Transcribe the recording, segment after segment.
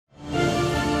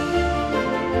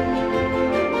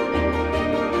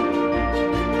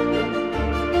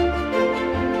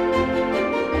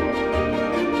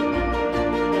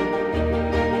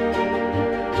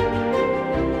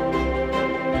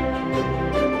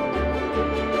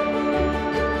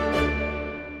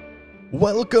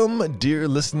Welcome, dear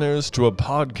listeners, to a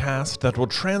podcast that will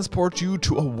transport you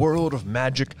to a world of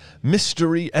magic,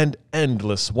 mystery, and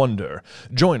endless wonder.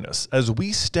 Join us as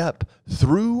we step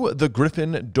through the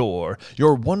Griffin Door,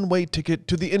 your one-way ticket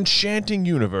to the enchanting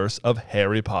universe of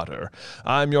Harry Potter.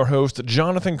 I'm your host,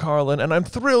 Jonathan Carlin, and I'm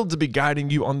thrilled to be guiding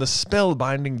you on the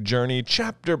spellbinding journey,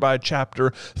 chapter by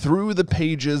chapter, through the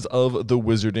pages of the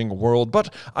wizarding world.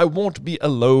 But I won't be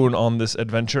alone on this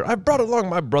adventure. I've brought along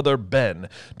my brother, Ben.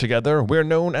 Together, we're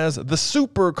known as the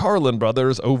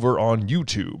SuperCarlinBrothers over on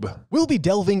YouTube. We'll be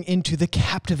delving into the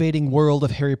captivating world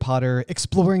of Harry Potter,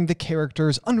 exploring the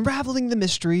characters, unraveling the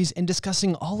mysteries, and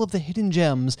discussing all of the hidden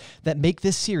gems that make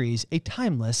this series a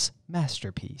timeless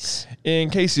masterpiece. In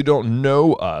case you don't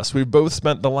know us, we've both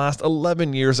spent the last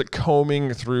 11 years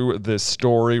combing through this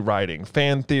story, writing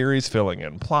fan theories, filling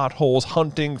in plot holes,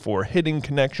 hunting for hidden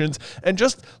connections, and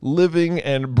just living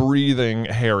and breathing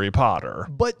Harry Potter.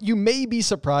 But you may be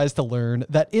surprised to learn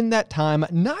that in that time,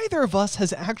 neither of us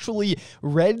has actually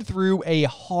read through a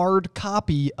hard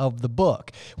copy of the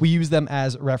book. We use them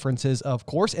as references, of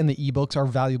course, and the ebooks are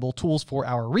valuable tools for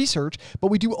our research, but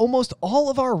we do almost all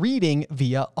of our reading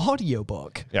via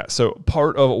audiobook. Yeah, so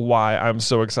part of why I'm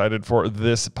so excited for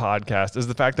this podcast is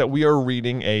the fact that we are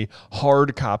reading a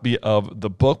hard copy of the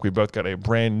book. We both got a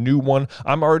brand new one.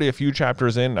 I'm already a few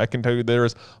chapters in. I can tell you there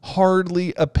is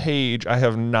hardly a page I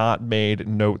have not made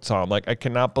notes on. Like, I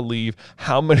cannot believe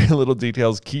how many little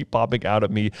details keep popping out at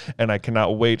me, and I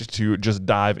cannot wait to just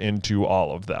dive into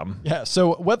all of them. Yeah,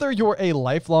 so whether you're a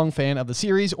lifelong fan of the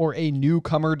series or a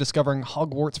newcomer discovering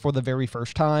Hogwarts for the very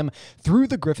first time, Through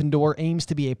the Griffin Door aims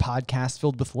to be a podcast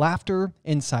filled with laughter,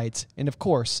 insights, and of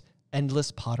course,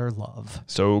 endless Potter love.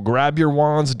 So grab your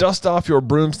wands, dust off your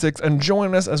broomsticks, and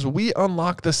join us as we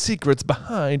unlock the secrets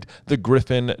behind the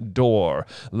Griffin Door.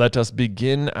 Let us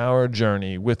begin our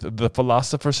journey with the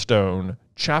Philosopher's Stone,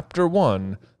 Chapter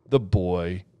 1, The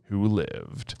Boy Who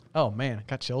Lived. Oh man, I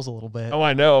got chills a little bit. Oh,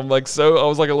 I know. I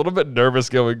was like a little bit nervous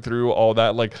going through all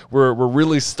that. Like we're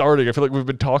really starting. I feel like we've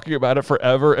been talking about it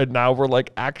forever, and now we're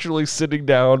like actually sitting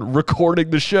down, recording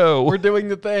the show. We're doing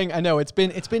the thing. I know it's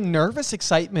been nervous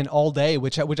excitement all day,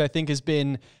 which I think has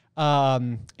been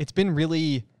it's been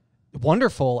really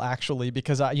wonderful actually,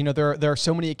 because there are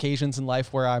so many occasions in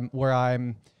life where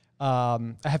I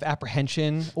have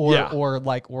apprehension or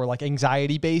like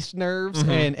anxiety based nerves.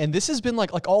 Mm-hmm. And this has been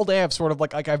like all day I've sort of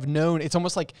like I've known, it's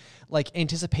almost like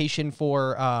anticipation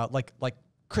for like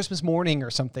Christmas morning or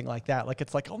something like that. Like,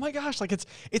 it's like, oh my gosh, like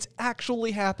it's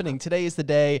actually happening. Today is the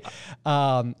day.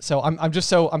 So I'm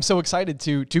so excited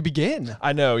to begin.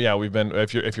 I know. Yeah. We've been,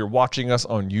 if you're watching us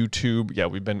on YouTube, yeah,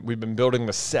 we've been building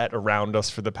the set around us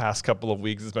for the past couple of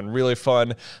weeks. It's been really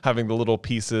fun having the little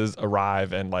pieces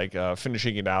arrive and like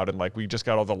finishing it out. And like, we just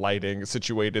got all the lighting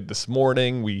situated this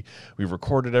morning. We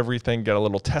recorded everything, got a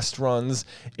little test runs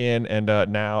in, and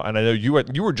now, and I know you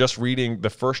were just reading the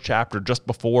first chapter just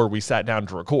before we sat down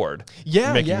to record.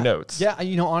 Yeah, making notes. Yeah,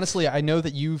 honestly, I know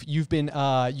that you've been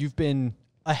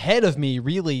ahead of me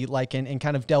really, like, and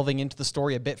kind of delving into the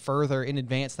story a bit further in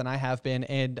advance than I have been.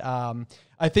 And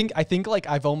I think like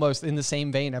I've almost, in the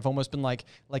same vein, I've almost been like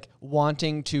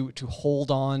wanting to hold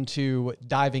on to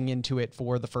diving into it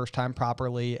for the first time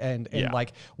properly and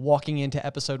like walking into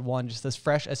episode 1 just as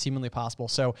fresh as humanly possible.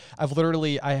 So I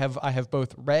have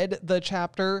both read the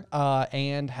chapter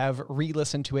and have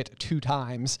re-listened to it 2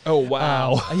 times. Oh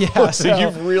wow. Yeah. So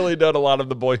you've really done a lot of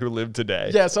The Boy Who Lived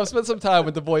today. Yeah, so I've spent some time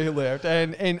with The Boy Who Lived,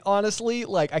 and honestly,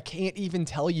 like, I can't even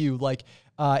tell you, like,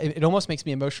 it almost makes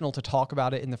me emotional to talk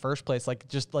about it in the first place. Like,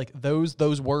 just like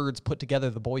those words put together,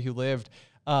 The Boy Who Lived,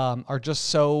 are just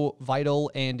so vital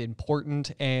and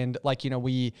important. And like,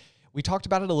 we talked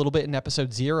about it a little bit in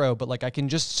episode 0, but like, I can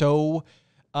just so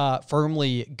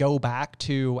firmly go back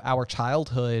to our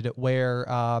childhood where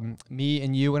me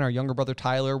and you and our younger brother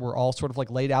Tyler were all sort of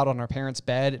like laid out on our parents'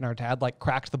 bed, and our dad like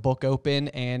cracked the book open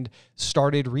and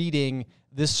started reading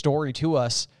this story to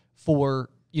us for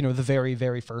the very,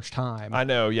 very first time. I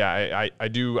know. Yeah, I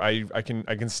do. I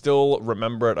can still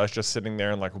remember it. Us just sitting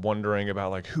there and like wondering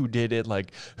about like who did it,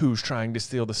 like who's trying to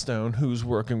steal the stone, who's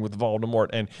working with Voldemort.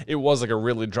 And it was like a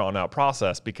really drawn out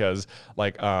process because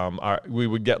like we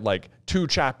would get like 2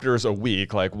 chapters a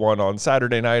week, like one on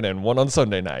Saturday night and one on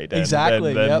Sunday night. And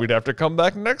exactly. Then we'd have to come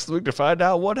back next week to find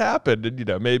out what happened.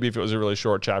 And maybe if it was a really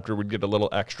short chapter, we'd get a little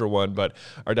extra one. But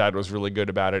our dad was really good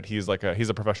about it. He's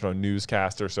a professional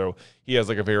newscaster, so he has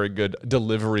like a very good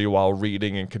delivery while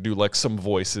reading and could do like some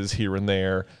voices here and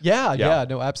there. Yeah,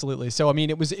 no, absolutely. So I mean,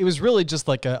 it was really just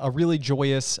like a really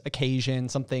joyous occasion,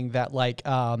 something that like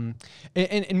and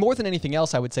more than anything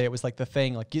else, I would say it was like the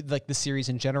thing like the series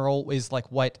in general is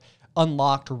like what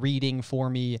unlocked reading for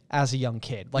me as a young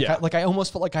kid. Like, I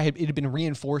almost felt like it had been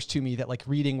reinforced to me that like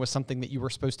reading was something that you were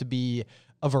supposed to be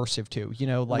aversive to, you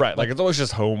know, like, right. Like it's always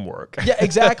just homework. Yeah,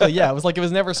 exactly. Yeah. It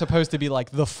was never supposed to be like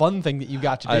the fun thing that you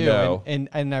got to do. I know.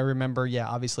 And I remember,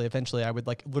 obviously eventually I would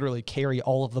like literally carry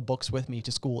all of the books with me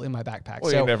to school in my backpack.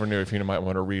 Well, so you never knew if you might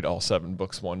want to read all 7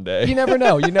 books one day. you never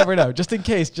know. You never know. Just in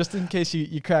case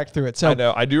you crack through it. So I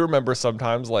know. I do remember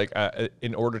sometimes, like,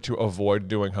 in order to avoid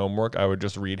doing homework, I would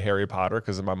just read Harry Potter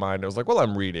because in my mind it was like, well,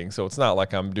 I'm reading, so it's not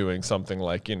like I'm doing something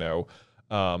like, you know,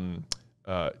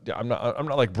 I'm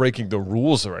not like breaking the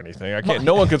rules or anything. I can't.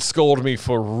 No one could scold me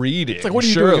for reading. It's like, what are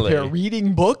you doing up here?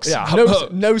 Reading books? Yeah.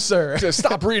 No, sir.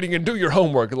 Stop reading and do your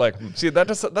homework. Like, see,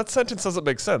 that sentence doesn't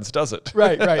make sense, does it?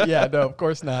 Right. Yeah. No, of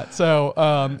course not. So,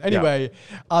 anyway,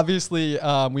 obviously,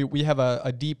 we have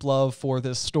a deep love for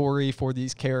this story, for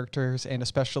these characters, and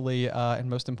especially, and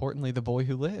most importantly, the boy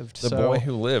who lived. The boy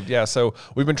who lived. Yeah. So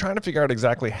we've been trying to figure out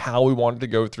exactly how we wanted to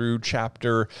go through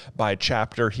chapter by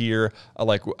chapter here.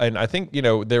 And I think, you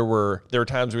know, there were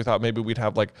times we thought maybe we'd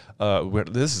have like,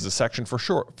 this is a section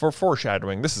for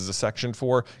foreshadowing. This is a section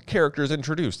for characters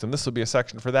introduced, and this will be a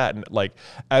section for that. And like,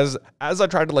 as I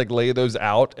tried to like lay those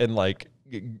out and like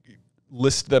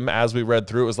list them as we read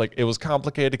through, it was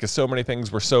complicated because so many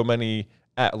things were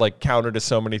like counted as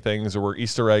so many things or were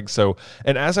Easter eggs. So,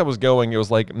 and as I was going, it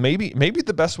was like, maybe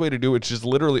the best way to do it is just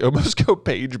literally almost go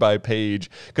page by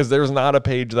page, because there's not a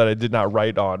page that I did not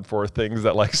write on for things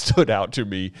that like stood out to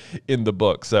me in the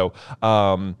book. So,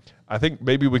 I think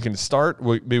maybe we can start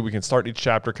each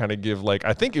chapter, kind of give like,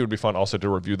 I think it would be fun also to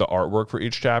review the artwork for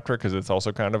each chapter because it's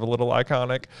also kind of a little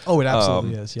iconic. Oh, it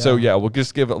absolutely is. Yeah. So yeah, we'll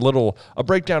just give a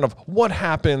breakdown of what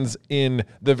happens in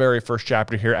the very first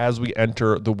chapter here as we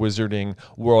enter the wizarding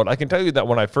world. I can tell you that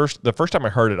when the first time I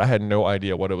heard it, I had no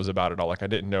idea what it was about at all. Like I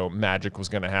didn't know magic was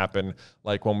going to happen.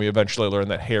 Like when we eventually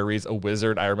learned that Harry's a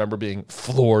wizard, I remember being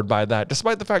floored by that,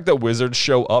 despite the fact that wizards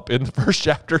show up in the first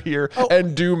chapter here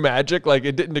and do magic. Like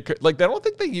it didn't occur. Like, I don't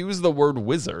think they use the word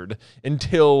wizard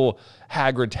until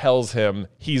Hagrid tells him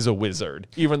he's a wizard,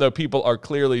 even though people are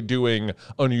clearly doing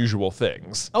unusual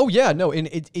things. Oh yeah, no, and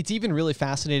it's even really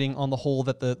fascinating on the whole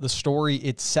that the story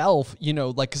itself, you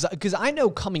know, like, because I know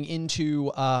coming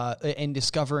into and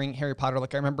discovering Harry Potter,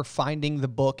 like I remember finding the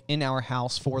book in our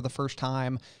house for the first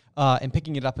time and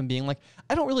picking it up and being like,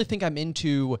 I don't really think I'm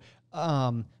into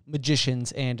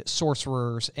magicians and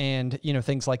sorcerers and, you know,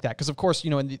 things like that. Because, of course, you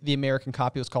know, in the American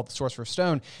copy was called the Sorcerer's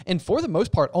Stone. And for the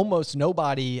most part, almost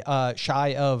nobody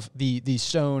shy of the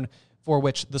stone for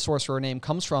which the sorcerer name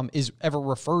comes from is ever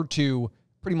referred to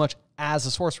pretty much as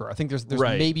a sorcerer. I think there's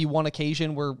maybe one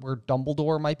occasion where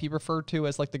Dumbledore might be referred to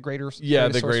as like the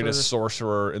greatest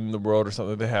sorcerer in the world or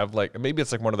something. They have like, maybe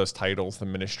it's like one of those titles the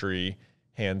Ministry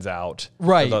hands out,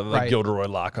 right? Gilderoy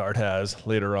Lockhart has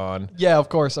later on. Yeah, of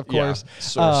course.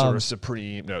 Sorcerer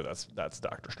Supreme. No, that's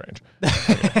Doctor Strange.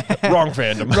 Wrong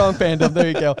fandom. There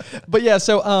you go. But yeah,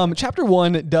 so chapter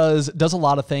 1 does a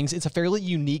lot of things. It's a fairly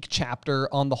unique chapter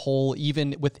on the whole,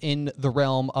 even within the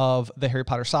realm of the Harry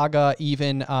Potter saga.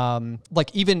 Even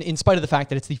in spite of the fact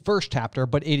that it's the first chapter,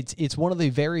 but it's one of the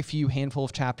very few handful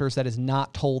of chapters that is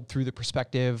not told through the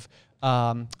perspective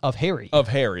of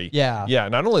Harry. Yeah.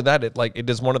 Not only that, it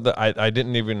is one of the, I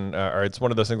didn't even, or it's one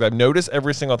of those things I've noticed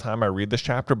every single time I read this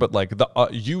chapter, but like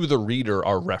the reader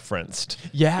are referenced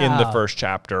in the first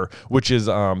chapter, which is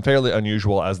fairly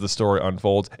unusual as the story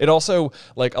unfolds. It also,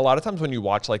 like a lot of times when you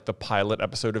watch like the pilot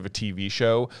episode of a TV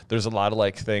show, there's a lot of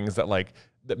like things that like,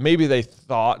 that maybe they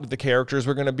thought the characters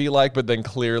were going to be like, but then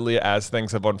clearly as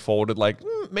things have unfolded, like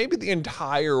maybe the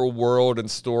entire world and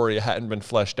story hadn't been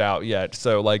fleshed out yet.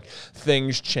 So like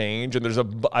things change, and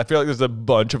I feel like there's a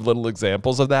bunch of little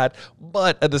examples of that,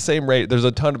 but at the same rate, there's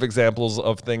a ton of examples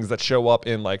of things that show up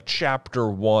in like chapter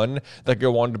 1 that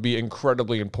go on to be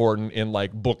incredibly important in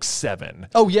like book 7.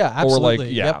 Oh yeah, absolutely. Or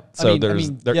like, yeah. Yep. So there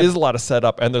is a lot of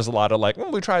setup, and there's a lot of like,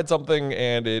 we tried something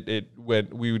and it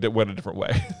went a different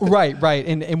way.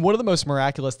 Right. And one of the most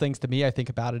miraculous things to me, I think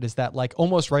about it, is that like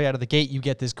almost right out of the gate, you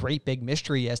get this great big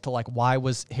mystery as to like why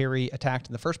was Harry attacked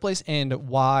in the first place, and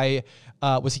why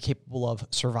was he capable of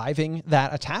surviving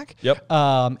that attack? Yep.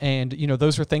 And you know,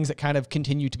 those are things that kind of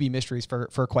continue to be mysteries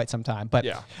for quite some time. But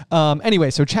anyway,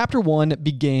 so chapter 1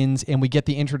 begins, and we get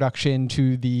the introduction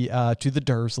to the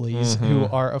Dursleys, who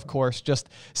are of course just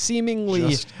seemingly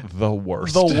just the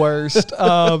worst.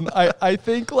 I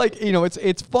think, like, you know,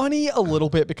 it's funny a little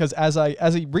bit because as I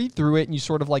as I read through it and you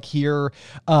sort of like hear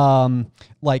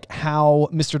like how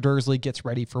Mr. Dursley gets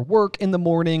ready for work in the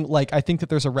morning, like I think that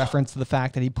there's a reference to the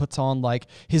fact that he puts on like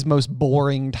his most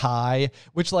boring tie,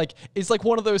 which like is like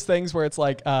one of those things where it's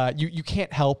like you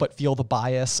can't help but feel the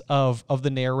bias of the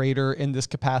narrator in this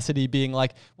capacity being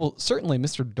like, well, certainly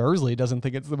Mr. Dursley doesn't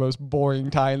think it's the most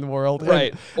boring tie in the world.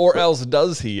 Right. Or else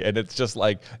does he? And it's just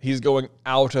like he's going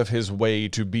out of his way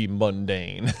to be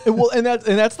mundane. Well, and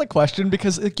that's the question,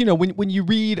 because you know when you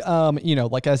read you know,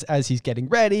 like as he's getting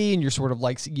ready and you're sort of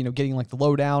like, you know, getting like the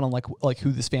lowdown on like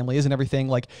who this family is and everything,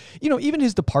 like, you know, even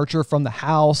his departure from the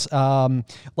house,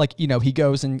 like, you know, he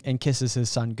goes and kisses his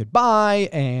son goodbye,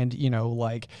 and you know,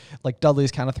 like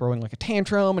Dudley's kind of throwing like a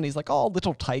tantrum and he's like, oh,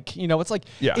 little tyke, you know, it's like,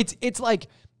 yeah. It's like,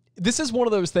 this is one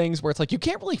of those things where it's like you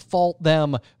can't really fault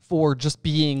them for just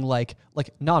being like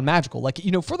non-magical. Like,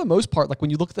 you know, for the most part, like when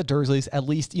you look at the Dursleys, at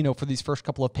least, you know, for these first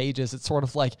couple of pages, it's sort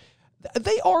of like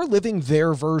they are living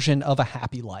their version of a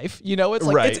happy life. You know, it's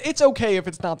like, right. it's okay if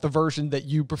it's not the version that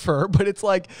you prefer, but it's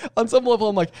like on some level,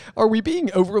 I'm like, are we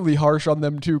being overly harsh on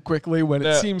them too quickly when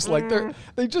it seems like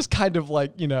they just kind of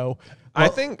like, you know, well,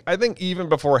 I think even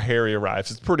before Harry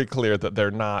arrives, it's pretty clear that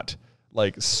they're not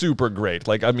like super great.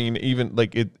 Like, I mean, even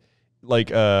like it, like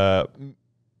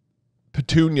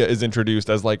Petunia is introduced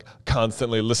as like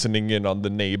constantly listening in on the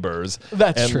neighbors.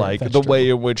 That's and true. like That's the true. way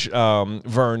in which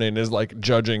Vernon is like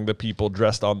judging the people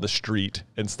dressed on the street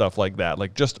and stuff like that,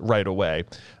 like just right away.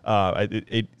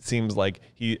 It seems like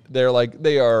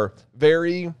they are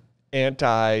very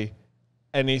anti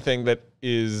anything that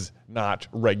is not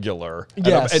regular.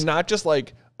 Yes. And not just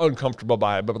like uncomfortable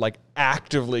by it, but like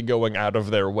actively going out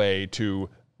of their way to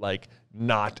like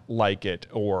not like it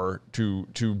or to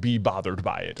be bothered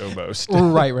by it almost.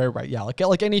 Right. Yeah.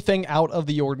 Like anything out of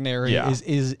the ordinary Yeah.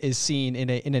 is seen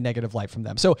in a negative light from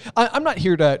them. So I'm not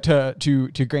here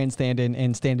to grandstand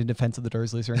and stand in defense of the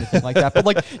Dursleys or anything like that. But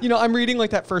like, you know, I'm reading like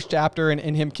that first chapter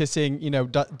and him kissing, you know,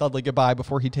 Dudley goodbye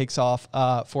before he takes off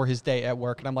for his day at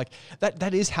work. And I'm like,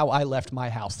 that is how I left my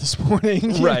house this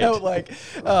morning. You Right. know, like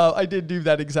I did do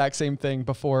that exact same thing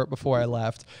before I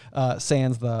left,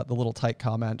 sans the little tight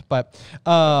comment. But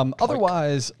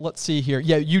otherwise, let's see here.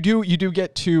 Yeah, you do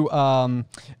get to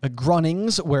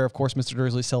Grunnings, where of course Mr.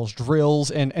 Dursley sells drills,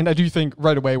 and I do think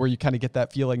right away where you kind of get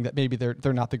that feeling that maybe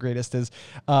they're not the greatest is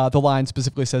the line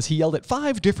specifically says he yelled at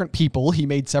 5 different people, he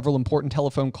made several important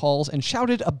telephone calls, and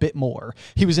shouted a bit more.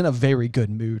 He was in a very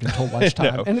good mood until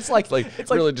lunchtime, and it's like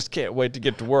really just can't wait to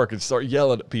get to work and start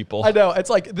yelling at people. I know. It's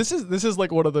like this is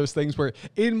like one of those things where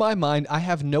in my mind I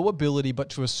have no ability but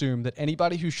to assume that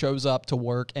anybody who shows up to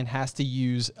work and has to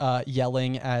use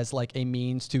yelling as like a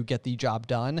means to get the job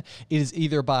done is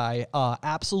either by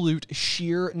absolute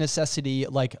sheer necessity,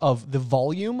 like of the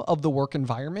volume of the work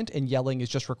environment, and yelling is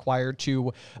just required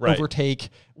to overtake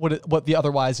what the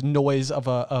otherwise noise of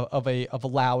a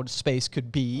loud space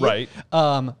could be. Right.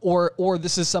 Or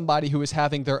this is somebody who is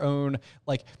having their own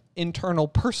like internal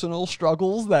personal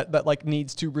struggles that like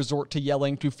needs to resort to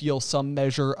yelling to feel some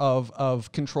measure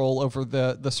of control over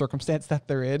the circumstance that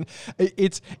they're in.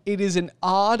 It is an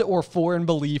odd or foreign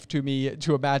belief to me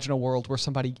to imagine a world where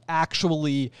somebody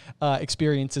actually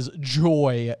experiences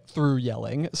joy through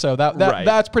yelling. So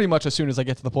that's pretty much as soon as I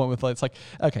get to the point with it's like,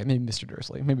 okay, maybe Mr.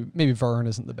 Dursley, maybe Vern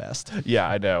isn't the best. Yeah,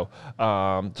 I know.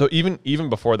 So even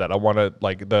before that, I want to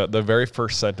like the very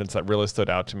first sentence that really stood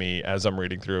out to me as I'm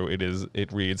reading through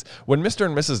it reads, when Mr.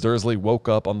 and Mrs. Dursley woke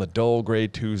up on the dull gray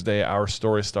Tuesday our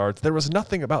story starts, there was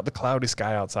nothing about the cloudy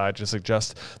sky outside to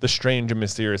suggest the strange and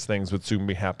mysterious things would soon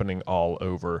be happening all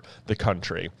over the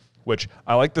country. Which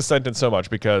I like the sentence so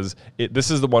much because this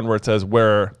is the one where it says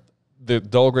where the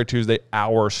dull gray Tuesday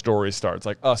our story starts.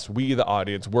 Like us, we the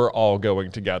audience, we're all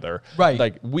going together. Right.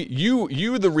 Like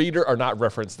you the reader are not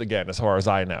referenced again as far as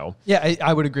I know. Yeah,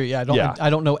 I would agree. Yeah,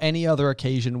 I don't know any other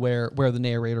occasion where the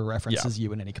narrator references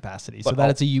you in any capacity. So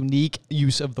that's a unique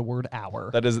use of the word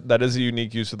our. That is a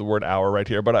unique use of the word our right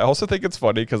here. But I also think it's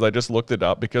funny because I just looked it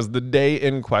up because the day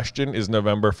in question is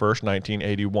November 1st,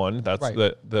 1981. That's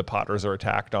right. The Potters are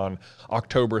attacked on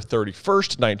October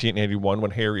 31st, 1981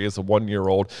 when Harry is a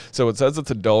 1-year-old. So it says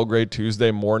it's a dull gray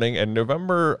Tuesday morning, and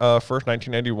November 1st,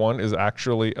 1991 is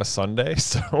actually a Sunday.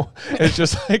 So it's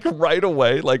just like right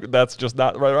away, like that's just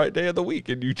not the right day of the week.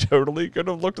 And you totally could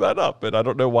have looked that up. And I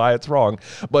don't know why it's wrong.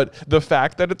 But the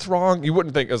fact that it's wrong, you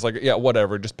wouldn't think it's like, yeah,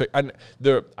 whatever. Just pick.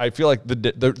 I feel like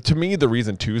to me, the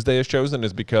reason Tuesday is chosen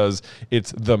is because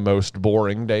it's the most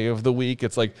boring day of the week.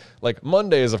 It's like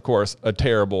Monday is, of course, a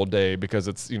terrible day because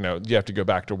it's, you have to go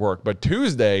back to work. But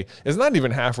Tuesday is not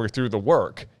even halfway through the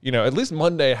work. at least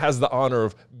Monday has the honor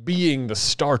of being the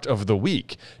start of the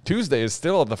week. Tuesday is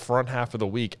still the front half of the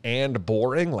week and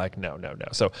boring. Like, no.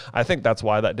 So I think that's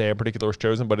why that day in particular was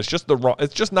chosen, but it's just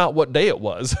not what day it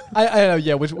was. I know,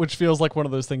 yeah, which feels like one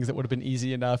of those things that would have been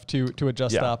easy enough to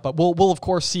adjust up. But we'll of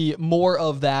course see more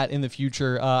of that in the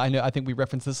future. I think we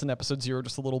referenced this in episode 0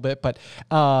 just a little bit, but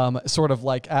sort of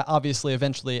like obviously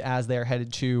eventually as they're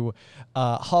headed to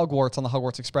Hogwarts on the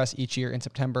Hogwarts Express each year in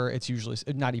September, it's usually,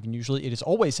 not even usually, it is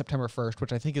always September 1st,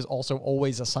 which I think is also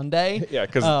always a Sunday. Yeah,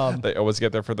 because they always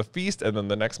get there for the feast, and then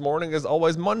the next morning is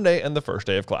always Monday and the first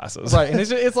day of classes. Right, and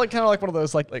it's like kind of like one of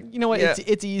those like you know what,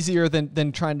 it's easier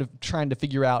than trying to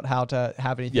figure out how to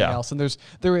have anything else. And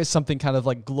there is something kind of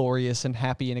like glorious and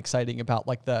happy and exciting about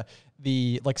like the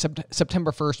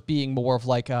September 1st being more of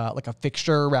like a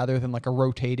fixture rather than like a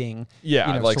rotating.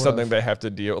 Yeah, like something they have to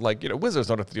deal with. Like, wizards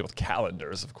don't have to deal with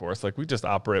calendars, of course. Like, we just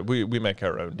operate, we make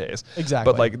our own days.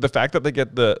 Exactly. But like the fact that they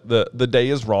get the day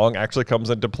is wrong actually comes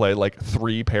into play like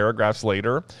 3 paragraphs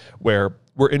later, where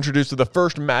we're introduced to the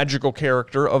first magical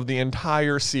character of the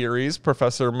entire series,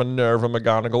 Professor Minerva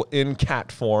McGonagall in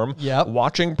cat form,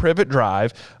 watching Privet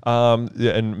Drive, and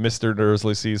Mr.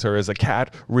 Dursley sees her as a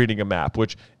cat reading a map,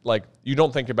 which, like, you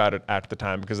don't think about it at the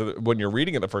time, because when you're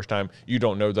reading it the first time, you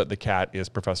don't know that the cat is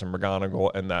Professor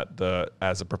McGonagall and that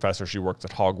as a professor she works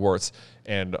at Hogwarts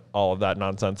and all of that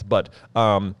nonsense. But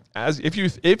as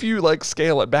if you like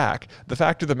scale it back, the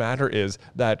fact of the matter is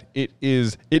that it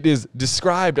is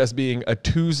described as being a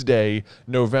Tuesday,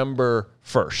 November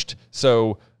 1st.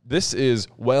 So this is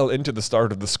well into the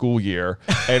start of the school year,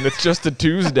 and it's just a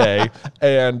Tuesday,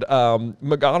 and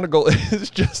McGonagall is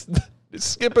just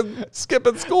skipping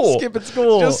school.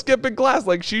 Just skipping class.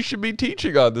 Like, she should be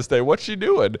teaching on this day. What's she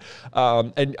doing?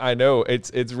 And I know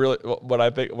it's really what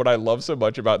I love so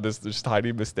much about this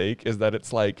tiny mistake is that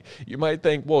it's like, you might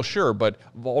think, well, sure, but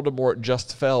Voldemort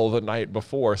just fell the night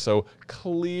before, so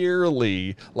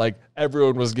clearly, like,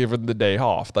 everyone was given the day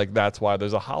off. Like, that's why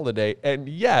there's a holiday. And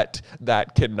yet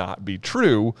that cannot be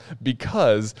true,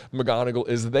 because McGonagall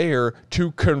is there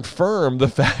to confirm the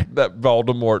fact that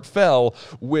Voldemort fell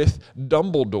with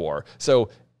Dumbledore. So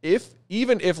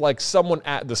even if like someone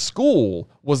at the school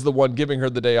was the one giving her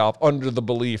the day off under the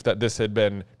belief that this had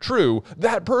been true,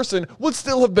 that person would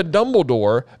still have been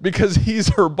Dumbledore, because he's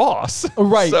her boss.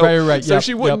 Right. So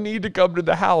she wouldn't need to come to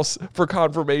the house for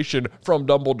confirmation from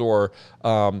Dumbledore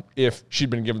if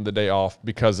she'd been given the day off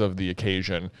because of the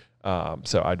occasion.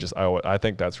 So I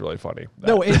think that's really funny.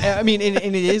 No, I mean, and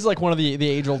it is like one of the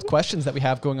age-old questions that we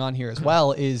have going on here as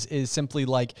well is simply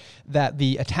like that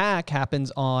the attack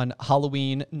happens on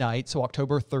Halloween night, so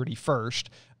October 31st.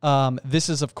 This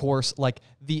is, of course, like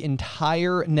the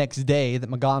entire next day that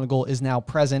McGonagall is now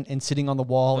present and sitting on the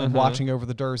wall and watching over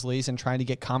the Dursleys and trying to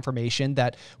get confirmation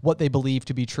that what they believe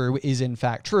to be true is in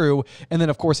fact true. And then,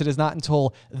 of course, it is not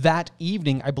until that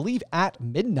evening, I believe at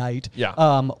midnight,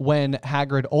 when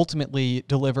Hagrid ultimately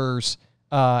delivers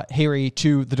Harry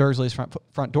to the Dursleys'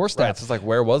 front doorstep. Right, so it's like,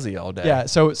 where was he all day? Yeah,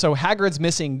 so Hagrid's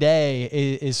missing day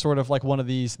is sort of like one of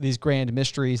these grand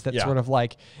mysteries that sort of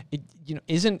like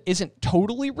isn't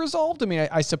totally resolved. I mean,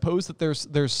 I suppose that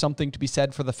there's something to be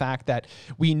said for the fact that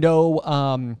we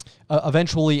know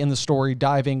eventually in the story,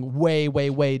 diving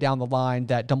way down the line,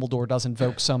 that Dumbledore does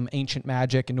invoke some ancient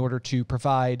magic in order to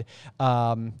provide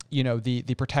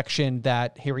the protection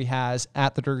that Harry has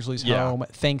at the Dursleys' home,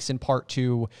 thanks in part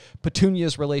to Petunia's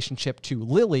relationship to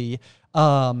Lily,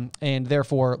 and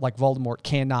therefore, like, Voldemort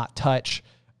cannot touch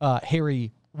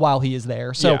Harry while he is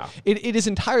there. So it is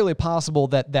entirely possible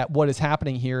that what is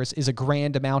happening here is a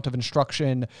grand amount of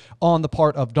instruction on the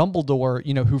part of Dumbledore,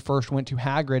 who first went to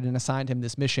Hagrid and assigned him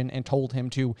this mission and told him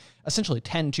to essentially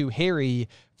tend to Harry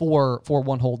for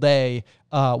one whole day,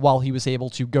 while he was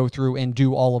able to go through and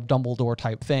do all of Dumbledore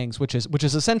type things, which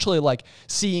is essentially like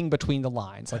seeing between the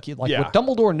lines. Like what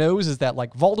Dumbledore knows is that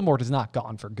like Voldemort is not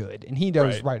gone for good, and he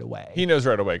knows right away. He knows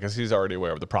right away because he's already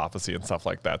aware of the prophecy and stuff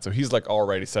like that. So he's like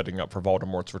already setting up for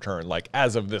Voldemort's return, like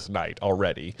as of this night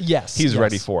already. Yes, he's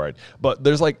ready for it. But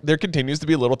there continues to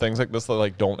be little things like this that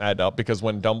like don't add up, because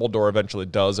when Dumbledore eventually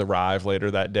does arrive later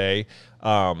that day,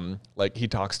 like he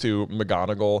talks to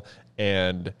McGonagall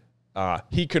and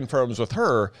he confirms with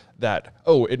her that,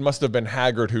 oh, it must have been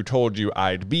Hagrid who told you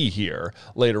I'd be here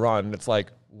later on. And it's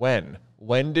like, when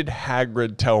did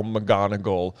Hagrid tell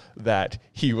McGonagall that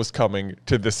he was coming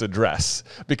to this address?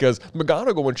 Because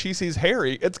McGonagall, when she sees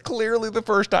Harry, it's clearly the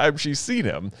first time she's seen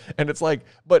him. And it's like,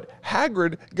 but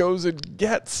Hagrid goes and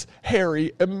gets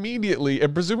Harry immediately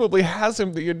and presumably has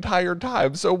him the entire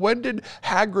time. So when did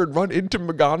Hagrid run into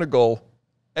McGonagall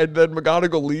and then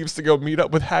McGonagall leaves to go meet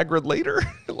up with Hagrid later?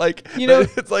 Like,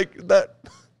 it's like that.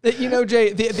 You know,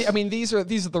 Jay, I mean, these are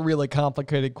the really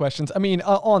complicated questions. I mean,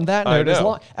 on that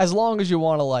note, as long as you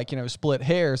want to, like, you know, split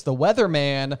hairs, the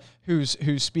weatherman who's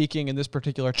speaking in this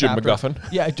particular Jim chapter,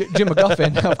 McGuffin. Yeah, Jim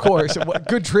McGuffin, of course.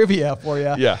 Good trivia for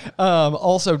you. Yeah.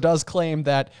 Also does claim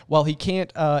that while he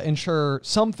can't ensure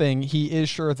something, he is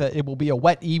sure that it will be a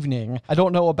wet evening. I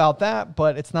don't know about that,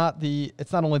 but it's not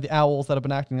only the owls that have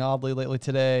been acting oddly lately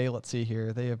today. Let's see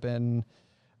here. They have been.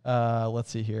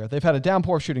 Let's see here. They've had a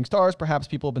downpour of shooting stars. Perhaps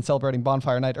people have been celebrating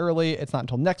bonfire night early. It's not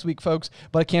until next week, folks,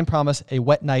 but I can promise a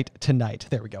wet night tonight.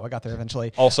 There we go. I got there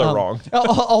eventually. Also wrong.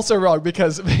 Also wrong,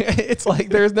 because it's like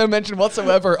there's no mention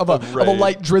whatsoever of a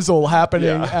light drizzle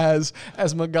happening as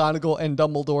McGonagall and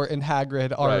Dumbledore and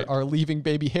Hagrid are leaving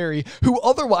baby Harry, who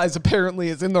otherwise apparently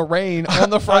is in the rain on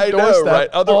the front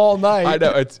doorstep all night. I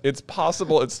know. It's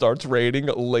possible it starts raining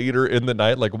later in the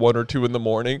night, like 1 or 2 in the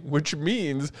morning, which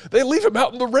means they leave him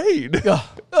out in the rain,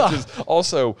 which is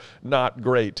also not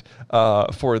great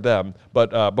for them.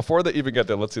 But before they even get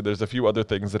there, let's see. There's a few other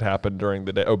things that happen during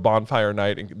the day. Oh, bonfire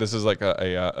night. This is like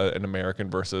an American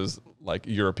versus like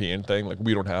European thing. Like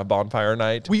we don't have bonfire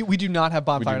night. We do not have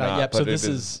bonfire night yet. So this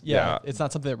is it's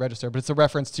not something that registered, but it's a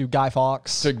reference to Guy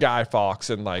Fawkes. To Guy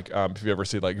Fawkes, and like if you ever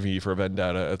see like V for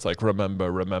Vendetta, it's like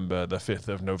remember the 5th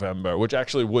of November, which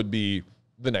actually would be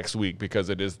the next week because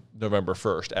it is November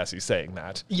 1st as he's saying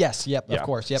that. Yes, of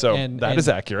course. Yep. So that is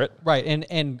accurate. Right.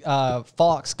 And Guy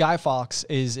Fawkes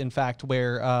is in fact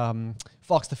where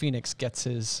Fawkes the Phoenix gets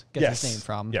his name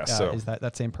from. Yes. So is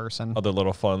that same person. Other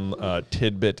little fun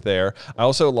tidbit there. I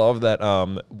also love that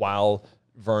while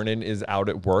Vernon is out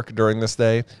at work during this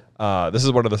day, this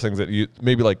is one of the things that you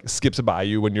maybe like skips by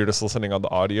you when you're just listening on the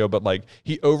audio, but like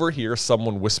he overhears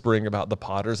someone whispering about the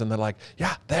Potters and they're like,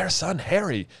 yeah, their son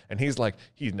Harry. And he's like,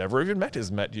 he's never even met his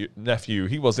nephew.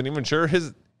 He wasn't even sure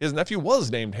his nephew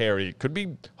was named Harry. Could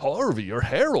be Harvey or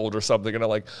Harold or something.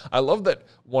 And I love that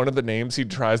one of the names he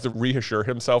tries to reassure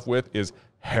himself with is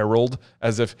Harold,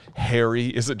 as if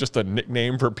Harry isn't just a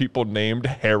nickname for people named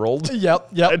Harold. Yep.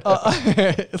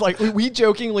 It's like we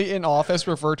jokingly in office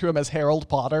refer to him as Harold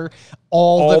Potter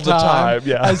all the time,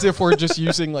 yeah. As if we're just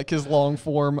using like his long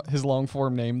form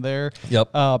name there. Yep.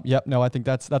 No, I think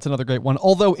that's another great one.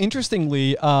 Although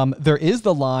interestingly, there is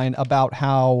the line about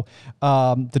how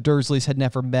the Dursleys had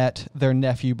never met their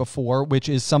nephew before, which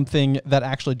is something that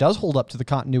actually does hold up to the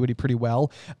continuity pretty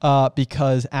well,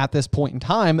 because at this point in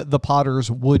time, the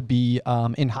Potters would be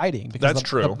in hiding. Because that's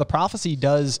true. The prophecy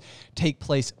does take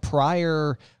place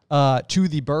prior to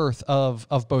the birth of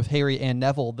both Harry and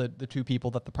Neville, the two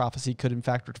people that the prophecy could in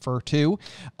fact refer to.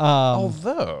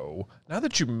 Although, now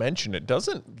that you mention it,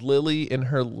 doesn't Lily in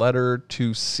her letter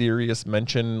to Sirius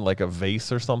mention like a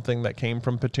vase or something that came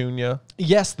from Petunia?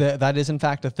 Yes, that is in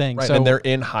fact a thing. Right, so, and they're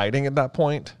in hiding at that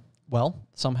point? Well,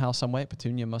 somehow, some way,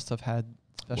 Petunia must have had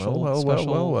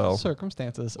special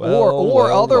circumstances.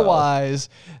 Or otherwise,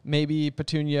 maybe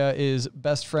Petunia is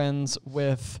best friends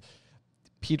with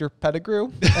Peter Pettigrew,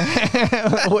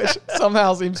 which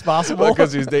somehow seems possible.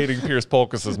 Because he's dating Pierce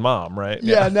Polkus's mom, right?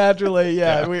 Yeah, naturally.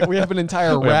 Yeah. We have an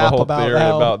entire rap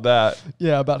about that.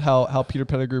 Yeah, about how Peter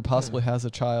Pettigrew possibly has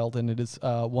a child, and it is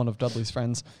one of Dudley's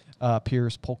friends.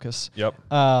 Pierce Polkus. Yep.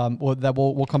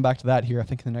 We'll come back to that here, I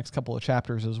think, in the next couple of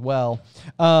chapters as well.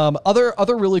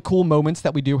 Other really cool moments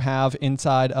that we do have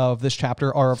inside of this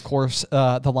chapter are, of course,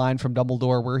 the line from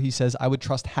Dumbledore where he says, "I would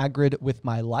trust Hagrid with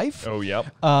my life." Oh, yep.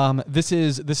 This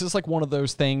is like one of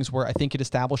those things where I think it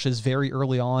establishes very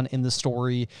early on in the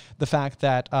story the fact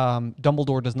that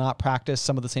Dumbledore does not practice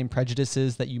some of the same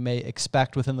prejudices that you may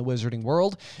expect within the wizarding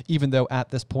world, even though at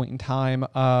this point in time,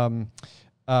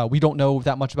 we don't know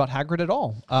that much about Hagrid at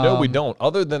all. No, we don't.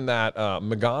 Other than that,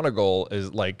 McGonagall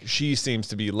is like, she seems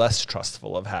to be less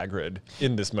trustful of Hagrid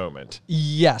in this moment.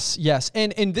 Yes.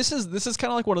 And this is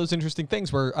kind of like one of those interesting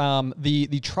things where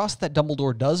the trust that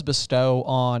Dumbledore does bestow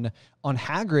on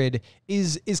Hagrid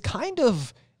is kind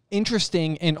of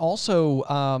interesting, and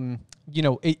also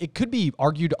it could be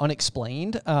argued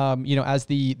unexplained, as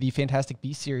the Fantastic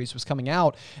Beasts series was coming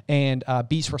out, and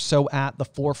beasts were so at the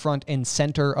forefront and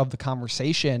center of the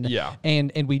conversation. Yeah.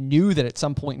 And we knew that at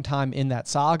some point in time in that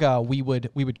saga, we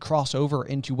would cross over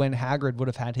into when Hagrid would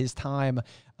have had his time,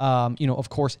 of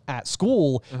course, at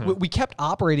school. Mm-hmm. We kept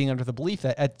operating under the belief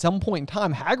that at some point in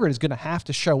time, Hagrid is going to have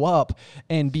to show up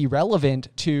and be relevant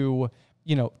to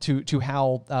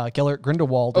how Gellert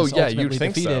Grindelwald is ultimately you'd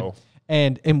think defeated. so.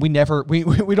 and we never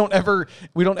we don't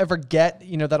ever get,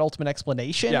 you know, that ultimate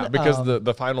explanation. Yeah, because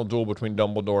the final duel between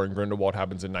Dumbledore and Grindelwald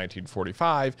happens in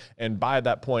 1945, and by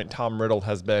that point, Tom Riddle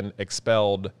has been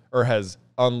expelled, or has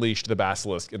unleashed the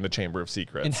basilisk in the Chamber of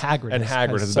Secrets. And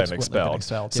Hagrid has been expelled.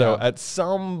 So at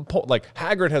some point, like,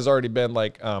 Hagrid has already been,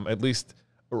 like, at least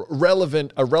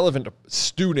a relevant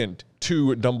student to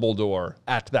Dumbledore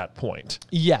at that point.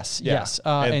 Yes.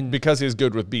 And because he's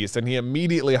good with Beasts, and he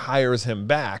immediately hires him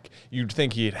back, you'd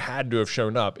think he had to have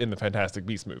shown up in the Fantastic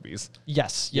Beasts movies.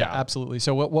 Yes, absolutely.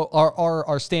 So what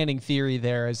our standing theory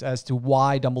there is as to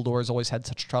why Dumbledore has always had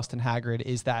such trust in Hagrid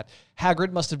is that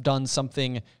Hagrid must have done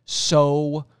something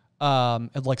so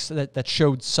that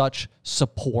showed such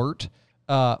support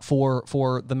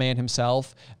for the man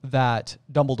himself, that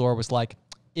Dumbledore was like,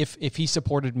 if he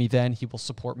supported me then, he will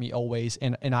support me always,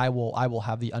 and I will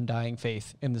have the undying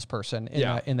faith in this person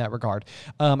in that regard.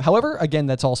 However, again,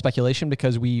 that's all speculation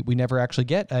because we never actually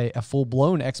get a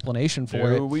full-blown explanation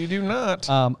for it. We do not.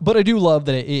 But I do love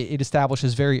that it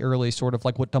establishes very early sort of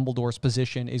like what Dumbledore's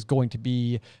position is going to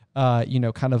be,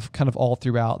 kind of all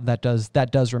throughout. That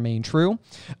does remain true.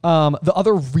 The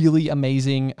other really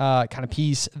amazing kind of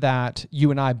piece that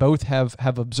you and I both have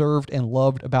observed and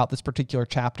loved about this particular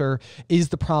chapter is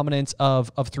the prominence of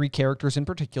three characters in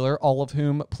particular, all of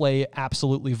whom play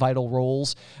absolutely vital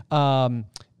roles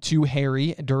to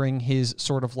Harry during his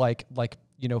sort of like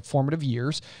formative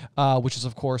years, which is,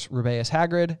 of course, Rubeus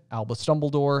Hagrid, Albus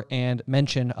Dumbledore, and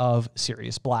mention of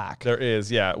Sirius Black. There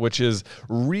is, which is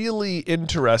really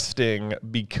interesting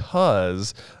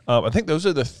because I think those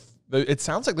are it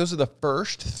sounds like those are the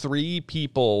first three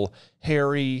people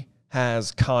Harry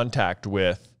has contact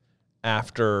with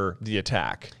after the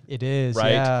attack. It is,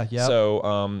 right? Yeah, yep.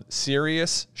 So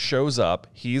Sirius shows up.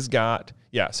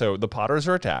 So the Potters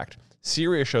are attacked.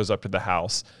 Sirius shows up to the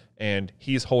house, and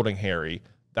he's holding Harry.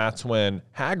 That's when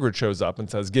Hagrid shows up and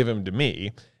says, "Give him to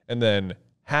me." And then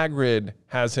Hagrid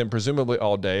has him presumably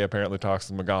all day, apparently talks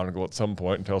to McGonagall at some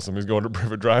point and tells him he's going to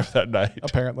Privet Drive that night.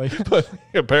 Apparently. But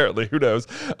apparently, who knows?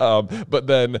 But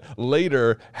then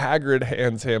later, Hagrid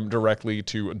hands him directly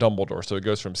to Dumbledore. So it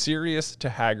goes from Sirius to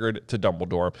Hagrid to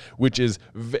Dumbledore, which is,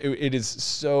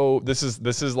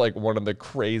 this is like one of the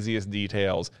craziest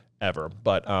details ever.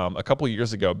 But a couple of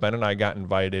years ago, Ben and I got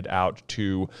invited out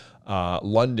to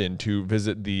London to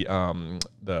visit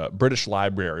the British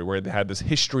Library, where they had this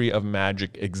history of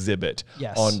magic exhibit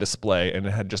on display, and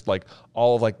it had just like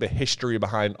all of like the history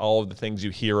behind all of the things you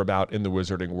hear about in the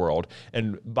wizarding world.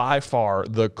 And by far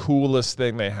the coolest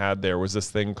thing they had there was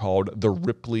this thing called the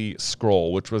Ripley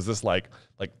Scroll, which was this like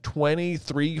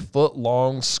 23-foot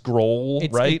long scroll,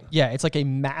 right? It's like a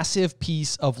massive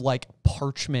piece of like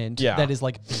parchment that is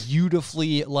like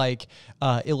beautifully like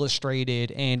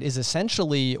illustrated, and is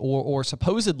essentially or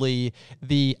supposedly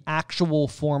the actual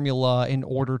formula in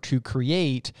order to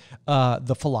create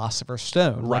the Philosopher's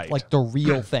Stone, like the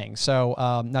real thing. So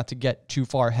not to get too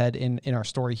far ahead in our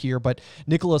story here, but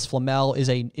Nicholas Flamel is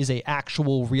a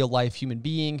actual real life human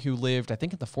being who lived, I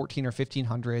think, in the 14 or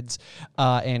 1500s,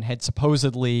 and had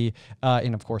supposedly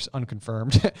and of course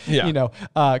unconfirmed,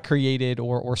 created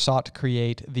or sought to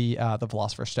create the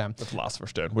Philosopher's Stone. The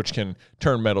Philosopher's Stone, which can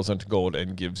turn metals into gold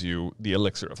and gives you the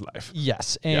elixir of life.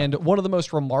 Yes, and one of the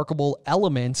most remarkable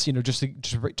elements, just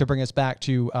to bring us back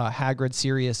to Hagrid,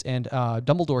 Sirius, and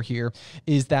Dumbledore here,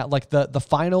 is that like the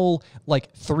final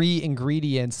like three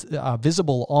ingredients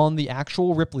visible on the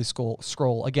actual Ripley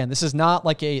scroll. Again, this is not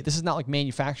like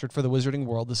manufactured for the wizarding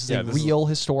world. This is a real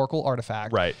historical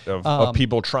artifact, right? Of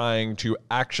people trying to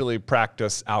actually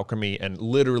practice alchemy and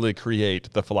literally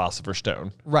create the Philosopher's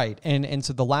Stone. Right, and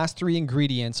so the last three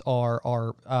ingredients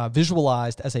are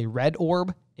visualized as a red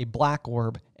orb, a black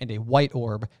orb, and a white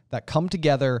orb that come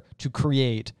together to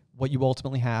create what you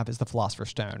ultimately have is the Philosopher's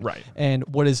Stone. Right. And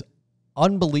what is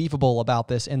unbelievable about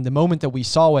this, and the moment that we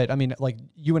saw it, I mean, like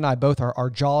you and I both, our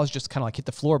jaws just kind of like hit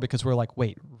the floor because we're like,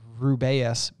 wait,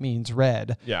 Rubeus means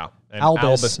red. Yeah. And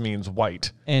Albus means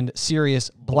white. And Sirius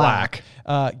black.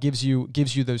 Gives you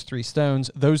those three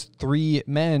stones. Those three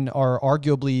men are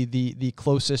arguably the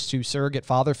closest to surrogate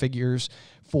father figures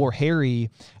for Harry,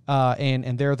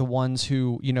 and they're the ones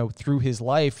who, through his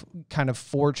life kind of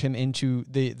forge him into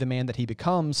the man that he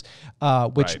becomes,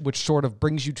 which sort of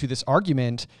brings you to this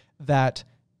argument that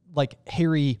like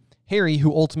Harry,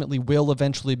 who ultimately will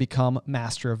eventually become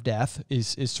Master of Death,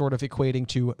 is sort of equating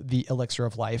to the elixir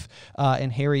of life.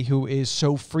 And Harry, who is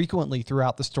so frequently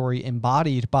throughout the story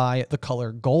embodied by the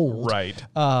color gold. Right.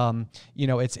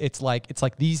 It's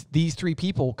like these three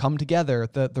people come together,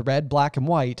 the red, black, and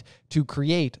white, to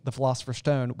create the Philosopher's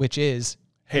Stone, which is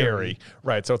Harry.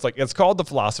 Right. So it's called the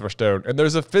Philosopher's Stone, and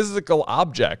there's a physical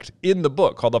object in the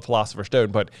book called the Philosopher's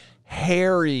Stone, but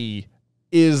Harry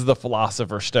is the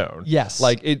Philosopher's Stone. Yes.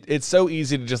 Like it's so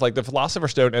easy to just like the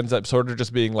Philosopher's Stone ends up sort of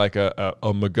just being like a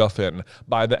MacGuffin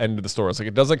by the end of the story. It's like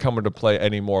it doesn't come into play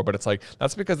anymore, but it's like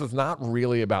that's because it's not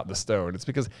really about the stone. It's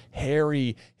because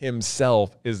Harry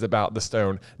himself is about the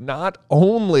stone. Not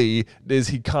only is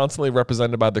he constantly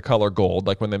represented by the color gold,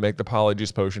 like when they make the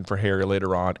Polyjuice potion for Harry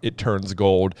later on, it turns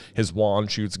gold. His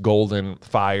wand shoots golden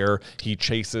fire. He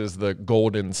chases the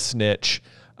golden snitch.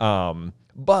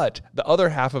 But the other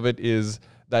half of it is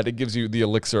that it gives you the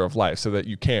elixir of life so that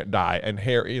you can't die. And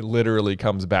Harry literally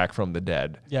comes back from the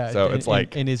dead. Yeah. So it's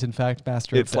like, and is in fact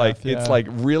master of death. It's like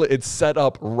really, it's set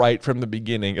up right from the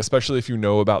beginning, especially if you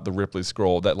know about the Ripley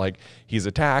scroll, that like he's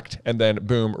attacked and then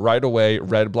boom, right away,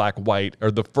 red, black, white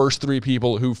are the first three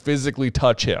people who physically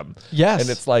touch him. Yes. And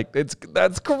it's like,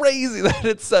 that's crazy that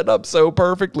it's set up so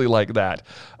perfectly like that.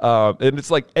 And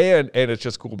it's like, and it's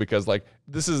just cool because like,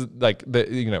 this is like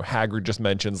Hagrid just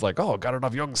mentions like, oh, got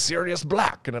enough young Sirius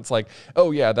Black. And it's like,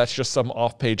 oh yeah, that's just some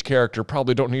off-page character.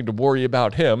 Probably don't need to worry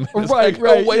about him. Right.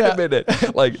 Oh, wait a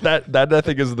minute. Like that I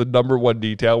think is the number one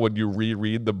detail when you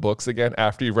reread the books again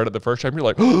after you've read it the first time. You're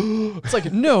like, it's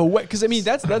like, no way. Because I mean,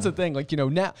 that's the thing. Like,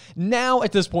 now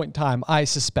at this point in time, I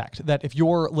suspect that if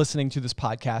you're listening to this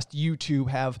podcast, you too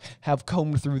have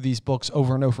combed through these books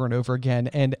over and over and over again,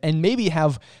 and maybe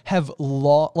have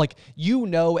like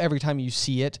every time you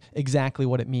see it exactly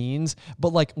what it means.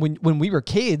 But like when we were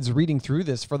kids reading through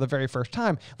this for the very first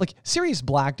time, like Sirius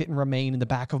Black didn't remain in the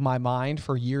back of my mind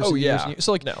for years and years and years.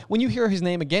 So like when you hear his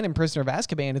name again in Prisoner of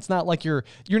Azkaban, it's not like you're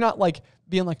not like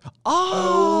being like, like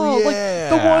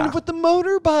the one with the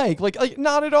motorbike, like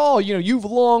not at all. You've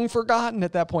long forgotten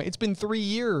at that point. It's been 3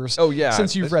 years.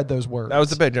 Since you've read those words. That was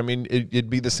the pitch. I mean, it'd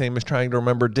be the same as trying to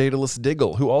remember Daedalus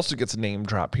Diggle, who also gets a name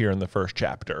drop here in the first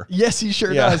chapter. Yes, he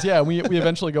sure does. Yeah, we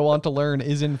eventually go on to learn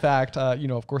is in fact,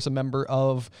 of course, a member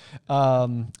of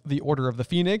the Order of the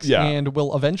Phoenix, and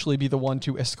will eventually be the one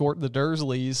to escort the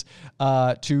Dursleys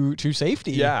to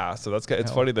safety. Yeah, so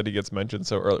it's funny that he gets mentioned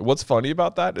so early. What's funny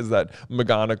about that is that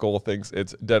McGonagall thinks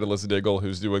it's Daedalus Diggle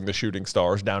who's doing the shooting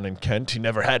stars down in Kent. He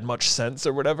never had much sense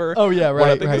or whatever. Oh yeah, right. What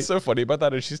I think is so funny about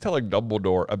that is she's telling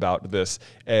Dumbledore about this,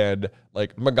 and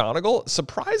like McGonagall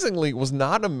surprisingly was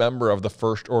not a member of the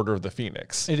First Order of the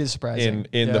Phoenix. It is surprising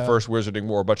in the first Wizarding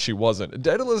War, but she wasn't.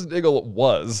 Daedalus Diggle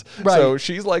was. Right. So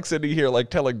she's like sitting here like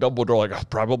telling Dumbledore like, oh,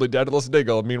 probably Daedalus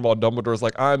Diggle. Meanwhile, Dumbledore's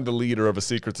like, I'm the leader of a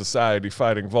secret society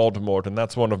fighting Voldemort, and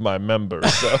that's one of my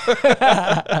members. So,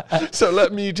 so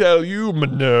let me tell you,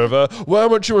 Minerva, why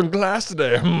weren't you in class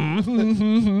today?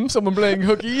 Someone playing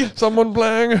hooky. Someone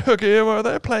playing hooky. Were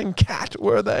they playing cat?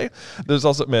 Were they? There's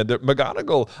also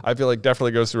McGonagall, I feel like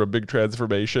definitely goes through a big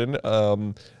transformation.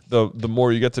 The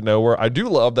more you get to know her, I do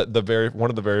love that one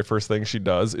of the very first things she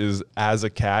does is, as a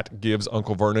cat, gives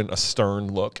Uncle Vernon a stern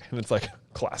look, and it's like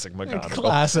classic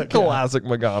McGonagall. Classic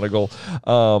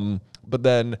McGonagall. But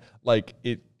then like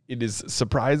it is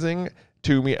surprising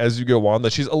to me as you go on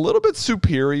that she's a little bit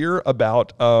superior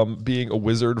about being a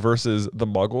wizard versus the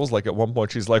Muggles. Like at one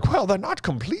point she's like, well, they're not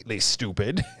completely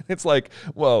stupid. It's like,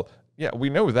 well, yeah, we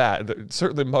know that.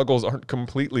 Certainly Muggles aren't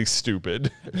completely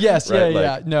stupid. Yes, right?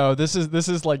 yeah. No, this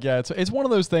is like, it's one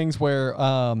of those things where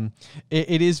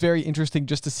it is very interesting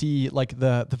just to see like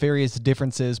the various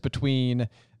differences between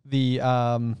the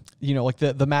like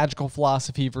the magical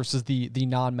philosophy versus the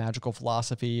non-magical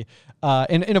philosophy,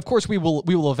 and of course we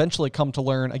will eventually come to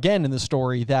learn again in the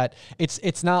story that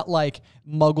it's not like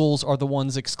Muggles are the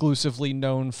ones exclusively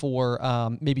known for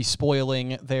maybe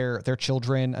spoiling their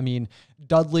children. I mean,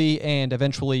 Dudley and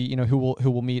eventually who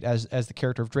will meet as the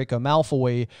character of Draco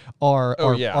Malfoy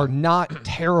are not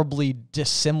terribly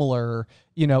dissimilar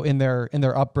in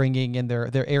their upbringing and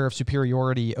their air of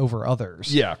superiority over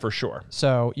others. Yeah, for sure.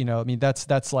 So, I mean,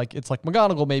 that's like, it's like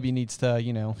McGonagall maybe needs to,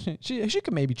 she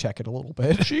could maybe check it a little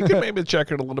bit. She could maybe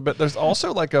check it a little bit. There's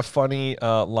also like a funny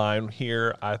line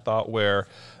here, I thought, where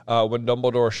when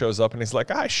Dumbledore shows up and he's like,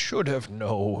 I should have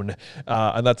known.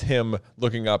 And that's him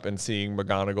looking up and seeing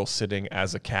McGonagall sitting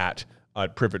as a cat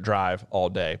at Privet Drive all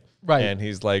day. Right. And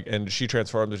he's like, and she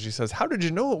transforms and she says, how did you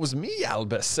know it was me,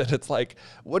 Albus? And it's like,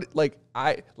 this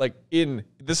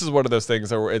is one of those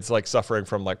things where it's like suffering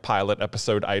from like pilot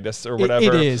episode-itis or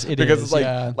whatever. It is. Because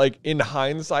it's like in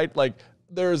hindsight, like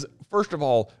there's, first of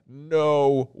all,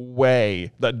 no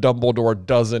way that Dumbledore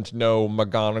doesn't know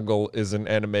McGonagall is an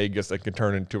animagus that can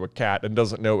turn into a cat and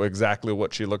doesn't know exactly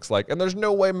what she looks like. And there's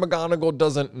no way McGonagall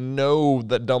doesn't know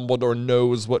that Dumbledore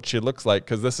knows what she looks like,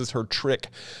 because this is her trick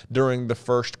during the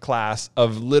first class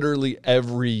of literally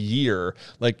every year.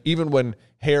 Like even when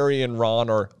Harry and Ron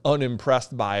are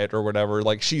unimpressed by it or whatever.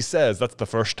 Like she says, that's the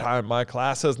first time my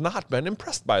class has not been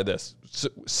impressed by this,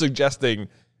 suggesting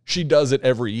she does it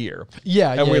every year.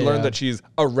 Yeah, and we learned that she's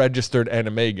a registered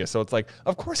animagus. So it's like,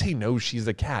 of course he knows she's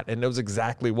a cat and knows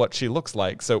exactly what she looks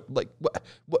like. So like,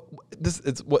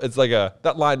 it's like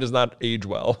that line does not age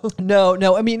well.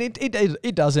 No. I mean,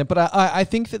 it doesn't. But I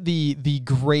think that the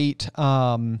great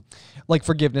like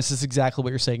forgiveness is exactly what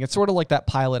you're saying. It's sort of like that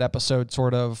pilot episode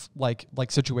sort of like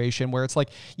situation where it's like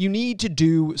you need to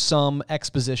do some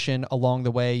exposition along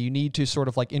the way. You need to sort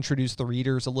of like introduce the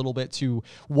readers a little bit to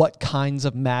what kinds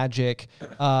of magic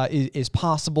is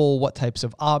possible, what types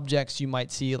of objects you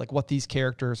might see, like what these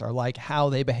characters are like, how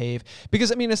they behave.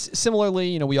 Because I mean,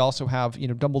 similarly, we also have,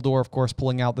 Dumbledore, of course,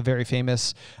 pulling out the very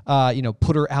famous,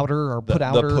 putter outer or put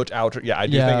outer. The put outer. Yeah, I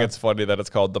do think it's funny that it's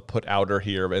called the put outer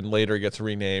here, and later gets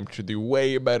renamed to the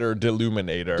way better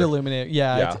Deluminator.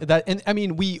 Yeah. That, and I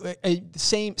mean,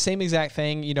 same exact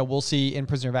thing. We'll see in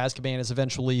Prisoner of Azkaban is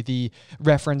eventually the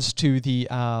reference to the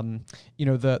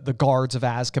the guards of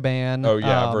Azkaban. Oh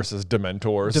yeah, versus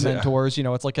Dementors.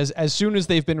 Dementors. It's like as soon as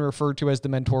they've been referred to as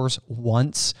Dementors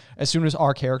once, as soon as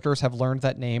our characters have learned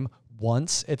that name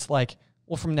once, it's like,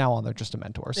 well, from now on, they're just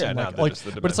Dementors. Yeah, now they're just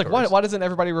the Dementors. But it's like, why doesn't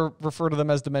everybody refer to them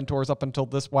as Dementors up until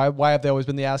this? Why have they always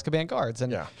been the Azkaban guards?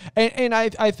 And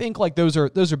I think like those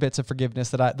are bits of forgiveness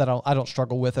that I don't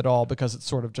struggle with at all, because it's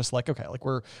sort of just like, okay, like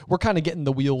we're kind of getting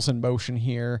the wheels in motion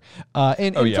here.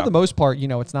 And for the most part,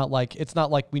 it's not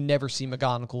like we never see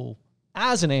McGonagall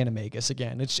as an animagus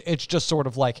again. It's just sort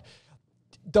of like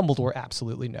Dumbledore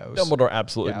absolutely knows.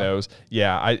 Knows.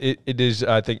 Yeah, it is.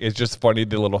 I think it's just funny,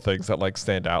 the little things that like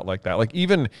stand out like that. Like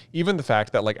even the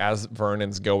fact that like as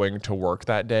Vernon's going to work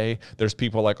that day, there's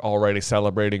people like already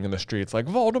celebrating in the streets, like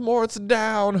Voldemort's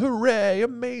down, hooray,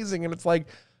 amazing, and it's like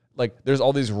there's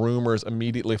all these rumors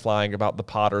immediately flying about the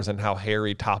Potters and how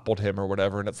Harry toppled him or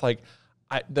whatever, and it's like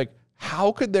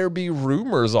how could there be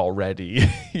rumors already?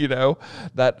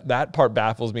 That part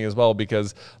baffles me as well,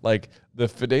 because like the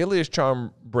Fidelius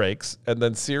charm breaks and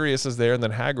then Sirius is there and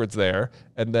then Hagrid's there.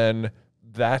 And then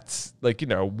that's like,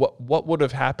 what would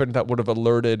have happened that would have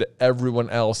alerted everyone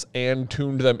else and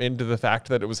tuned them into the fact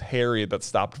that it was Harry that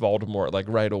stopped Voldemort like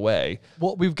right away.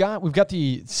 Well, we've got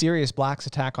the Sirius Black's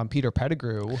attack on Peter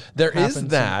Pettigrew. There is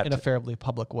that in a fairly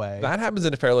public way. That happens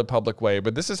in a fairly public way,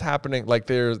 but this is happening like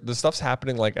the stuff's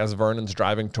happening like as Vernon's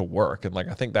driving to work, and like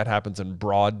I think that happens in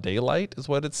broad daylight is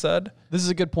what it said. This is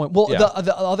a good point. Well,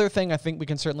 the other thing I think we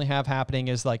can certainly have happening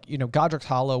is like, Godric's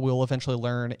Hollow, we'll eventually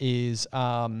learn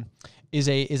is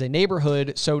a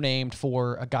neighborhood so named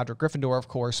for Godric Gryffindor, of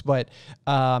course, but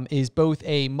is both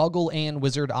a Muggle and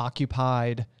wizard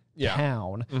occupied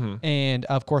town. Mm-hmm. And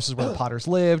of course is where the Potters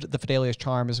lived. The Fidelius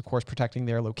charm is of course protecting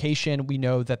their location. We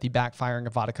know that the backfiring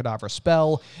of Vada Kedavra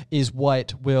spell is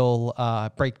what will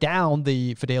break down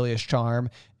the Fidelius charm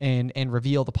and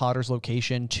reveal the Potters'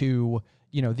 location to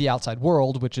the outside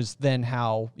world, which is then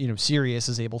how Sirius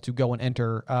is able to go and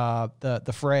enter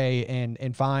the fray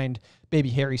and find baby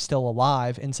Harry still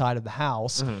alive inside of the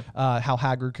house. Mm-hmm. How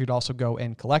Hagrid could also go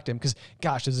and collect him, because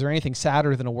gosh, is there anything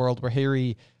sadder than a world where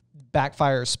Harry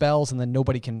backfires spells and then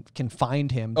nobody can find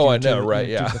him? Oh, I know, right?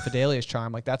 Yeah, due to the Fidelius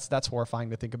charm. Like that's horrifying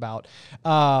to think about.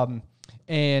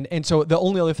 And so the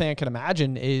only other thing I can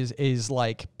imagine is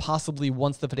like possibly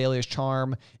once the Fidelius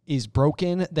charm is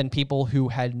broken, then people who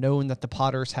had known that the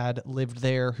Potters had lived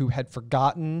there, who had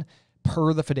forgotten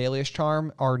per the Fidelius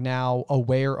charm, are now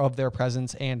aware of their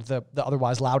presence and the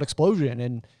otherwise loud explosion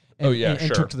and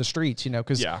took to the streets,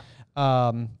 because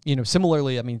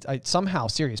similarly, I mean, somehow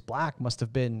Sirius Black must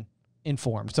have been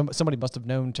informed. Somebody must have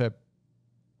known to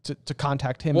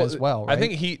contact him as well, right? I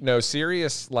think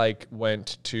Sirius like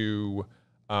went to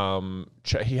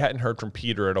he hadn't heard from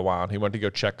Peter in a while, and he went to go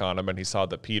check on him, and he saw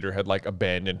that Peter had like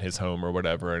abandoned his home or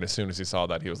whatever, and as soon as he saw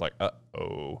that, he was like,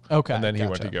 okay, and then he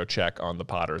went to go check on the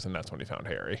Potters, and that's when he found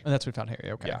Harry.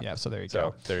 Okay, yeah, so there you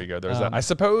go. There's that. I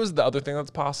suppose the other thing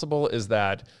that's possible is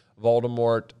that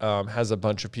Voldemort has a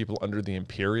bunch of people under the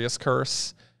Imperius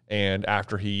curse, and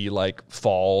after he like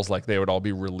falls, like they would all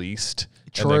be released.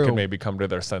 True. And they could maybe come to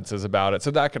their senses about it.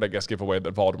 So that could, I guess, give away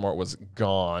that Voldemort was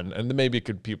gone. And then maybe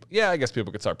people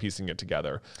could start piecing it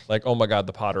together. Like, oh my God,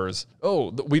 the Potters.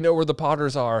 Oh, we know where the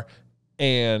Potters are.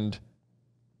 And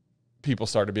people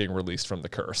started being released from the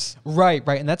curse. Right.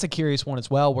 And that's a curious one as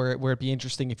well, where it'd be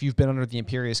interesting if you've been under the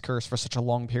Imperius curse for such a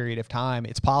long period of time.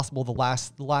 It's possible the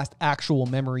last actual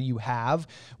memory you have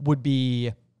would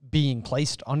be being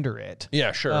placed under it.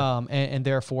 Yeah, sure. And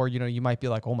therefore, you know, you might be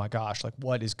like, oh my gosh, like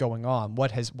what is going on?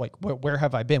 What has, like, where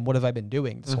have I been? What have I been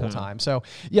doing this whole time? So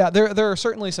yeah, there are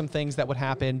certainly some things that would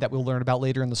happen that we'll learn about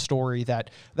later in the story that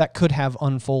could have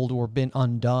unfolded or been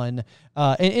undone.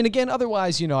 And again,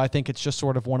 otherwise, you know, I think it's just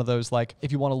sort of one of those, like,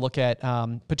 if you want to look at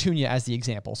Petunia as the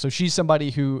example. So she's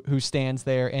somebody who stands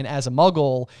there and as a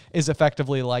muggle is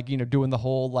effectively like, you know, doing the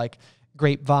whole like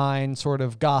grapevine sort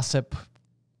of gossip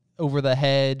over the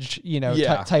hedge, you know,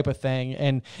 type of thing.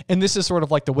 And this is sort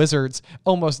of like the wizards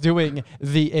almost doing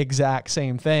the exact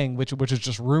same thing, which is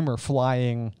just rumor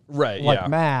flying like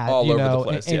mad, all you over know, the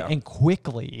place, and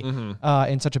quickly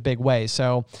in such a big way.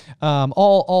 So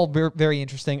all very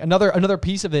interesting. Another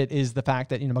piece of it is the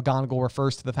fact that, you know, McGonagall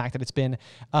refers to the fact that it's been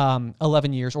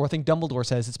 11 years, or I think Dumbledore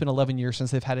says it's been 11 years since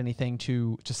they've had anything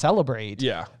to celebrate.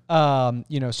 Yeah.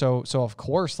 You know, so of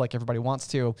course, like everybody wants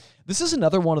to. This is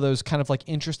another one of those kind of like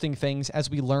interesting things as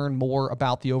we learn more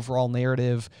about the overall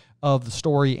narrative of the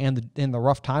story and the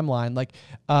rough timeline. Like,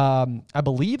 I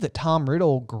believe that Tom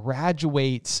Riddle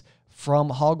graduates from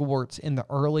Hogwarts in the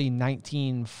early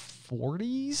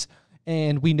 1940s.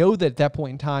 And we know that at that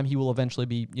point in time, he will eventually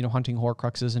be, you know, hunting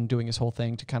Horcruxes and doing his whole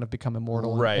thing to kind of become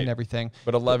immortal and everything.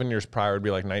 But 11 years prior would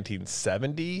be like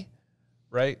 1970.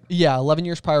 Right? Yeah, 11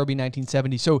 years prior would be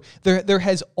 1970. So there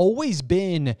has always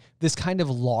been this kind of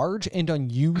large and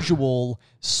unusual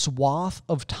swath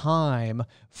of time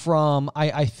from,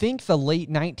 I think, the late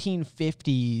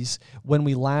 1950s when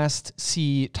we last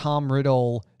see Tom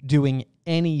Riddle doing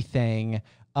anything,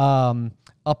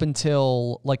 up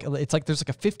until, like, it's like there's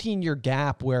like a 15-year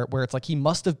gap where it's like he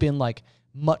must have been like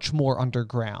much more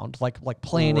underground, like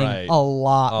planning a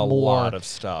lot of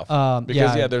stuff.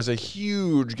 Because there's a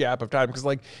huge gap of time, because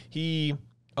like he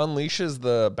unleashes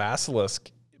the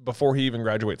basilisk before he even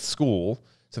graduates school,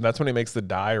 so that's when he makes the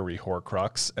diary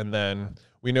Horcrux, and then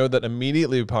we know that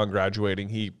immediately upon graduating,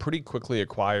 he pretty quickly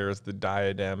acquires the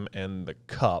diadem and the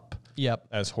cup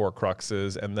as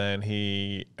Horcruxes, and then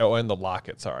and the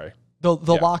locket. Sorry. The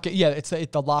locket, it's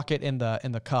the locket in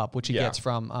the cup, which he gets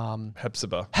from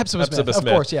Hepzibah. Hepzibah Smith, of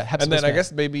course, Hepzibah and then Smith. I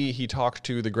guess maybe he talked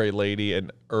to the Grey Lady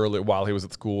while he was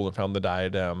at school and found the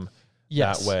diadem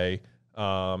that way.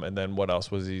 And then what else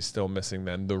was he still missing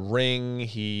then? The ring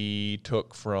he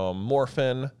took from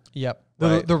Morphin. Yep.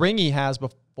 Right? The ring he has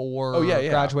before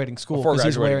graduating school, because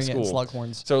he's wearing it in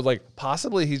Slughorn's. So like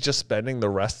possibly he's just spending the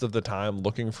rest of the time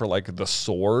looking for like the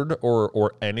sword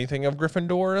or anything of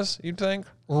Gryffindor's, you'd think?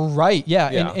 Right,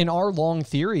 yeah. In our long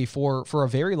theory for a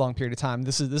very long period of time,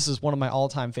 this is one of my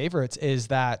all-time favorites, is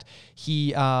that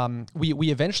we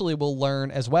eventually will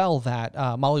learn as well that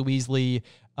Molly Weasley,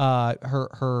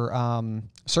 her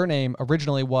surname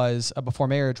originally was, before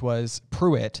marriage, was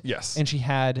Pruitt. Yes. And she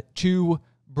had two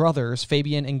brothers,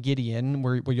 Fabian and Gideon,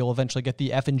 where you'll eventually get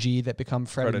the F and G that become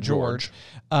Fred and George.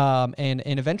 And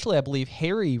eventually, I believe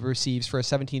Harry receives for his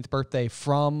 17th birthday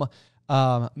from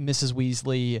Mrs.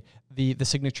 Weasley the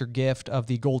signature gift of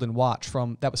the golden watch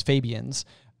that was Fabian's.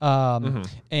 And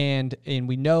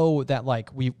we know that, like,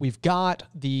 we've got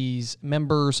these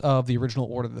members of the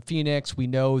original Order of the Phoenix. We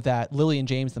know that Lily and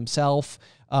James themselves,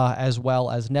 as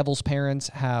well as Neville's parents,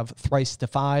 have thrice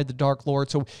defied the Dark Lord.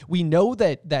 So we know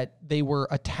that they were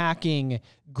attacking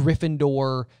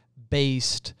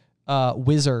Gryffindor-based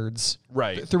wizards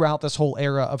throughout this whole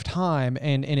era of time.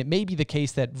 And it may be the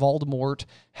case that Voldemort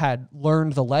had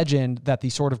learned the legend that the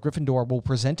Sword of Gryffindor will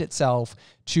present itself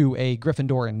to a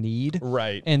Gryffindor in need.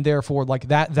 Right. And therefore, like,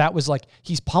 that was like,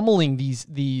 he's pummeling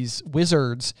these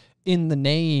wizards in the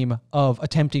name of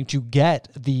attempting to get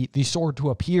the sword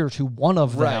to appear to one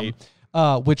of them,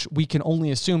 which we can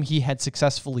only assume he had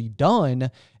successfully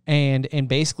done. And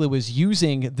basically was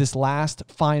using this last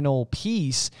final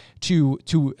piece to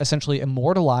essentially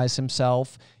immortalize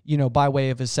himself, you know, by way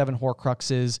of his 7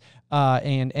 Horcruxes,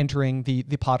 and entering the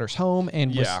Potter's home,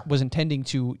 and was intending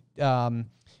to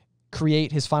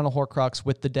create his final Horcrux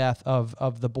with the death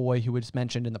of the boy who was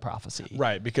mentioned in the prophecy.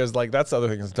 Right, because like that's the other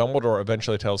thing, is Dumbledore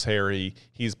eventually tells Harry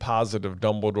he's positive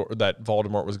that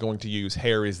Voldemort was going to use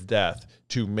Harry's death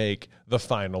to make the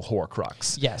final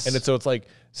Horcrux. Yes. And it's like,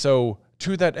 so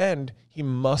to that end, he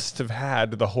must have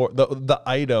had the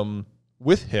item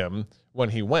with him when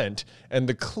he went, and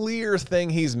the clear thing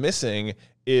he's missing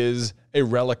is a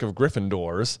relic of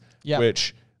Gryffindor's,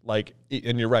 which, like,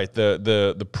 and you're right,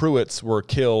 the Pruitts were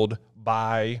killed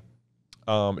by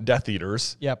Death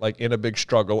Eaters, like in a big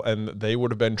struggle, and they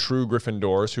would have been true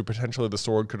Gryffindors who potentially the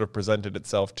sword could have presented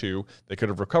itself to. They could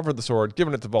have recovered the sword,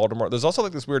 given it to Voldemort. There's also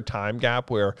like this weird time gap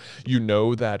where you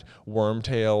know that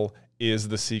Wormtail is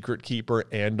the secret keeper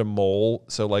and a mole.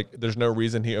 So like there's no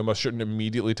reason he almost shouldn't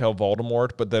immediately tell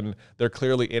Voldemort, but then they're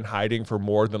clearly in hiding for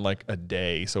more than like a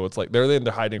day. So it's like they're in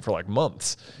there hiding for like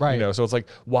months. Right. You know, so it's like,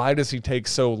 why does he take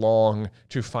so long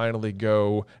to finally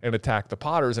go and attack the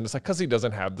Potters? And it's like, because he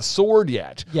doesn't have the sword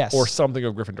yet. Yes. Or something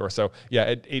of Gryffindor. So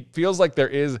yeah, it feels like there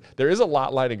is a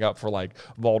lot lining up for like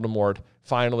Voldemort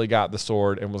finally got the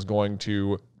sword and was going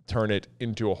to turn it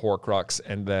into a Horcrux,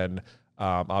 and then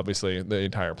obviously the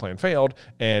entire plan failed.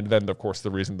 And then of course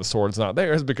the reason the sword's not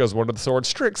there is because one of the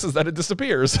sword's tricks is that it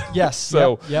disappears. Yes.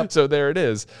 So yep. So there it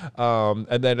is.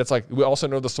 And then it's like, we also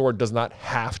know the sword does not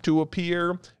have to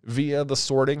appear via the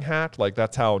sorting hat. Like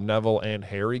that's how Neville and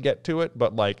Harry get to it.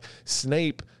 But like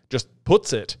Snape just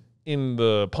puts it in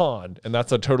the pond, and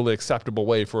that's a totally acceptable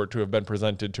way for it to have been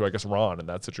presented to, I guess, Ron in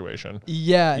that situation.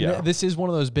 Yeah. This is one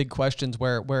of those big questions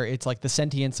where it's like the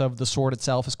sentience of the sword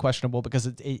itself is questionable, because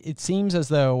it seems as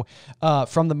though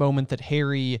from the moment that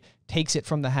Harry takes it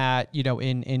from the hat, you know,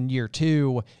 in year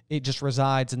 2, it just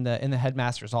resides in the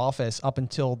headmaster's office up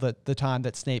until the time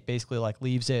that Snape basically like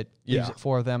leaves it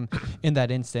for them. In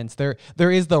that instance, there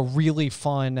is the really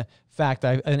fun fact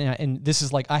and this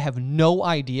is like, I have no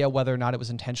idea whether or not it was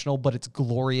intentional, but it's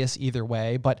glorious either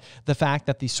way. But the fact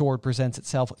that the sword presents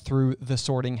itself through the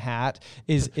sorting hat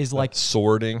is like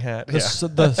sorting hat, the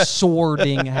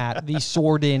sorting hat, the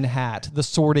sorting hat, the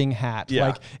sorting hat. Yeah.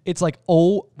 Like it's like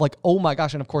oh my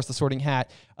gosh, and of course the sorting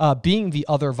hat being the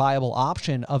other viable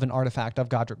option of an artifact of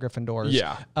Godric Gryffindor's.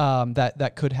 Yeah.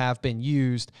 That could have been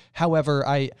used. However,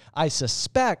 I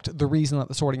suspect the reason that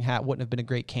the sorting hat wouldn't have been a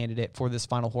great candidate for this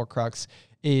final Horcrux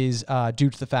is due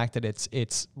to the fact that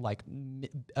it's like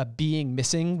being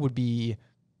missing would be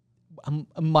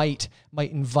might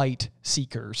invite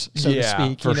seekers, so to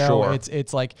speak. For sure.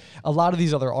 It's like a lot of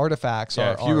these other artifacts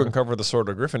are. If you uncover the sword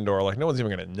of Gryffindor, like no one's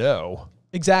even going to know.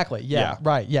 Exactly. Yeah.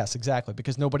 Right. Yes. Exactly.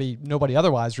 Because nobody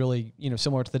otherwise really, you know,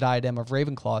 similar to the diadem of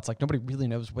Ravenclaw, it's like nobody really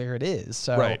knows where it is.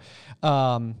 So, right.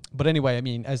 But anyway, I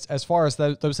mean, as far as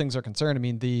those things are concerned, I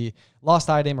mean, the lost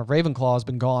diadem of Ravenclaw has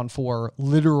been gone for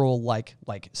literal like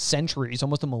centuries,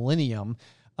 almost a millennium.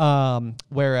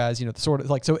 Whereas, you know, the sword,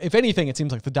 like, so if anything, it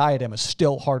seems like the diadem is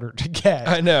still harder to get.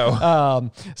 I know.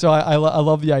 So I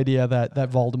love the idea that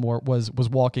Voldemort was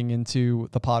walking into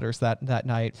the Potters that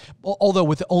night. Although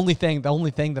with the only thing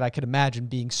that I could imagine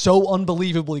being so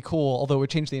unbelievably cool, although it would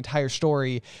change the entire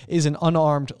story, is an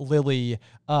unarmed Lily,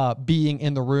 being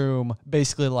in the room,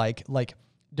 basically like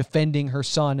defending her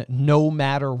son no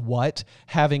matter what,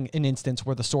 having an instance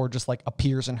where the sword just like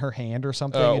appears in her hand or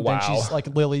something, and then she's like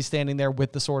Lily standing there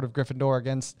with the sword of Gryffindor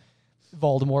against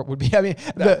Voldemort would be, I mean,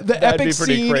 the epic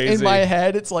scene crazy. In my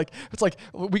head, it's like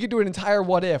we could do an entire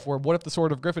what if the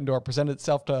sword of Gryffindor presented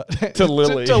itself to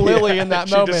Lily to Lily in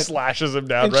that moment. She just slashes him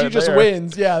down, and right she just there.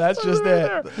 Wins. Yeah, that's just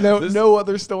it. No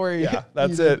other story. Yeah,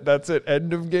 that's it. That's it.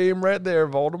 End of game right there.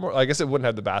 Voldemort. I guess it wouldn't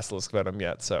have the basilisk venom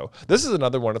yet. So this is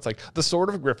another one. It's like the sword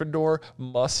of Gryffindor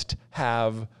must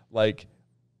have like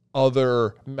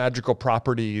other magical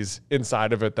properties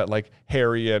inside of it that like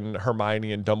Harry and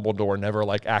Hermione and Dumbledore never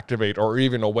like activate or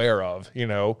even aware of, you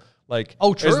know? Like,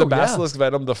 true, is the basilisk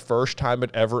venom the first time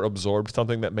it ever absorbed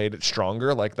something that made it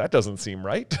stronger? Like, that doesn't seem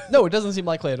right. No, it doesn't seem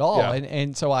likely at all. Yeah.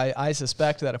 And so I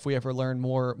suspect that if we ever learn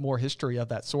more history of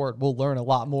that sword, we'll learn a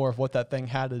lot more of what that thing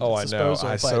had at its disposal.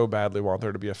 I so badly want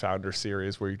there to be a Founder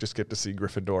series where you just get to see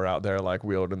Gryffindor out there, like,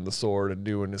 wielding the sword and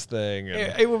doing his thing.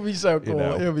 And, it would be so cool. You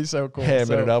know, it would be so cool.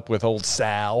 Hamming it up with old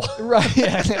Sal. Right.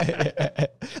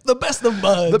 The best of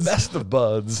buds. The best of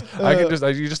buds.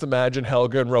 You just imagine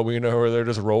Helga and Rowena who are there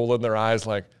just rolling their eyes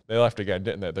like they left again,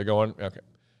 didn't they? They're going, okay.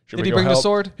 Did he bring the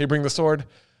sword? He bring the sword.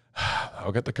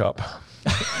 I'll get the cup.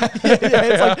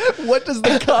 It's like, what does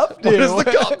the cup do? What does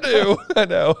the cup do? I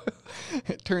know.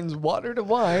 It turns water to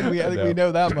wine. I think we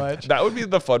know that much. That would be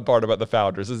the fun part about the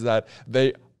Founders, is that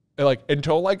they like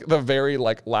until like the very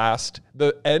like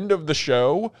the end of the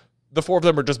show, the 4 of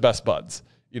them are just best buds.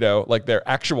 You know, like they're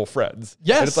actual friends.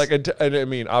 Yes. And it's like, and I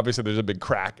mean, obviously there's a big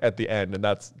crack at the end and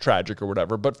that's tragic or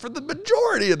whatever. But for the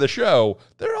majority of the show,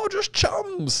 they're all just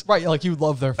chums. Right. Like you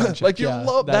love their friendship. Like you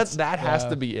love that. That has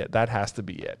to be it. That has to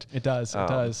be it. It does. It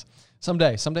does.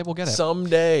 Someday we'll get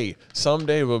it.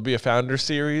 Someday will be a Founder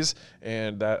series,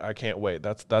 and that I can't wait.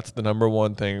 That's the number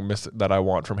one thing that I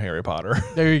want from Harry Potter.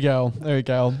 There you go.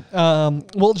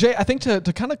 Well, Jay, I think to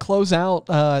kind of close out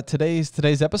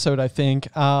today's episode, I think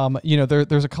you know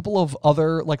there's a couple of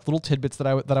other like little tidbits that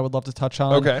I would love to touch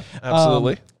on. Okay,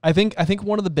 absolutely. I think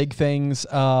one of the big things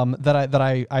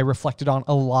that I reflected on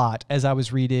a lot as I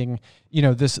was reading, you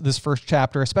know, this first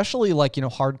chapter, especially like, you know,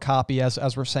 hard copy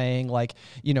as we're saying, like,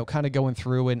 you know, kind of of going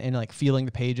through and like feeling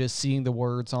the pages, seeing the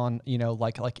words on, you know,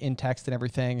 like in text and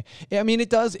everything. I mean, it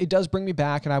does bring me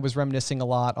back, and I was reminiscing a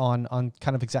lot on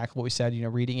kind of exactly what we said, you know,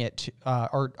 reading it to,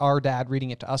 our dad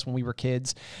reading it to us when we were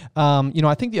kids. You know,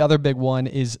 I think the other big one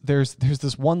is there's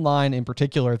this one line in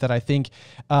particular that I think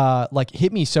like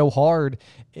hit me so hard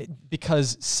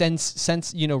because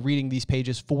since you know, reading these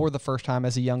pages for the first time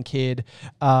as a young kid,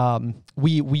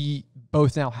 we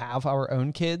both now have our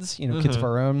own kids, you know, kids of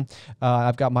our own.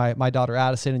 I've got my daughter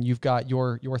Addison, and you've got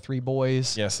your 3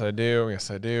 boys. Yes, I do.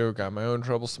 Yes, I do. Got my own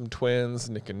troublesome twins,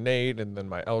 Nick and Nate, and then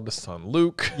my eldest son,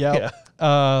 Luke. Yep.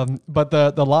 Yeah. But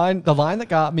the line that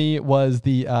got me was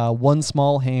the one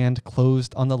small hand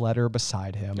closed on the letter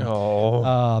beside him.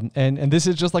 Oh. And this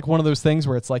is just like one of those things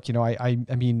where it's like, you know, I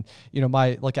mean, you know,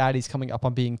 my like Addie's coming up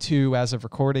on being 2 as of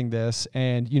recording this,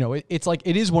 and you know, it's like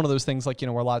it is one of those things like, you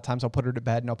know, where a lot of times I'll put her to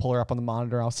bed and I'll pull her up on the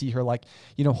monitor. I'll see her like,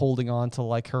 you know, holding on to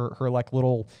like her like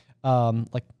little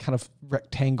like kind of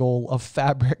rectangle of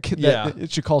fabric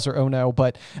that she calls her Ono.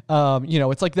 But you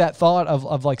know, it's like that thought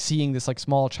of like seeing this like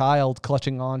small child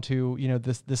clutching onto, you know,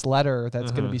 this letter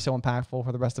that's going to be so impactful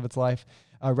for the rest of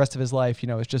his life. You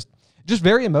know, it's just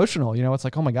very emotional. You know, it's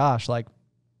like, oh my gosh, like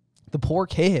the poor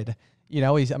kid. You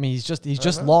know, he's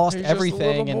just lost everything. Just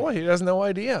a little boy. He has no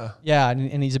idea. Yeah,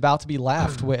 and he's about to be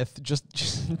laughed with.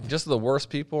 Just the worst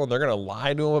people, and they're gonna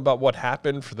lie to him about what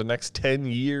happened for the next 10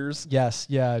 years. Yes,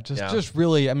 yeah, just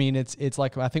really. I mean, it's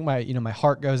like, I think my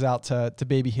heart goes out to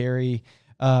baby Harry.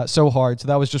 So hard. So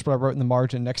that was just what I wrote in the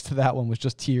margin next to that one, was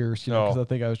just tears, you know, because I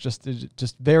think I was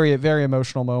just very, very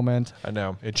emotional moment. I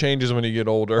know. It changes when you get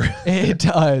older. It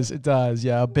does.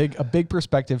 Yeah. A big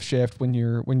perspective shift when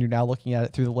you're now looking at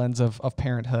it through the lens of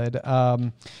parenthood.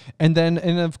 And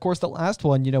of course the last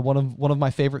one, you know, one of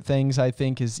my favorite things I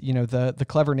think is, you know, the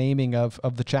clever naming of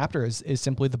the chapter is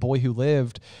simply The Boy Who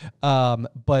Lived.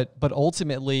 But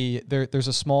ultimately there's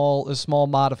a small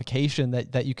modification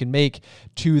that you can make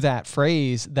to that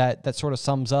phrase that sort of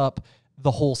sums up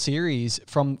the whole series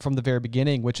from the very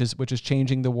beginning, which is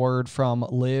changing the word from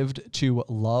lived to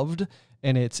loved,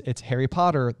 and it's Harry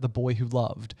Potter, the boy who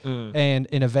loved. And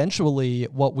eventually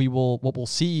what we'll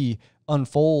see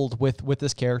unfold with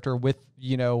this character, with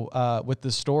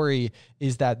this story,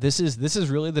 is that this is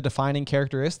really the defining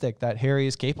characteristic that Harry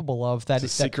is capable of. That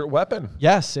it's a secret weapon.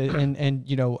 Yes, and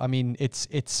you know, I mean,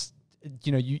 it's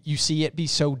you know, you see it be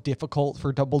so difficult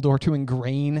for Dumbledore to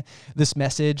ingrain this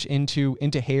message into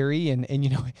Harry, and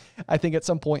you know, I think at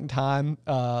some point in time,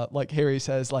 like Harry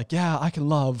says, like, yeah, I can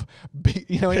love, big,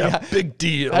 you know, big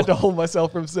deal. I had to hold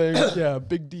myself from saying, yeah,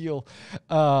 big deal.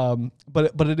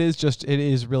 But it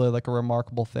is really like a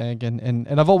remarkable thing,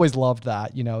 and I've always loved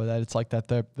that, you know, that it's like that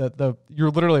the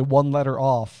you're literally one letter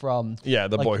off from the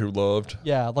like, boy who loved.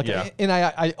 Yeah, like, and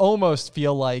I almost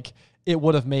feel like it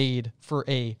would have made for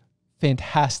a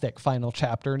fantastic final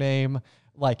chapter name,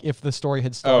 like if the story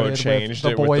had started changed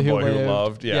with the boy who lived.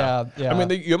 loved. Yeah. Yeah. I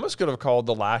mean, you almost could have called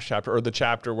the last chapter, or the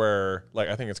chapter where, like,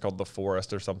 I think it's called The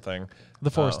Forest or something. The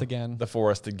Forest Again. The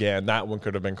Forest Again. That one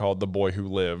could have been called The Boy Who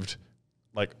Lived.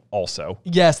 Like, also.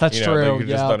 Yes, that's true. They could have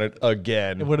just done it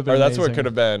again. It would have been that's amazing. what it could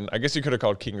have been. I guess you could have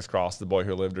called King's Cross The Boy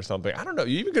Who Lived or something. I don't know.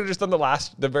 You even could have just done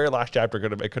the very last chapter.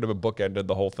 It could have bookended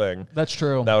the whole thing. That's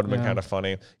true. That would have been kind of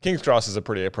funny. King's Cross is a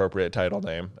pretty appropriate title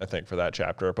name, I think, for that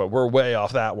chapter, but we're way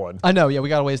off that one. I know. Yeah, we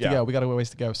got a ways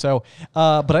to go. So,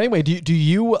 but anyway, do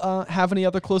you have any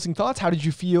other closing thoughts? How did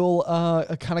you feel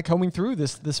kind of combing through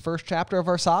this first chapter of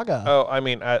our saga? Oh, I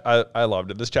mean, I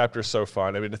loved it. This chapter is so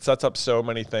fun. I mean, it sets up so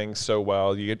many things so well.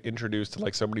 You get introduced to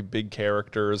like so many big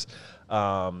characters.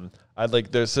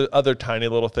 There's other tiny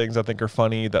little things I think are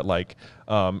funny that, like,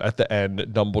 at the end,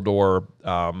 Dumbledore,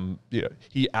 you know,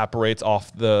 he apparates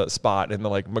off the spot, and the,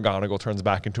 like, McGonagall turns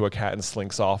back into a cat and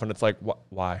slinks off, and it's like,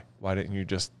 why didn't you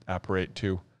just apparate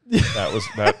too?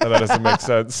 That doesn't make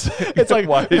sense. It's like,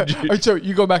 why did you? So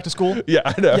you go back to school? Yeah,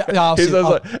 I know. Yeah,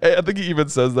 I think he even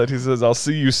says that. He says, "I'll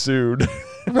see you soon."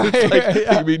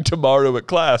 Right. You mean tomorrow at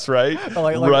class, right?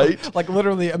 Right. Like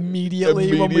literally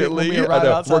immediately when we arrive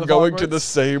outside we're going to the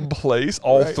same place,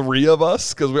 all three of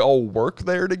us, because we all work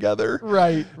there together.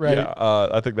 Right. Yeah,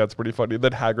 I think that's pretty funny.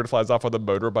 Then Hagrid flies off on the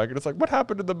motorbike, and it's like, what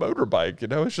happened to the motorbike? You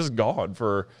know, it's just gone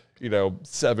for,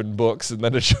 7 books, and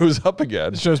then it shows up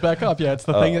again. It shows back up. Yeah, it's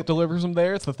the thing that delivers him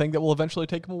there. It's the thing that will eventually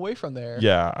take him away from there.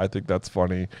 Yeah, I think that's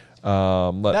funny.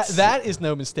 That is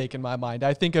no mistake in my mind.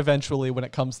 I think eventually, when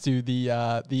it comes to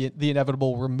the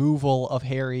inevitable removal of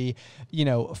Harry,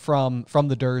 from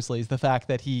the Dursleys, the fact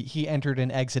that he entered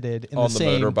and exited in on the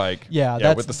same motorbike,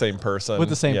 that's with the same person,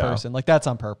 person, like that's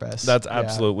on purpose. That's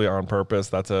absolutely on purpose.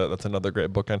 That's another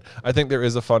great bookend. I think there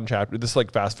is a fun chapter. This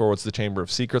like fast forwards the Chamber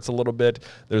of Secrets a little bit.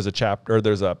 There's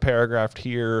a paragraph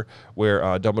here where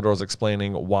Dumbledore's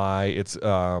explaining why it's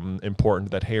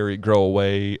important that Harry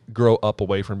grow up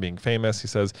away from being famous. He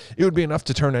says, it would be enough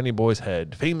to turn any boy's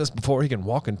head. Famous before he can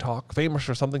walk and talk. Famous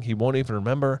for something he won't even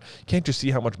remember. Can't you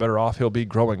see how much better off he'll be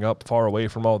growing up far away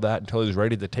from all that until he's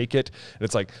ready to take it? And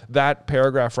it's like that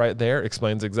paragraph right there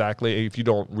explains exactly, if you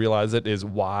don't realize it, is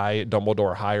why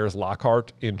Dumbledore hires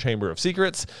Lockhart in Chamber of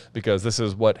Secrets, because this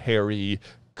is what Harry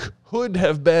could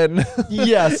have been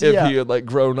if he had like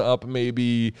grown up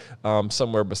maybe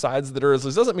somewhere besides the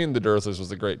Dursleys. Doesn't mean the Dursleys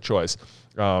was a great choice.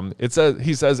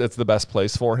 He says it's the best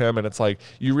place for him, and it's like,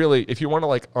 you really, if you want to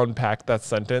like unpack that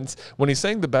sentence, when he's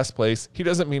saying the best place, he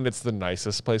doesn't mean it's the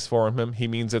nicest place for him. He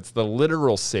means it's the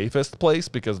literal safest place,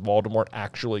 because Voldemort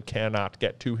actually cannot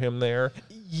get to him there.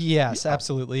 Yes,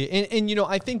 absolutely. And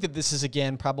I think that this is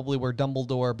again probably where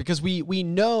Dumbledore, because we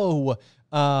know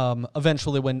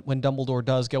eventually when Dumbledore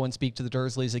does go and speak to the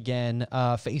Dursleys again,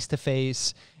 face to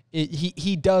face,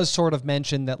 he does sort of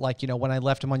mention that, like, when I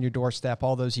left him on your doorstep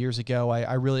all those years ago,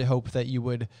 I really hope that you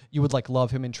would like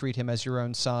love him and treat him as your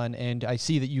own son. And I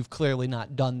see that you've clearly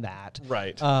not done that.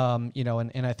 Right.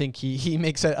 And I think he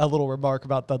makes a little remark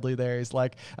about Dudley there. He's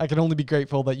like, I can only be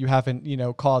grateful that you haven't,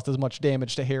 caused as much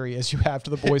damage to Harry as you have to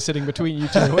the boy sitting between you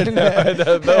two.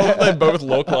 They both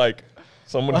look like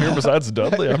someone here besides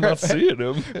Dudley. I'm not seeing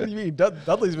him. What do you mean?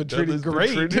 Dudley's been treated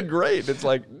great. It's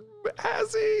like,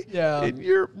 has he? Yeah. And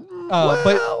you're,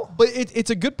 but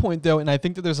it's a good point though, and I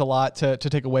think that there's a lot to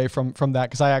take away from that,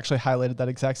 because I actually highlighted that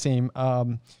exact same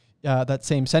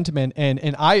sentiment,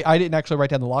 and I didn't actually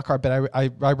write down the Lockhart, but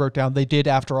I wrote down they did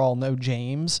after all know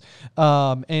James,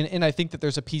 and I think that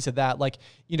there's a piece of that, like,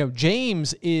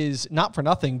 James is not for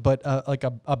nothing, but like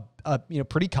a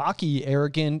pretty cocky,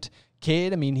 arrogant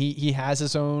kid. I mean, he has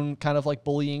his own kind of like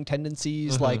bullying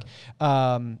tendencies. Like,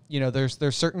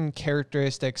 there's certain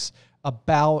characteristics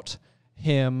about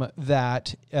him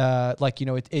that,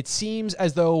 it seems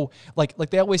as though like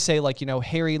they always say, like,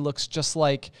 Harry looks just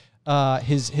like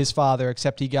his father,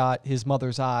 except he got his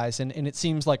mother's eyes. And it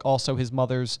seems like also his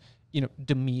mother's,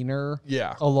 demeanor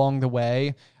along the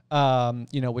way.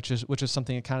 Which is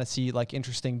something to kind of see like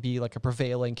interesting, be like a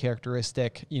prevailing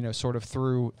characteristic, sort of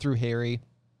through Harry.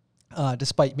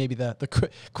 Despite maybe the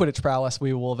Quidditch prowess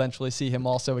we will eventually see him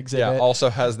also exhibit. Yeah, also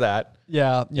has that.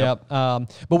 Yeah.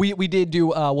 But we did do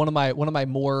one of my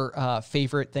more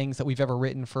favorite things that we've ever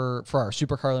written for our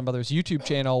Super Carlin Brothers YouTube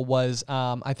channel was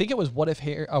I think it was what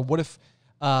if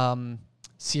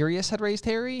Sirius had raised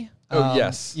Harry? Oh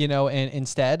yes. And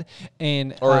instead,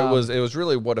 and or it was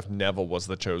really what if Neville was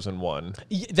the chosen one?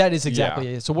 That is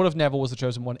exactly it. So what if Neville was the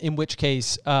chosen one? In which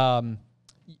case,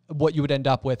 what you would end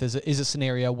up with is a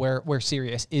scenario where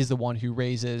Sirius is the one who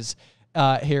raises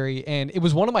Harry, and it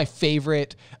was one of my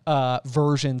favorite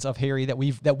versions of Harry that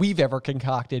we've ever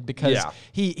concocted, because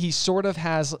he sort of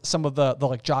has some of the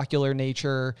like jocular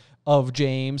nature of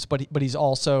James, but he's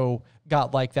also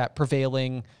got like that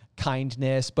prevailing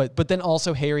kindness, but then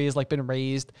also Harry has like been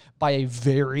raised by a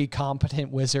very competent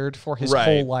wizard for his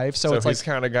whole life, so it's he's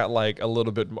kind of got like a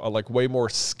little bit like way more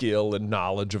skill and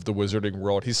knowledge of the wizarding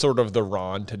world. He's sort of the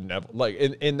Ron to Neville. Like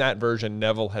in that version,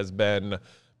 Neville has been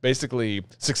basically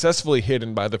successfully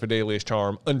hidden by the Fidelius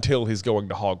charm until he's going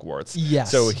to Hogwarts.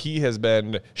 Yes. So he has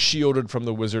been shielded from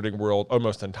the wizarding world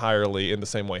almost entirely in the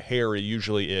same way Harry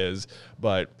usually is,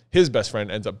 but his best friend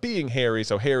ends up being Harry,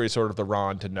 so Harry's sort of the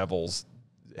Ron to Neville's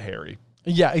Harry.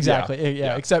 Yeah, exactly.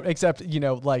 Yeah. Except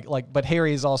but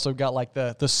Harry's also got like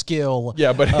the skill.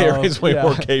 Yeah, but Harry's way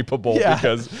more capable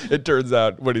because it turns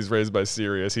out when he's raised by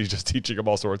Sirius, he's just teaching him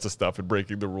all sorts of stuff and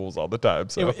breaking the rules all the time.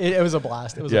 So it was a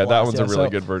blast. It was that one's a really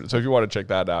good version. So if you want to check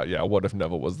that out, what if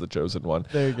Neville was the chosen one?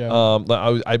 There you go.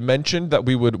 I mentioned that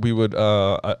we would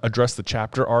address the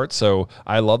chapter art. So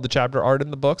I love the chapter art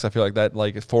in the books. I feel like that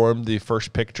like formed the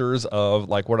first pictures of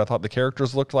like what I thought the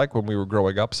characters looked like when we were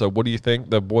growing up. So what do you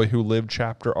think? The Boy Who Lived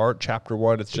chapter art, chapter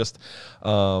 1, it's just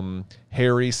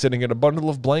Harry sitting in a bundle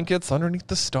of blankets underneath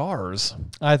the stars.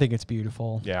 I think it's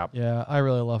beautiful. Yeah, I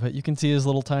really love it. You can see his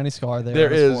little tiny scar there.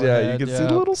 There is, you can see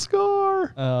the little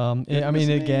scar. I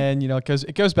mean, again,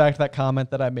 it goes back to that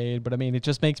comment that I made, but I mean, it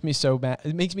just makes me so mad.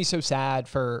 It makes me so sad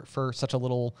for such a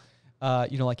little,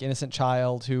 like innocent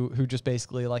child who just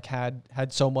basically like had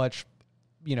so much,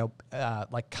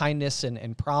 like kindness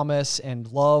and promise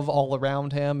and love all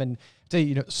around him, and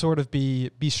sort of be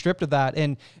stripped of that.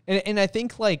 And I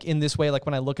think like in this way, like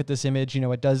when I look at this image,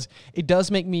 it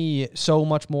does make me so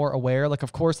much more aware. Like,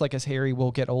 of course, like as Harry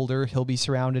will get older, he'll be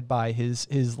surrounded by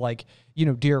his like,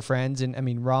 dear friends. And I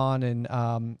mean, Ron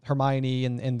and Hermione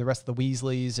and the rest of the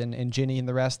Weasleys and Ginny and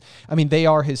the rest. I mean, they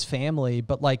are his family,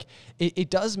 but like it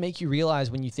does make you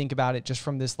realize when you think about it, just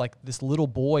from this little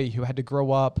boy who had to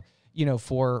grow up,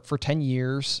 for 10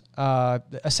 years,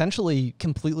 essentially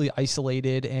completely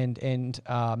isolated and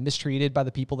mistreated by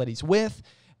the people that he's with.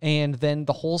 And then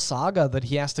the whole saga that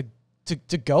he has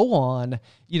to go on,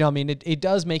 it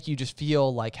does make you just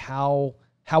feel like how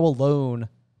alone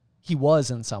he was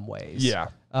in some ways. Yeah.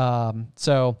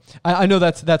 So I know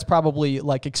that's probably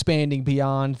like expanding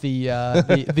beyond the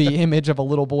image of a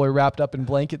little boy wrapped up in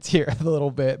blankets here a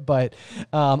little bit, but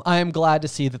I am glad to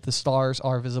see that the stars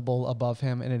are visible above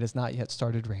him and it has not yet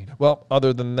started raining. Well,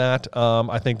 other than that,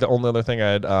 I think the only other thing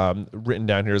I had written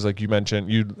down here is, like you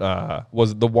mentioned,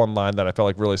 was the one line that I felt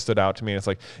like really stood out to me. It's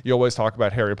like, you always talk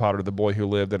about Harry Potter, the boy who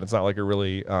lived, and it's not like a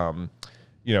really,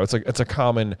 it's a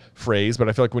common phrase, but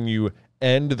I feel like when you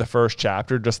end the first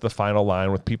chapter, just the final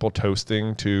line with people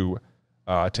toasting to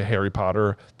Harry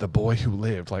Potter, the boy who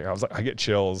lived, like I was like, I get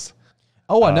chills.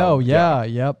 Oh, I know. Yeah.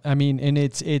 Yep. I mean, and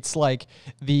it's like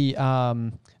the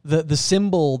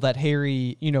symbol that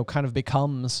Harry, kind of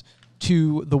becomes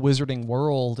to the wizarding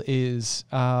world is,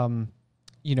 I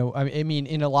mean,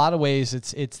 in a lot of ways,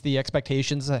 it's the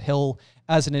expectations that he'll,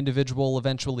 as an individual,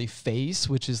 eventually face,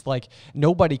 which is like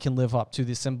nobody can live up to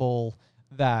the symbol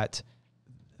that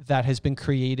has been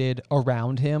created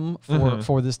around him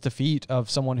for this defeat of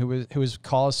someone who has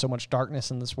caused so much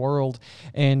darkness in this world.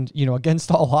 And,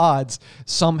 against all odds,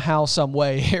 somehow, some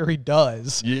way, Harry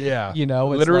does. Yeah. It's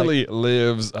literally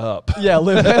lives up. Yeah,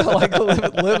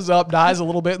 lives up, dies a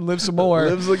little bit, and lives some more.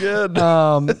 Lives again.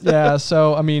 Yeah,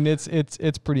 so, I mean,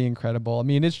 it's pretty incredible. I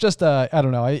mean, it's just, I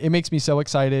don't know, it makes me so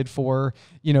excited for,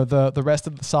 the rest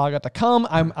of the saga to come.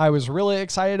 I was really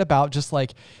excited about just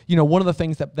like, one of the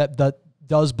things that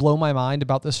does blow my mind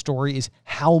about this story is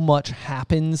how much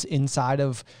happens inside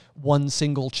of one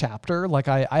single chapter. Like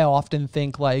I often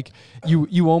think like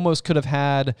you almost could have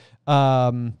had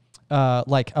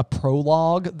like a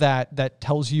prologue that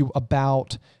tells you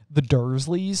about the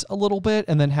Dursleys a little bit,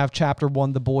 and then have chapter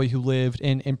 1, the boy who lived,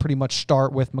 and pretty much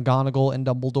start with McGonagall and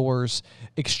Dumbledore's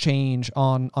exchange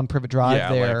on Privet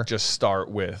Drive there. Like just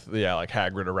start with like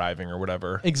Hagrid arriving or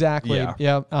whatever. Exactly.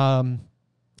 Yeah.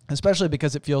 Especially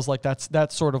because it feels like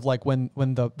that's sort of like when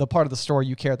the part of the story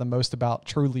you care the most about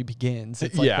truly begins.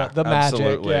 It's like the magic.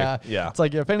 Absolutely. Yeah. It's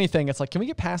like, if anything, it's like, can we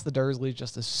get past the Dursleys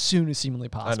just as soon as humanly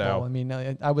possible? I know. I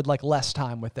mean, I would like less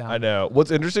time with them. I know.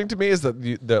 What's interesting to me is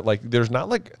that like there's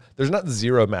not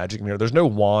zero magic in here. There's no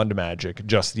wand magic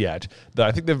just yet.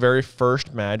 I think the very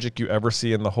first magic you ever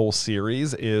see in the whole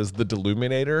series is the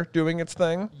Deluminator doing its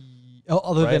thing.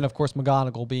 Other than, of course,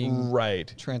 McGonagall being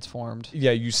transformed.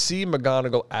 Yeah, you see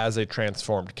McGonagall as a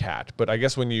transformed cat, but I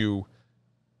guess when you're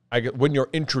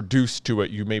introduced to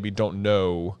it, you maybe don't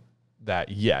know that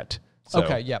yet. So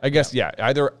okay, yeah. I guess,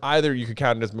 either you could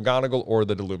count it as McGonagall or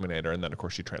the Deluminator, and then, of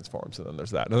course, she transforms, and then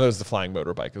there's that. And then there's the flying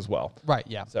motorbike as well. Right,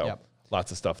 yeah. So lots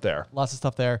of stuff there.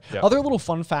 Yep. Other little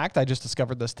fun fact, I just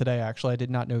discovered this today, actually. I did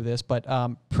not know this, but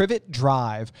Privet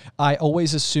Drive, I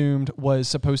always assumed was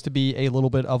supposed to be a little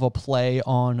bit of a play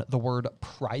on the word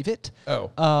private.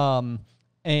 Oh.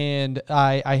 And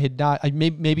I had not,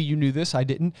 maybe you knew this, I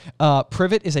didn't.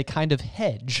 Privet is a kind of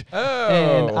hedge. Oh.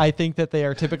 And I think that they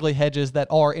are typically hedges that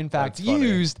are, in fact,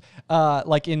 used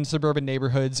like in suburban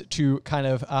neighborhoods to kind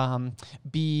of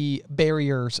be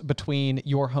barriers between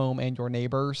your home and your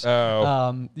neighbors.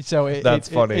 Oh. So that's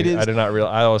funny. It is, I did not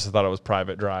realize. I always thought it was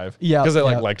Private Drive. Yeah. Because they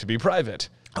like to be private.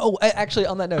 Oh, actually,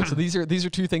 on that note, so these are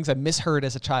two things I misheard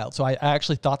as a child. So I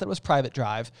actually thought that was Private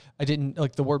Drive. I didn't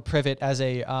like the word privet as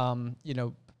a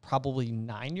probably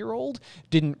 9-year-old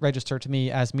didn't register to me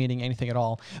as meaning anything at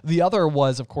all. The other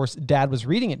was, of course, Dad was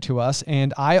reading it to us,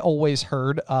 and I always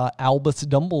heard Albus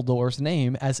Dumbledore's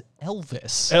name as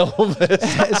Elvis.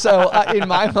 So in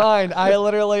my mind, I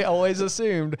literally always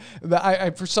assumed that I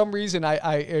for some reason,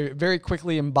 I very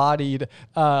quickly embodied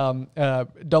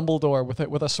Dumbledore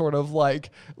with a sort of like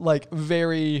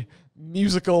very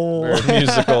musical,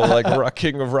 like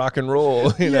king of rock and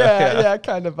roll. Yeah,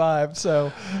 kind of vibe.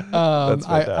 So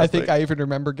I think I even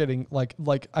remember getting like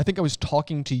I think I was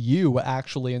talking to you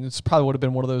actually, and it's probably would have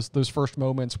been one of those first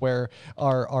moments where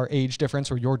our age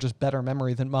difference or your just better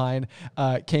memory than mine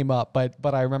came up.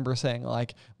 But I remember saying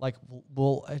like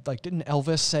didn't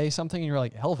Elvis say something? And you were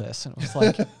like, Elvis, and it was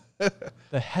like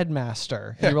the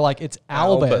headmaster. And you were like, it's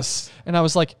Albus. And I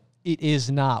was like, it is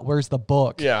not. Where's the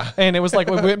book? Yeah. And it was like,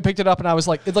 we went and picked it up, and I was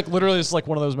like, it's like literally just like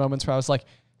one of those moments where I was like,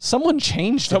 someone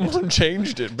changed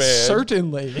it, man.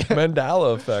 Certainly.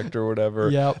 Mandela effect or whatever.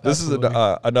 Yeah. This is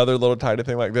another little tiny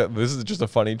thing like that. This is just a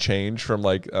funny change from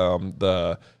like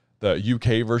the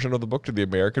UK version of the book to the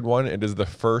American one. It is the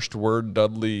first word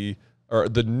Dudley, or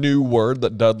the new word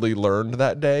that Dudley learned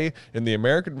that day. In the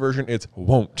American version, it's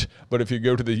won't. But if you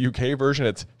go to the UK version,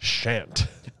 it's shan't.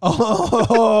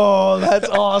 Oh, that's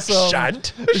awesome.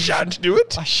 Shan't do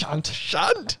it.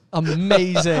 Shan't.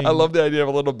 Amazing. I love the idea of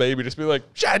a little baby just be like,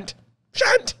 shan't.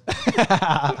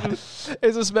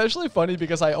 It's especially funny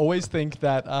because I always think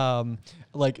that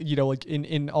like, you know, like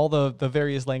in all the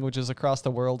various languages across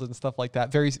the world and stuff like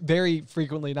that, very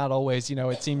frequently, not always, you know,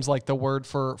 it seems like the word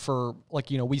for like,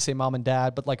 you know, we say mom and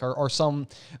dad, but like are some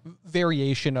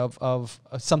variation of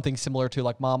something similar to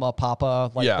like mama,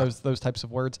 papa, like those types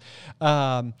of words.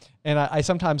 And I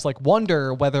sometimes like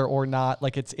wonder whether or not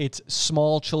like it's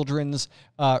small children's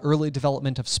early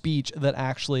development of speech that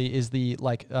actually is the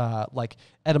like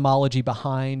etymology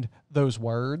behind those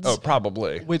words. Oh,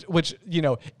 probably. Which you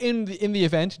know, in the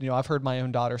event, you know, I've heard my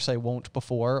own daughter say "won't"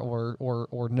 before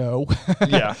or no.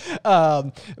 Yeah.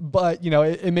 But you know,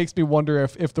 it makes me wonder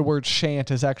if the word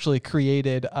 "shan't" is actually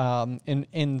created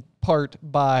in part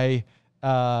by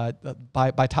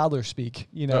toddler speak,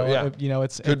 you know. You know,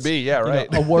 it's be,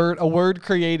 right. Know, a word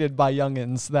created by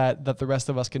youngins that the rest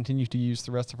of us continue to use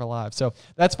the rest of our lives. So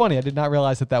that's funny. I did not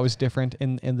realize that was different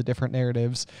in the different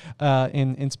narratives.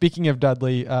 And speaking of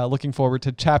Dudley, looking forward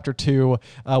to chapter 2,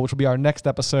 which will be our next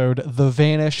episode, The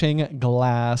Vanishing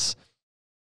Glass.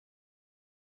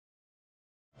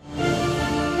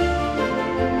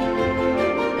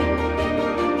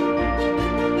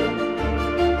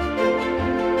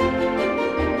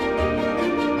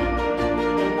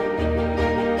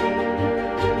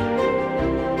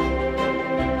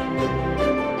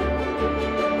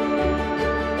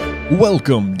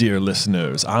 Welcome, dear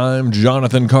listeners. I'm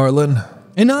Jonathan Carlin.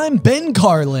 And I'm Ben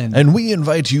Carlin. And we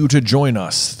invite you to join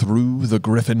us through the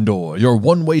Griffin Door, your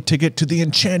one-way ticket to the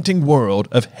enchanting world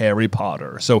of Harry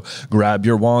Potter. So grab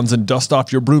your wands and dust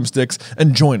off your broomsticks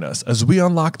and join us as we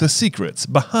unlock the secrets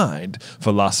behind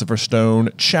Philosopher's Stone,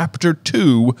 Chapter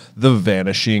 2, The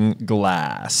Vanishing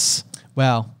Glass.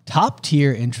 Wow. Top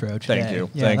tier intro today. Thank you.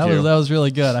 Yeah, that was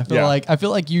really good. I feel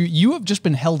like you have just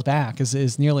been held back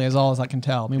as nearly as all as I can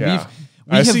tell. I mean,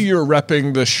 I see you're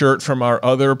repping the shirt from our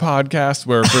other podcast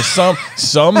where for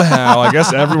somehow I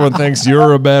guess everyone thinks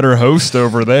you're a better host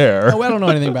over there. Oh, I don't know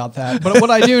anything about that. But what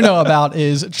I do know about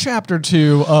is chapter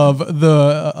 2 of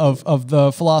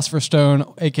the Philosopher's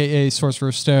Stone, aka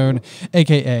Sorcerer's Stone,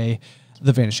 aka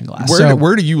The Vanishing Glass.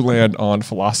 Where do you land on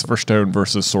Philosopher's Stone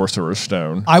versus Sorcerer's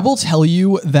Stone? I will tell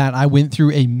you that I went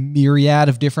through a myriad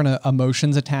of different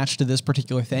emotions attached to this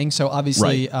particular thing. So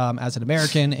obviously, as an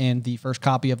American, and the first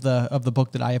copy of the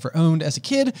book that I ever owned as a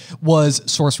kid was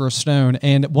Sorcerer's Stone.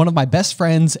 And one of my best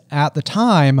friends at the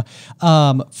time,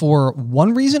 for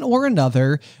one reason or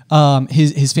another,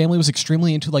 his family was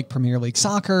extremely into like Premier League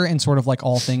soccer and sort of like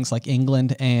all things like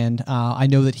England. And I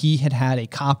know that he had a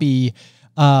copy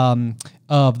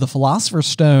of the Philosopher's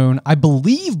Stone, I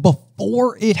believe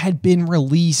before it had been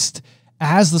released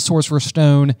as the Sorcerer's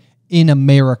Stone in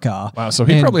America. Wow, so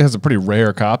he probably has a pretty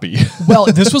rare copy. Well,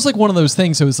 this was like one of those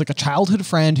things. So it was like a childhood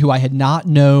friend who I had not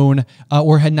known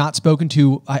or had not spoken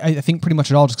to, I think pretty much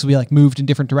at all, just because we like moved in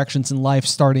different directions in life,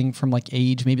 starting from like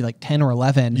age maybe like 10 or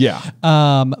 11. Yeah.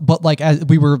 But like as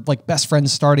we were like best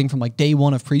friends starting from like day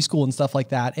one of preschool and stuff like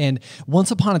that. And once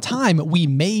upon a time, we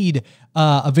made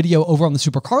a video over on the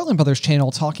SuperCarlinBrothers channel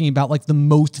talking about like the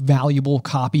most valuable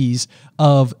copies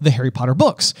of the Harry Potter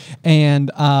books.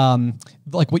 And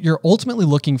like what you're ultimately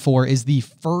looking for is the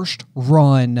first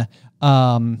run.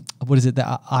 What is it?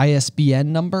 The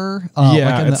ISBN number?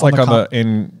 It's like on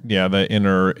the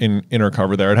inner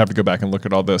cover there. I'd have to go back and look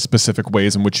at all the specific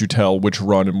ways in which you tell which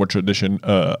run and which edition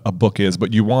a book is.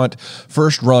 But you want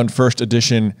first run, first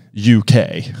edition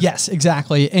UK. Yes,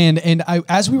 exactly. And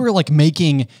as we were like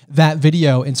making that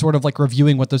video and sort of like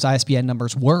reviewing what those ISBN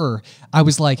numbers were, I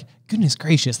was like, goodness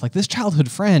gracious, like this childhood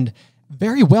friend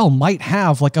very well might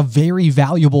have like a very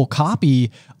valuable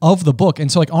copy of the book. And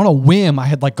so like on a whim, I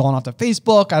had like gone off to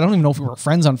Facebook. I don't even know if we were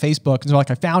friends on Facebook. And so like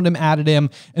I found him, added him,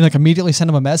 and like immediately sent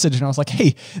him a message. And I was like,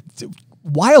 hey,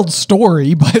 wild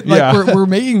story, but like we're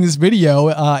making this video.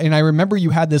 And I remember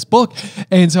you had this book.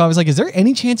 And so I was like, is there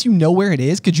any chance you know where it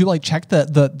is? Could you like check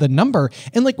the number?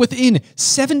 And like within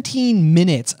 17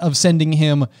 minutes of sending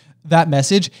him that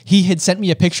message, he had sent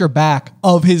me a picture back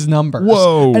of his numbers.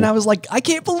 Whoa. And I was like, I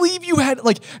can't believe you had,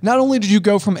 like, not only did you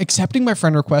go from accepting my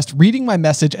friend request, reading my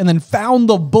message, and then found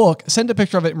the book, sent a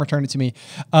picture of it and returned it to me.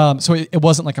 So it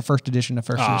wasn't like a first edition.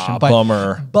 But,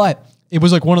 bummer. But it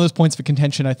was like one of those points of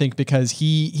contention, I think, because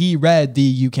he read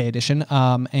the UK edition,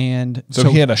 and so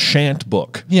he had a Shant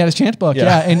book. He had a Chant book,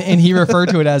 yeah, and he referred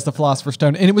to it as the Philosopher's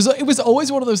Stone, and it was always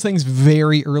one of those things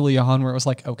very early on where it was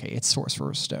like, okay, it's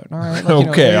Sorcerer's Stone, all right, like,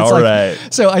 okay, all right.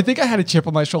 So I think I had a chip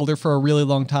on my shoulder for a really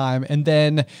long time, and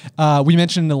then we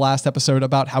mentioned in the last episode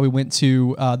about how we went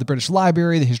to the British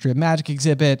Library, the History of Magic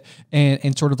exhibit,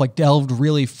 and sort of like delved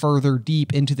really further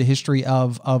deep into the history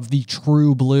of the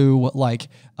true blue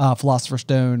Philosopher's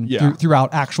Stone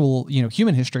throughout actual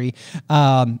human history,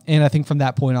 and I think from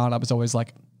that point on I was always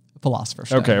like Philosopher's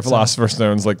Stone. Okay, Philosopher's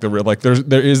Stone's like the real, like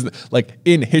there is like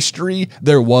in history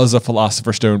there was a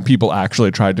Philosopher's Stone people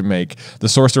actually tried to make. The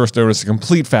Sorcerer's Stone is a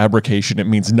complete fabrication. It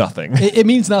means nothing. It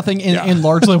means nothing, and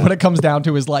largely what it comes down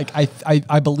to is like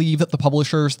I believe that the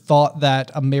publishers thought that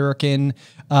American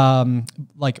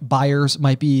buyers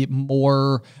might be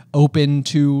more open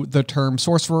to the term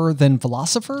sorcerer than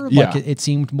philosopher. Like it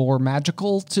seemed more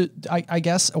magical to, I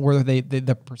guess, or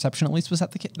the perception at least was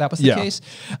that was the case.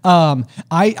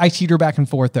 I teeter back and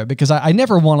forth though, because I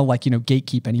never want to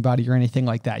gatekeep anybody or anything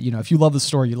like that. If you love the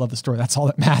story, you love the story. That's all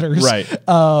that matters. Right.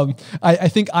 I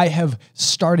think I have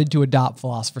started to adopt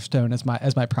Philosopher's Stone as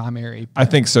my primary. I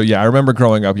think so. Yeah. I remember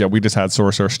growing up. Yeah. We just had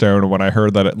Sorcerer's Stone. And when I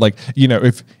heard that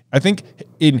if I think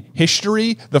in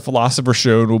history, the Philosopher's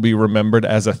Stone will be remembered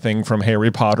as a thing from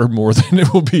Harry Potter more than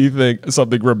it will be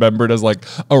something remembered as like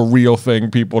a real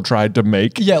thing people tried to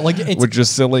make. Yeah, which is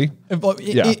silly.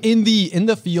 In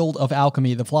the field of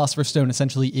alchemy, the Philosopher's Stone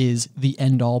essentially is the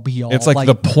end all be all. It's like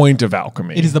the point of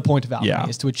alchemy. It is the point of alchemy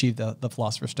is to achieve the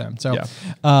Philosopher's Stone. So,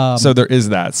 so there is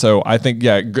that. So I think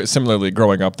similarly,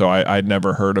 growing up though, I'd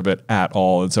never heard of it at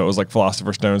all, and so it was like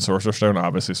Philosopher's Stone, Sorcerer's Stone.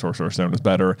 Obviously, Sorcerer's Stone is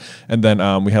better. And then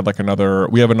we have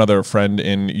another friend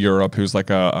in Europe who's like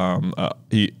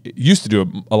he used to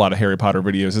do a lot of Harry Potter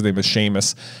videos. His name is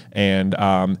Seamus, and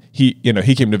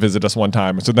he came to visit us one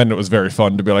time. So then it was very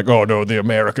fun to be like, oh no, the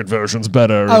American version's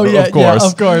better. Oh yeah,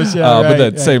 of course, yeah. But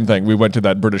then same thing. We went to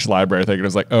that British Library thing, and it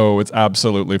was like, oh, it's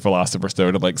absolutely Philosopher's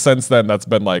Stone. And like since then, that's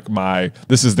been like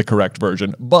this is the correct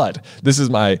version. But this is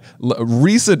my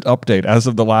recent update as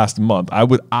of the last month.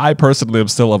 I personally am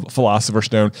still a Philosopher's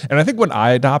Stone, and I think when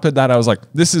I adopted that, I was like,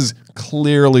 this is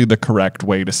clearly the correct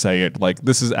way to say it. Like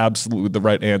this is absolutely the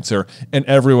right answer, and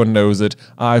everyone knows it.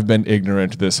 I've been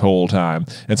ignorant this whole time,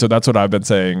 and so that's what I've been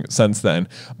saying since then.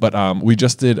 But we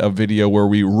just did a video where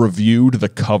we reviewed the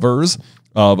covers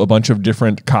of a bunch of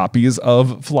different copies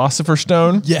of Philosopher's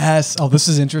Stone. Yes. Oh, this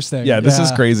is interesting. Yeah, this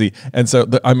is crazy. And so,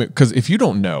 because if you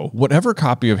don't know, whatever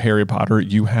copy of Harry Potter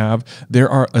you have, there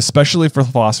are, especially for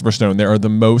Philosopher's Stone, there are the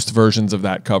most versions of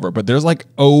that cover. But there's like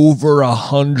over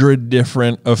 100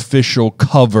 different official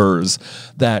covers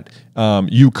that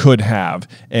you could have,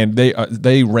 and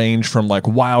they range from like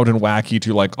wild and wacky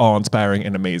to like awe-inspiring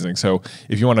and amazing. So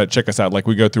if you want to check us out, like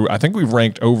we go through, I think we've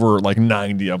ranked over like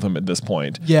 90 of them at this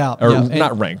point.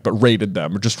 Not ranked, but rated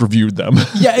them or just reviewed them.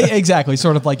 Yeah, exactly.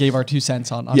 Sort of like gave our 2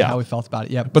 cents on how we felt about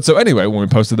it. Yeah. But so anyway, when we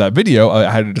posted that video,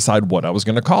 I had to decide what I was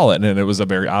going to call it, and it was a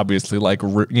very obviously like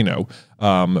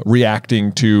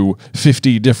reacting to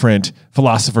 50 different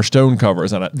Philosopher's Stone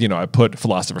covers, and I put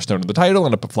Philosopher's Stone in the title,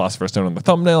 and I put Philosopher's Stone in the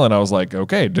thumbnail, and I was like,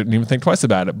 okay, didn't even think twice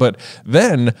about it. But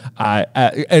then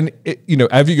as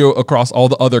you go across all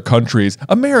the other countries,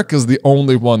 America's the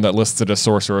only one that listed as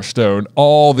Sorcerer's Stone.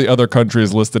 All the other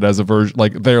countries listed as a version,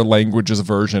 like their language's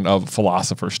version of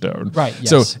Philosopher's Stone. Right. Yes.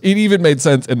 So it even made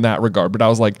sense in that regard. But I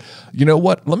was like, you know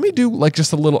what? Let me do like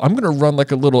just a little. I'm going to run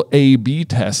like a little A/B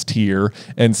test here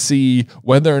and see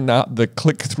whether or not the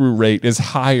click-through rate is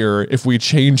higher if we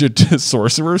change it to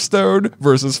Sorcerer's Stone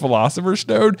versus Philosopher's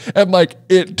Stone. And like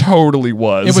it totally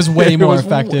was. It was way more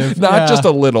effective. Not just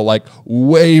a little, like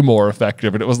way more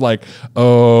effective. And it was like,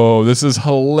 oh, this is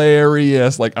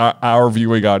hilarious. Like our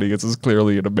viewing audience is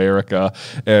clearly in America,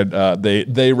 and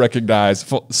they recognize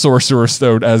Sorcerer's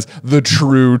Stone as the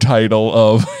true title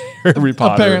of Harry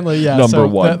Potter. Apparently, yeah. Number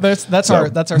one. That's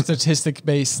our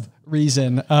statistic-based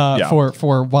reason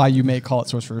for why you may call it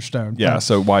Sorcerer's Stone. Yeah,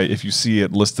 so why if you see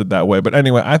it listed that way. But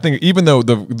anyway, I think even though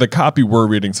the copy we're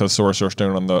reading says Sorcerer's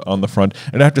Stone on the front,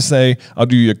 and I have to say, I'll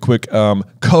do you a quick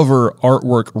cover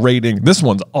artwork rating. This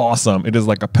one's awesome. It is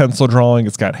like a pencil drawing.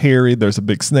 It's got Harry. There's a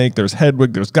big snake. There's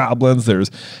Hedwig. There's goblins. There's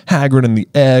Hagrid and the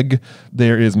egg.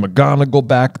 There is McGonagall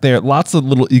back there. Lots of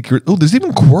little Oh, there's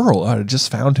even Quirrell. I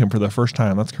just found him for the first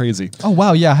time. That's crazy. Oh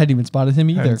wow, yeah, I hadn't even spotted him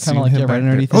either. Kind of like right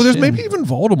underneath. Oh, there's maybe even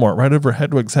Voldemort right over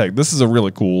Hedwig's head. This is a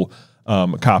really cool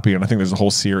copy, and I think there's a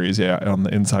whole series on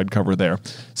the inside cover there.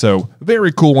 So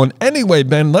very cool one. Anyway,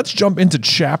 Ben, let's jump into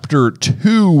chapter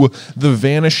 2, The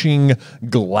Vanishing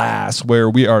Glass, where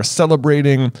we are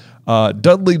celebrating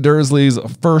Dudley Dursley's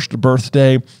first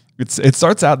birthday. It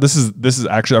starts out, this is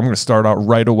actually, I'm going to start out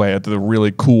right away at the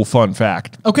really cool fun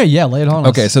fact. Okay, yeah, lay it on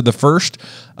Okay, us. so the first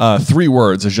 3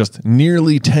 words is just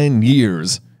nearly 10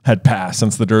 years had passed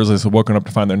since the Dursleys had woken up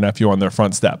to find their nephew on their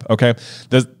front step. Okay,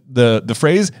 the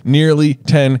phrase "nearly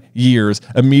 10 years"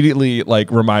 immediately like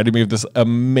reminded me of this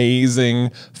amazing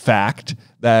fact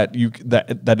that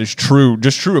is true,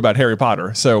 just true about Harry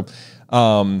Potter. So,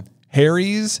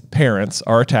 Harry's parents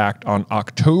are attacked on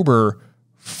October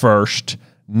 1st,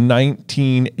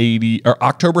 1980, or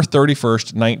October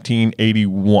 31st,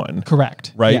 1981.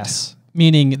 Correct. Right. Yes.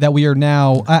 Meaning that we are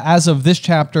now, as of this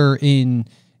chapter in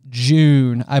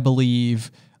June, I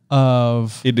believe,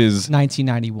 of it is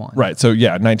 1991. Right. So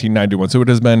yeah, 1991. So it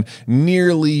has been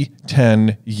nearly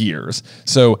 10 years.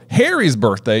 So Harry's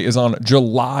birthday is on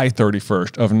July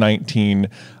 31st of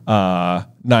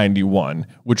 1991,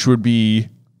 which would be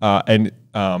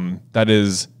that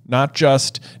is not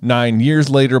just 9 years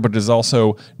later, but is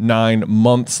also 9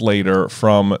 months later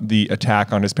from the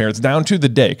attack on his parents, down to the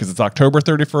day, because it's October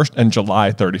 31st and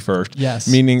July 31st.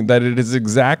 Yes. Meaning that it is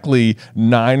exactly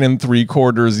 9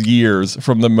 3/4 years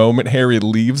from the moment Harry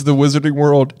leaves the Wizarding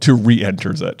World to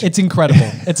re-enters it. It's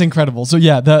incredible. It's incredible. So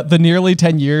yeah, the nearly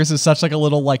 10 years is such like a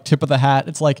little like tip of the hat.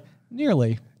 It's like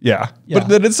nearly. Yeah. Yeah. But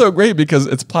then it's so great because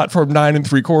it's platform 9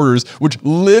 3/4, which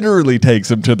literally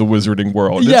takes him to the Wizarding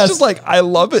World. Yes. It's just like, I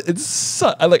love it. It's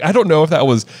I don't know if that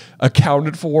was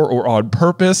accounted for or on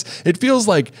purpose. It feels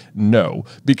like no,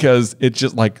 because it's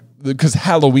just like, because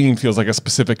Halloween feels like a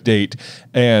specific date,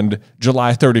 and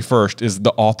July 31st is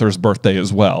the author's birthday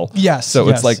as well. Yes. So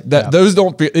it's like that. Yeah. Those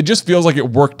don't feel, it just feels like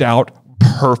it worked out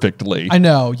perfectly. I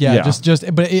know. Yeah.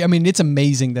 But I mean, it's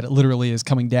amazing that it literally is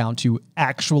coming down to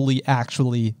actually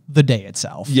the day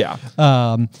itself. Yeah.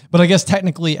 But I guess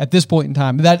technically at this point in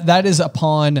time, that is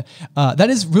upon, that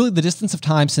is really the distance of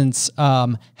time since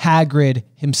Hagrid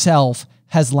himself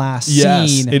has last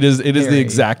seen. It is Harry. the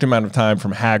exact amount of time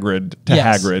from Hagrid to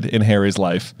Hagrid in Harry's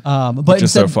life. But which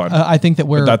is so fun. I think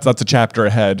that that's a chapter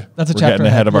ahead. That's a we're chapter getting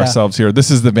ahead of ourselves here.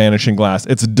 This is The Vanishing Glass.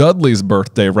 It's Dudley's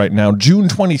birthday right now, June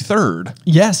 23rd.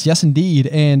 Yes, indeed.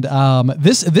 And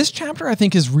this chapter, I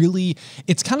think, is really,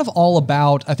 it's kind of all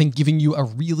about, I think, giving you a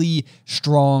really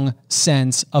strong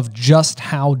sense of just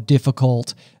how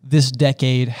difficult this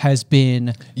decade has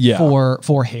been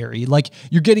for Harry. Like,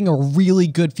 you're getting a really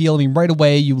good feel. I mean, right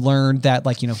away you learn that,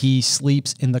 like, you know, he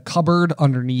sleeps in the cupboard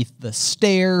underneath the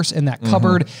stairs in that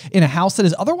cupboard in a house that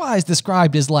is otherwise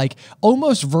described as like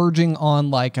almost verging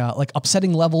on like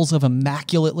upsetting levels of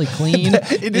immaculately clean.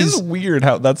 It is weird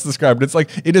how that's described. It's like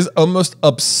it is almost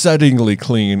upsettingly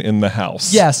clean in the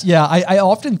house. Yes, yeah. I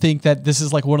often think that this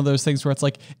is like one of those things where it's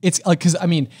like because I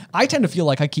mean, I tend to feel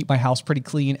like I keep my house pretty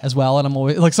clean as well, and I'm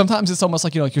always like, sometimes it's almost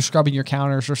like, you know, like you're scrubbing your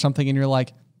counters or something, and you're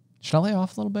like, should I lay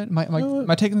off a little bit? Am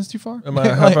I taking this too far?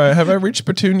 Have I reached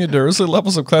Petunia Dursley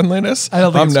levels of cleanliness?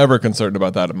 I'm never concerned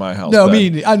about that at my house. No,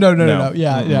 no.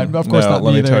 Yeah. Of course not.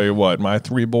 Let me tell you what, my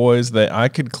 3 boys, I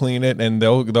could clean it, and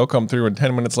they'll come through, and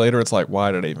 10 minutes later, it's like,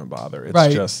 why did I even bother?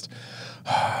 It's just.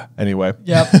 Anyway.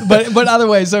 Yeah, but either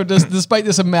way, so despite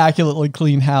this immaculately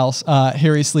clean house,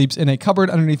 Harry sleeps in a cupboard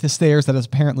underneath the stairs that is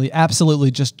apparently absolutely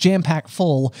just jam-packed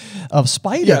full of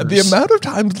spiders. Yeah, the amount of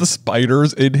times the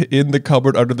spiders in the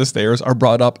cupboard under the stairs are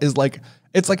brought up is like,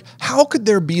 it's like, how could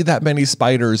there be that many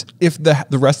spiders if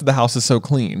the rest of the house is so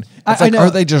clean? It's like, are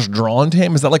they just drawn to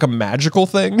him? Is that like a magical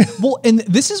thing? Well, and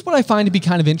this is what I find to be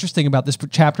kind of interesting about this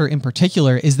chapter in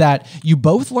particular, is that you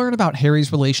both learn about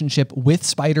Harry's relationship with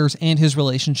spiders and his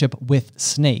relationship with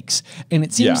snakes. And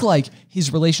it seems like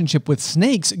his relationship with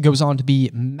snakes goes on to be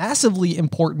massively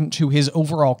important to his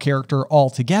overall character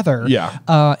altogether. Yeah.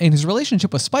 And his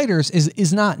relationship with spiders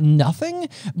is not nothing,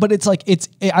 but it's like,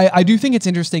 I do think it's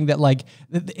interesting that like,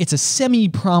 it's a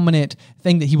semi-prominent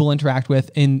thing that he will interact with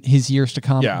in his years to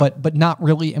come, but not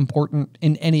really important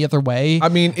in any other way. I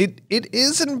mean, it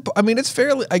isn't. I mean, it's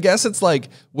fairly. I guess it's like,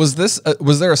 was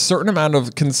there a certain amount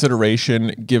of consideration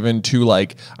given to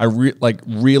like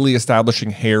really establishing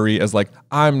Harry as like,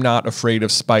 I'm not afraid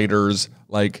of spiders,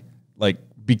 like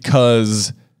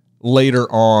because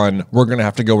later on we're gonna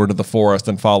have to go into the forest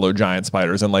and follow giant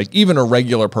spiders, and like even a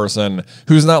regular person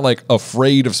who's not like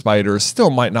afraid of spiders still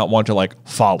might not want to like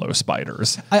follow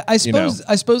spiders. I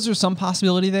suppose there's some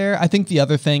possibility there. I think the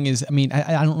other thing is, I mean,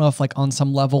 I don't know if like on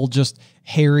some level just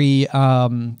Harry,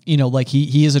 you know, like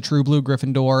he is a true blue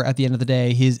Gryffindor at the end of the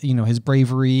day. His, you know, his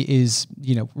bravery is,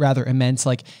 you know, rather immense.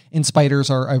 Like, and spiders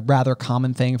are a rather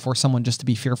common thing for someone just to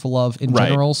be fearful of in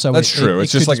general. So that's true.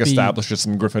 It's just like established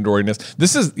some Gryffindoriness.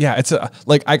 This is, yeah, it's a,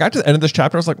 like, I got to the end of this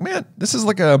chapter, I was like, man, this is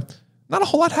like not a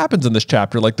whole lot happens in this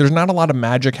chapter. Like, there's not a lot of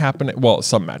magic happening. Well,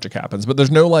 some magic happens, but there's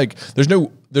no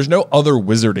other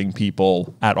wizarding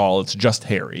people at all. It's just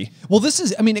Harry. Well, this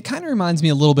is, I mean, it kind of reminds me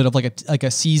a little bit of like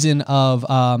a season of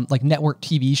like network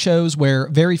TV shows where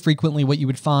very frequently what you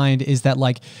would find is that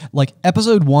like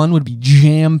episode 1 would be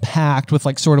jam packed with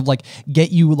like sort of like get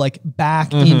you like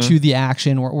back into the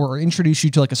action or introduce you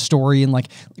to like a story and like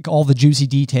all the juicy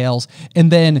details. And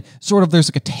then sort of there's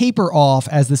like a taper off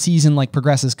as the season like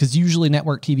progresses, because usually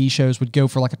network TV shows would go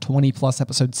for like a 20+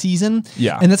 episode season.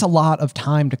 Yeah. And that's a lot of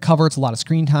time to cover. It's a lot of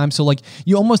screen time. So like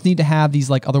you almost need to have these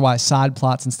like otherwise side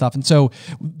plots and stuff. And so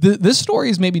this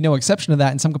story is maybe no exception to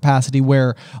that in some capacity,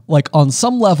 where like on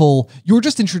some level you're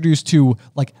just introduced to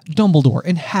like Dumbledore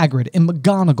and Hagrid and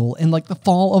McGonagall and like the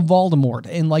fall of Voldemort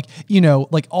and like, you know,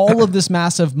 like all of this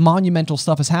massive monumental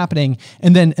stuff is happening.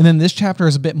 And then this chapter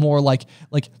is a bit more like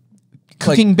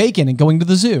cooking bacon and going to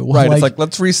the zoo. Right. It's like,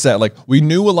 let's reset. Like, we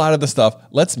knew a lot of the stuff.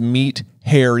 Let's meet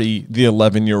Harry, the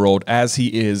 11-year-old, as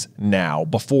he is now,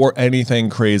 before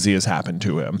anything crazy has happened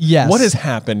to him. Yes. What has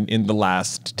happened in the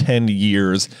last 10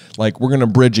 years? Like, we're going to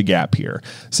bridge a gap here.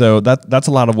 So that's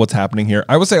a lot of what's happening here.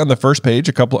 I would say on the first page,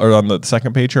 or on the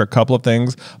second page here, a couple of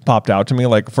things popped out to me.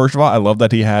 Like, first of all, I love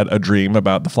that he had a dream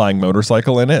about the flying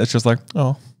motorcycle in it. It's just like,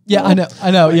 oh. Yeah, I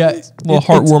know. Yeah, a little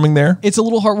heartwarming there. It's a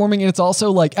little heartwarming, and it's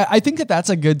also like I think that's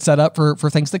a good setup for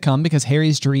things to come, because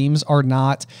Harry's dreams are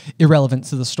not irrelevant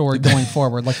to the story going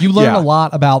forward. Like, you learn a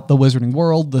lot about the wizarding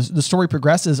world. The story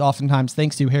progresses oftentimes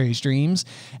thanks to Harry's dreams,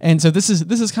 and so this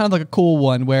is kind of like a cool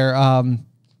one where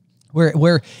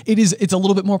it's a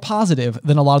little bit more positive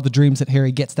than a lot of the dreams that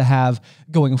Harry gets to have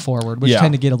going forward, which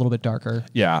tend to get a little bit darker.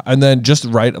 Yeah, and then just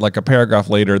right like a paragraph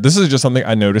later, this is just something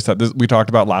I noticed that we talked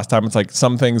about last time. It's like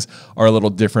some things are a little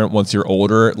different once you're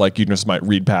older, like you just might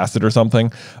read past it or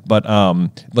something. But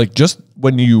like just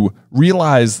when you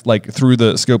realize, like through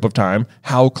the scope of time,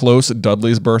 how close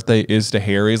Dudley's birthday is to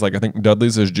Harry's. Like, I think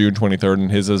Dudley's is June 23rd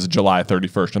and his is July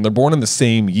 31st, and they're born in the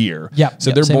same year. Yeah,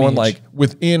 so they're born like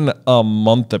within a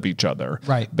month of each other,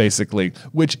 right? Basically,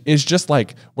 which is just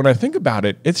like, when I think about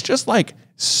it, it's just like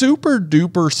super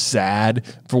duper sad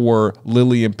for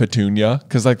Lily and Petunia,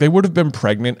 because like they would have been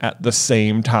pregnant at the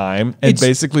same time and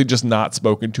basically just not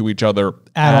spoken to each other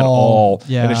at all.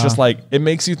 Yeah. And it's just like, it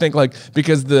makes you think, like,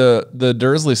 because the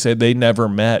Dursleys say they never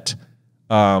met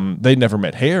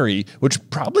Harry, which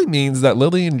probably means that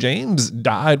Lily and James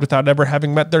died without ever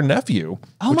having met their nephew,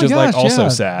 which is like also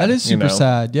sad. That is super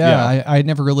sad. Yeah. I'd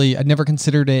never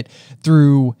considered it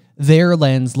through their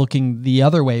lens, looking the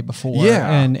other way before. Yeah.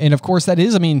 And of course that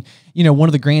is, I mean, you know, one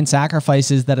of the grand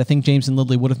sacrifices that I think James and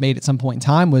Lily would have made at some point in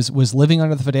time was living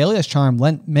under the Fidelius charm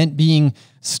meant being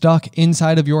stuck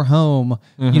inside of your home,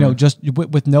 you know, just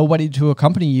with nobody to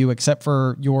accompany you except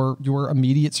for your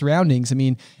immediate surroundings. I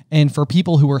mean, and for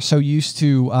people who are so used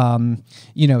to,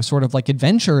 you know, sort of like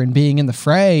adventure and being in the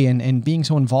fray and being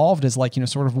so involved as like, you know,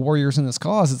 sort of warriors in this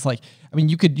cause, it's like, I mean,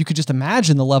 you could just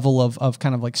imagine the level of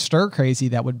kind of like stir crazy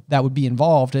that would be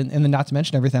involved, and then not to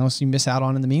mention everything else you miss out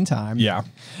on in the meantime. Yeah.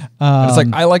 It's like,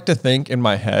 I like to think in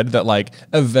my head that like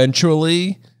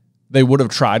eventually they would have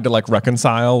tried to like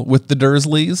reconcile with the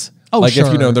Dursleys. Oh, like, sure.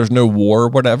 if, you know, there's no war or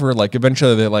whatever, like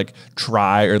eventually they like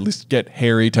try, or at least get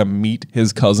Harry to meet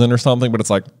his cousin or something, but it's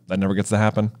like that never gets to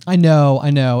happen. I know.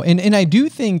 And I do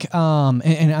think,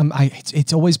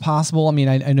 it's always possible. I mean,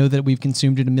 I know that we've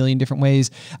consumed it a million different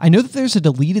ways. I know that there's a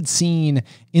deleted scene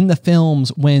in the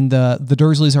films when the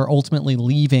Dursleys are ultimately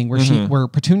leaving, where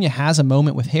Petunia has a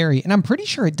moment with Harry, and I'm pretty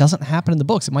sure it doesn't happen in the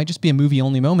books. It might just be a movie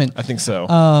only moment. I think so.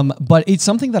 But it's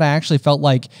something that I actually felt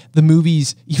like the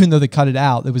movies, even though they cut it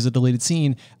out, it was a deleted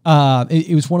scene.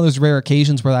 It was one of those rare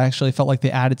occasions where I actually felt like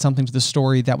they added something to the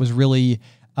story that was really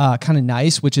kind of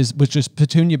nice, which is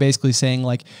Petunia basically saying,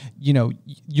 like, you know,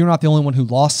 you're not the only one who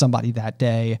lost somebody that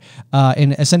day,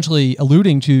 and essentially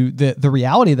alluding to the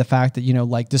reality of the fact that, you know,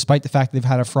 like, despite the fact that they've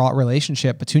had a fraught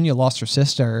relationship, Petunia lost her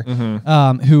sister,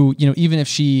 who, you know, even if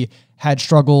she had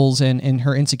struggles and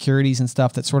her insecurities and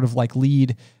stuff that sort of like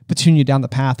lead Petunia down the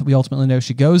path that we ultimately know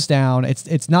she goes down,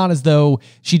 it's not as though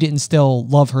she didn't still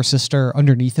love her sister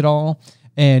underneath it all.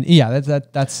 And yeah,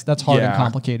 that's hard and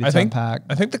complicated to unpack.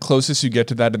 I think the closest you get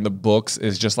to that in the books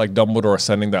is just like Dumbledore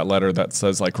sending that letter that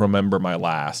says like, remember my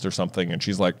last or something. And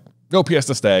she's like, nope, he has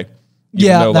to stay.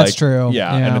 Yeah, that's true.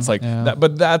 Yeah, and it's like that,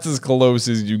 but that's as close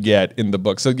as you get in the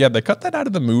book. So yeah, they cut that out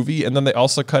of the movie, and then they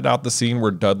also cut out the scene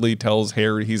where Dudley tells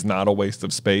Harry he's not a waste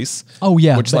of space. Oh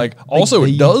yeah, which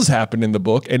it does happen in the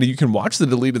book, and you can watch the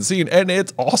deleted scene, and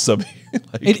it's awesome.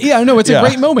 It's a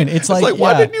great moment. It's like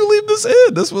why didn't you leave this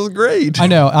in? This was great. I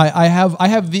know. I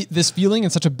have this feeling in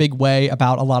such a big way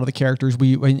about a lot of the characters.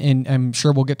 And I'm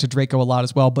sure we'll get to Draco a lot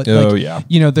as well. But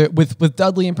with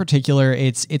Dudley in particular,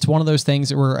 it's one of those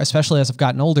things where, especially as I've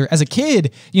gotten older, as a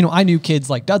kid, I knew kids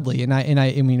like Dudley, and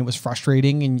I mean, it was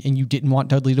frustrating, and you didn't want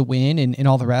Dudley to win, and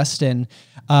all the rest. And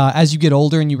as you get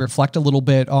older and you reflect a little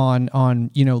bit on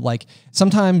like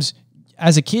sometimes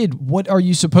as a kid, what are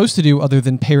you supposed to do other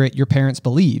than parrot your parents'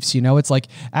 beliefs? It's like,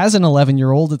 as an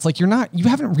 11-year-old, it's like you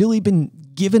haven't really been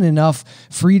given enough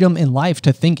freedom in life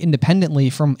to think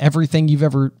independently from everything you've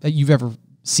ever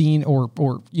seen or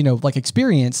like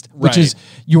experienced, which is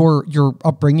your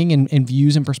upbringing and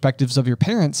views and perspectives of your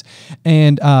parents.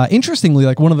 And interestingly,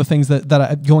 like one of the things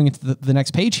that going into the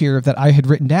next page here that I had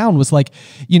written down was like,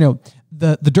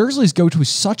 the Dursleys go to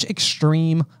such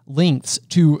extreme lengths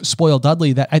to spoil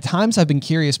Dudley that at times I've been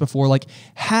curious before, like,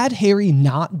 had Harry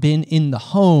not been in the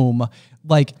home,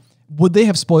 like, would they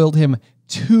have spoiled him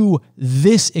to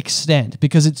this extent,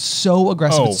 because it's so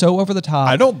aggressive, it's so over the top?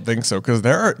 I don't think so, because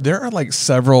there are like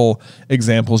several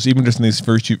examples, even just in these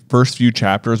first few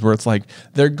chapters, where it's like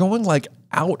they're going like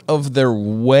out of their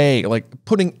way, like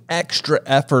putting extra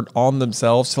effort on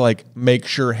themselves to like make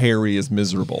sure Harry is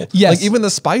miserable. Yes. Like even the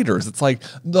spiders, it's like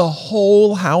the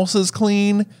whole house is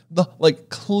clean. Like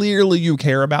clearly you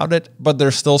care about it, but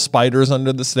there's still spiders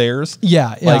under the stairs.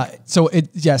 Yeah. So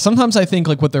sometimes I think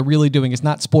like what they're really doing is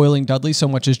not spoiling Dudley so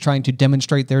much as trying to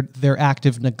demonstrate their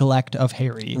active neglect of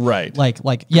Harry. Right. Like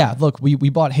look, we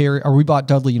bought Harry, or we bought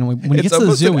Dudley, when he gets to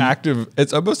the zoo.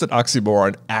 It's almost an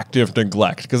oxymoron, active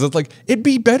neglect, because it's like it'd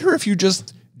be better if you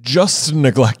just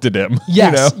neglected him.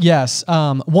 Yes, yes.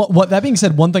 What that being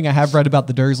said, one thing I have read about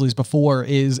the Dursleys before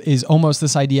is almost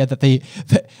this idea that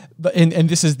and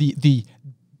this is the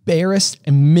barest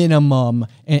minimum,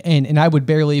 and I would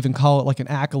barely even call it like an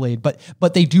accolade,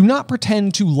 but they do not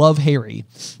pretend to love Harry.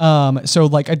 So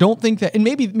like I don't think that, and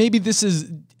maybe this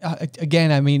is.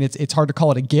 Again, I mean, it's hard to call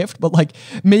it a gift, but like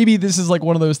maybe this is like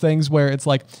one of those things where it's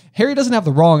like Harry doesn't have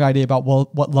the wrong idea about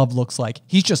what love looks like.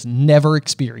 He's just never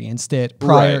experienced it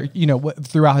prior,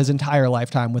 throughout his entire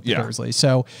lifetime with the Dursleys.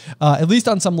 So at least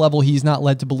on some level, he's not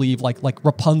led to believe like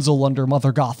Rapunzel under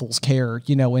Mother Gothel's care,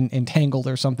 in Tangled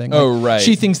or something. Like,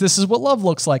 she thinks this is what love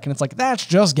looks like, and it's like that's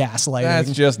just gaslighting.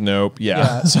 That's just nope.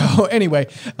 Yeah. So anyway,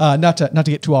 not to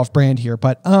get too off brand here,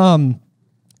 but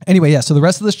anyway, so the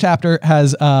rest of this chapter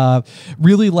has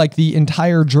really like the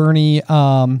entire journey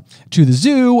to the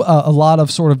zoo, a lot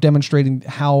of sort of demonstrating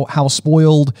how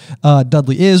spoiled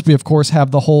Dudley is. We of course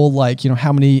have the whole like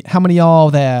how many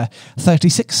are there?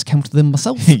 36, count them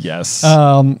myself. Yes.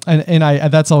 And I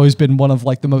that's always been one of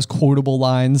like the most quotable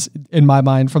lines in my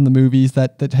mind from the movies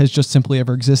that has just simply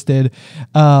ever existed.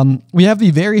 We have the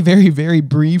very, very, very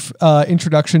brief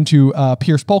introduction to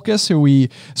Pierce Polkus, who we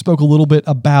spoke a little bit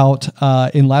about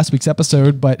in last week's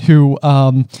episode, but who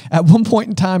at one point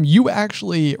in time you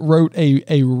actually wrote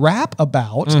a rap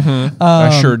about.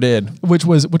 I sure did, which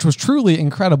was truly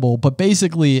incredible. But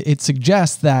basically it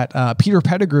suggests that Peter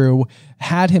Pettigrew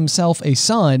had himself a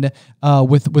son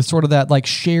with sort of that like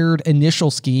shared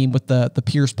initial scheme with the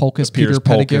Pierce Polkus,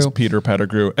 Peter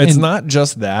Pettigrew. It's not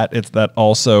just that; it's that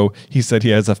also he said he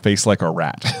has a face like a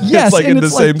rat. Yes, it's like in the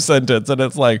same sentence, and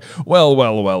it's like,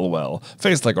 well,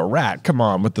 face like a rat. Come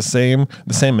on, with the same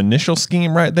initial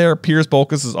scheme right there. Pierce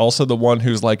Polkus is also the one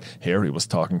who's like Harry was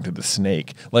talking to the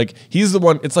snake. Like he's the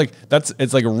one. It's like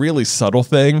a really subtle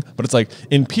thing, but it's like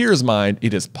in Pierce's mind,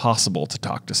 it is possible to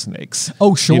talk to snakes.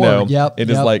 Oh sure, yep. It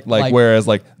is like whereas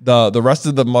like the rest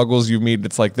of the Muggles you meet,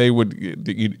 it's like they would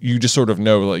you just sort of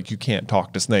know like you can't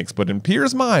talk to snakes. But in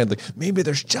Pierce's mind, like maybe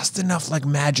there's just enough like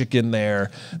magic in there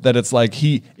that it's like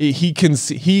he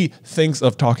thinks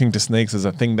of talking to snakes as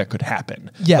a thing that could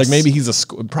happen. Yes, like maybe he's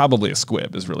probably a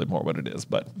squib is really more what it is,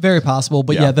 but very possible.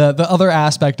 But yeah, the other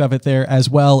aspect of it there as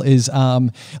well is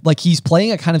like he's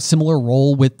playing a kind of similar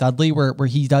role with Dudley, where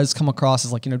he does come across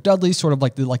as like Dudley's sort of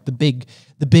like the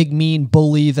big mean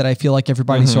bully that I feel like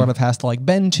everybody sort of has to like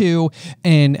bend to,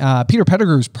 and Peter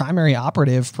Pettigrew's primary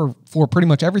operative for pretty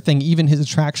much everything, even his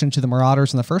attraction to the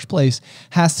Marauders in the first place,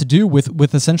 has to do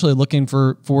with essentially looking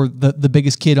for the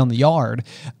biggest kid on the yard,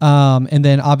 and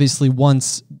then obviously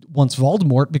once once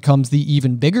Voldemort becomes the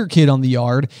even bigger kid on the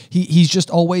yard, he's just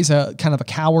always a kind of a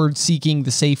coward seeking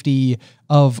the safety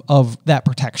of that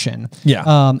protection. Yeah.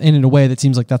 And in a way that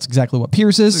seems like that's exactly what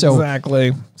Piers is. So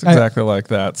exactly. It's exactly like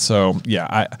that. So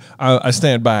yeah, I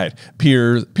stand by it.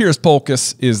 Piers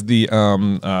Polkus is the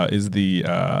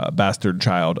bastard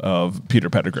child of Peter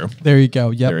Pettigrew. There you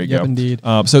go. Yep. There you go. Indeed.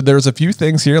 So there's a few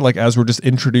things here, like as we're just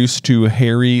introduced to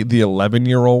Harry, the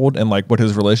 11-year-old, and like what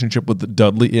his relationship with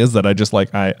Dudley is, that I just like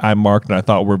I marked and I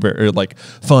thought were very like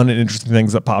fun and interesting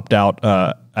things that popped out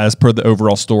as per the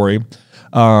overall story.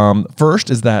 First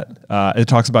is that it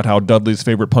talks about how Dudley's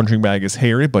favorite punching bag is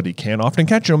Harry, but he can't often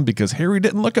catch him because Harry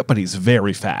didn't look up, but he's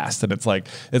very fast. And it's like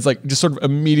just sort of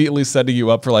immediately setting you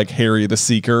up for like Harry the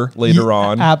Seeker later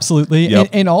on. Absolutely. Yep.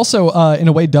 And also, in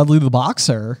a way, Dudley the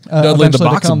Boxer. Dudley the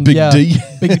Boxer, Big D.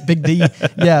 Big D.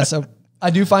 Yeah, so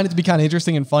I do find it to be kind of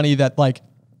interesting and funny that like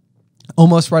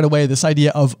almost right away, this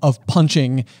idea of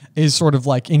punching is sort of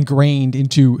like ingrained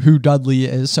into who Dudley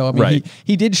is. So I mean,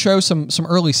 he did show some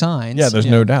early signs. Yeah, there's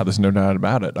no doubt. There's no doubt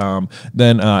about it.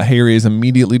 Then Harry is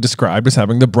immediately described as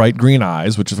having the bright green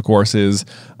eyes, which of course is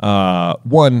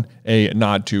one, a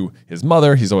nod to his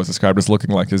mother. He's always described as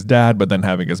looking like his dad, but then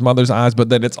having his mother's eyes. But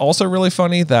then it's also really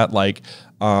funny that like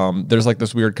there's like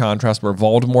this weird contrast where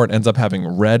Voldemort ends up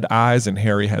having red eyes and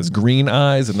Harry has green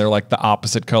eyes, and they're like the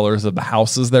opposite colors of the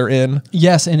houses they're in.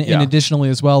 Yes, and additionally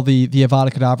as well, the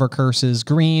Avada Kedavra curse is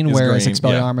green, whereas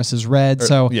Expelliarmus is red.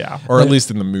 Or at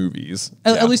least in the movies.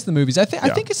 At least in the movies. I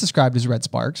think it's described as red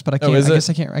sparks, but I can't. I guess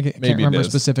I can't remember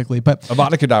specifically. But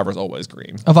Avada Kedavra is always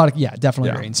green. Avada,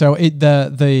 definitely green. So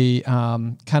the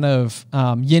kind of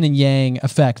yin and yang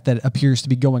effect that appears to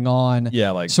be going on,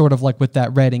 like sort of like with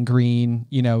that red and green,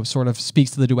 sort of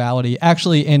speaks to the duality.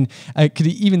 Actually, and I could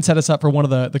even set us up for one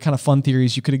of the kind of fun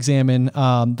theories you could examine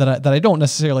that I don't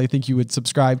necessarily think you would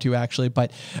subscribe to actually,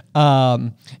 but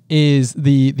is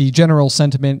the general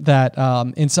sentiment that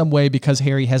in some way, because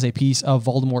Harry has a piece of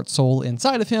Voldemort's soul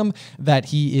inside of him, that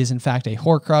he is in fact a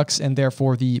Horcrux, and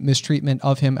therefore the mistreatment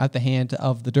of him at the hand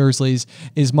of the Dursleys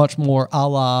is much more a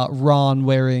la Ron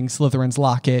wearing Slytherin's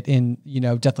locket in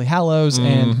Deathly Hallows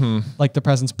and like the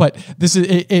presence. But this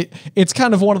is it's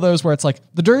kind of one of those where it's like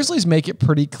the Dursleys make it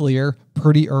pretty clear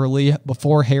pretty early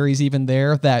before Harry's even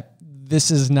there that this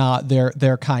is not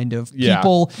their kind of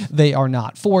people. They are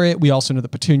not for it. We also know that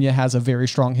Petunia has a very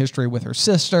strong history with her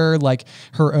sister. Like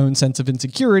her own sense of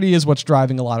insecurity is what's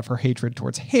driving a lot of her hatred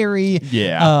towards Harry.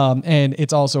 Yeah. And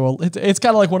it's also it's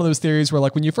kind of like one of those theories where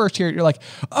like when you first hear it, you're like,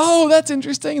 oh, that's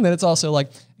interesting. And then it's also like,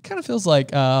 it kind of feels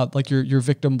like you're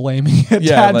victim blaming a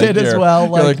tad bit as well.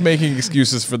 You're like making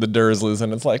excuses for the Dursleys,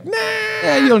 and it's like, nah.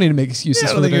 Yeah, you don't need to make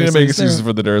excuses for the Dursleys. You need to make excuses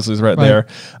for the Dursleys right there.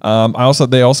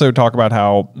 They also talk about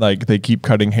how like they keep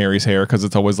cutting Harry's hair because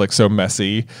it's always like so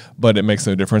messy, but it makes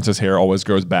no difference. His hair always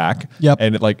grows back. Yep.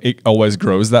 And it always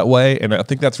grows that way. And I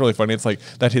think that's really funny. It's like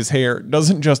that his hair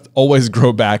doesn't just always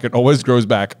grow back; it always grows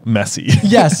back messy.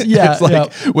 Yes. Yeah. It's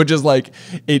like, which is like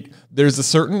it. There's a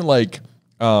certain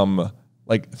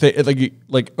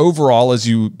overall, as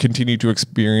you continue to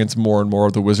experience more and more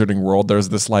of the wizarding world, there's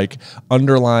this like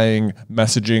underlying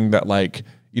messaging that like,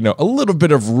 a little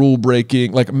bit of rule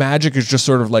breaking, like magic is just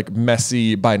sort of like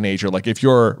messy by nature. Like if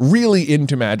you're really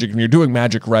into magic and you're doing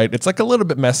magic right, it's like a little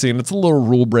bit messy and it's a little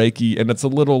rule breaky and it's a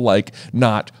little like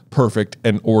not perfect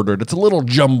and ordered. It's a little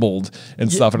jumbled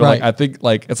and stuff. And I think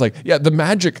like, it's like, the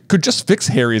magic could just fix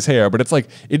Harry's hair, but it's like,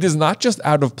 it is not just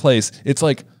out of place. It's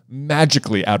like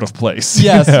magically out of place.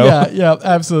 Yes, yeah,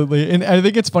 absolutely. And I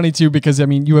think it's funny too, because I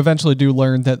mean, you eventually do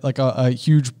learn that like a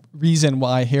huge reason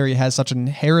why Harry has such an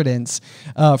inheritance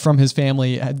from his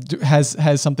family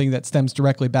has something that stems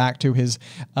directly back to his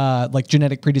like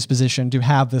genetic predisposition to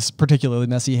have this particularly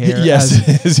messy hair.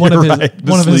 Yes,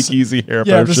 the Sleek Easy hair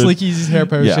potion. Yeah, the Sleek Easy hair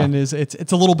potion is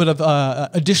it's a little bit of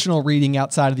additional reading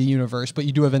outside of the universe, but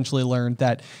you do eventually learn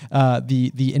that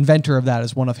the inventor of that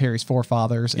is one of Harry's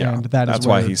forefathers, and that's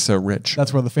why he's so rich.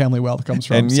 That's where the family wealth comes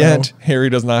from. And yet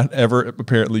Harry does not ever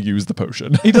apparently use the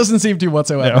potion. He doesn't seem to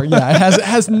whatsoever. No. Yeah, it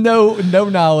has no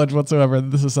knowledge whatsoever.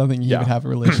 This is something he would have a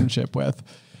relationship with.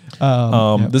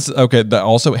 This is okay.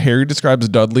 Also, Harry describes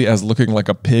Dudley as looking like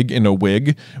a pig in a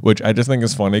wig, which I just think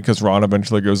is funny because Ron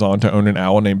eventually goes on to own an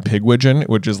owl named Pigwidgeon,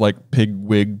 which is like pig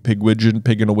wig, Pigwidgeon,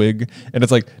 pig in a wig. And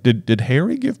it's like, did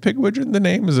Harry give Pigwidgeon the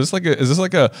name? Is this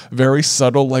like a very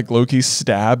subtle like low-key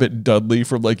stab at Dudley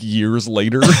from like years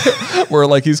later, where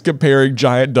like he's comparing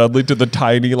giant Dudley to the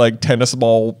tiny like tennis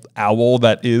ball owl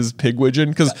that is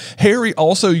Pigwidgeon? Because Harry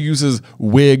also uses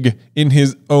wig in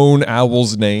his own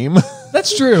owl's name.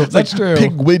 That's true. That's true.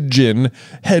 Pigwidgeon,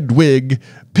 Hedwig,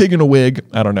 pig in a wig.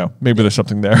 I don't know. Maybe there's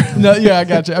something there. No, yeah, I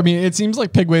got you. I mean, it seems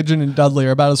like Pigwidgeon and Dudley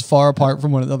are about as far apart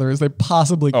from one another as they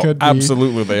possibly could be.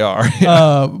 Absolutely, they are.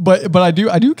 But I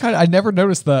do kind of, I never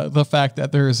noticed the fact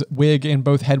that there's wig in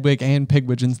both Hedwig and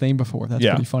Pigwidgeon's name before. That's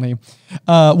pretty funny.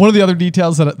 One of the other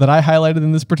details that I highlighted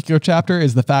in this particular chapter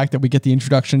is the fact that we get the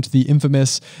introduction to the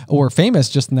infamous, or famous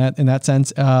just in that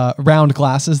sense, round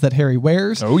glasses that Harry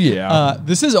wears. Oh yeah.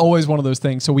 This is always one of those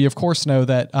things. So we of course know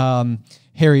that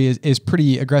Harry is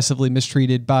pretty aggressively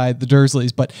mistreated by the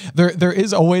Dursleys, but there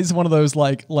is always one of those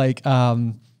like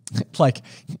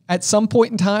at some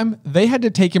point in time they had to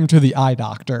take him to the eye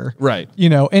doctor, right? You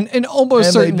know, and almost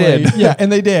and certainly, they did. yeah,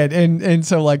 and they did, and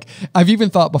so like I've even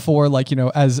thought before, like, you know,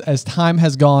 as time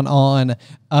has gone on,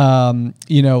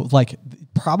 you know, like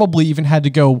probably even had to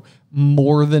go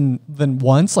more than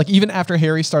once. Like even after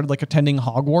Harry started like attending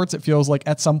Hogwarts, it feels like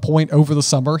at some point over the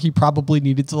summer he probably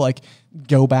needed to like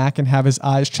go back and have his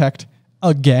eyes checked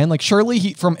again. Like surely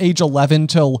he, from age 11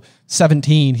 till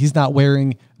 17, he's not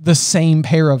wearing the same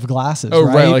pair of glasses. Oh,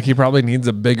 right. Like he probably needs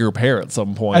a bigger pair at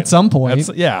some point. At some point.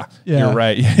 Yeah, you're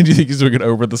right. Do you think he's doing it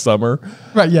over the summer?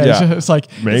 Right. Yeah. It's like,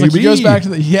 maybe he goes back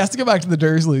to he has to go back to the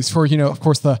Dursleys for, you know, of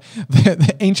course, the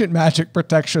ancient magic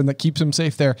protection that keeps him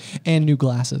safe there, and new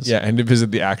glasses. Yeah. And to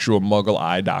visit the actual Muggle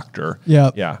eye doctor.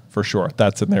 Yeah. Yeah, for sure.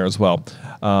 That's in there as well.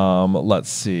 Let's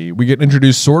see. We get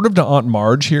introduced sort of to Aunt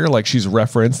Marge here. Like she's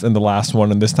referenced in the last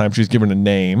one, and this time she's given a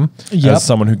name as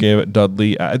someone who gave it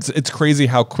Dudley. It's crazy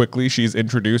how quickly she's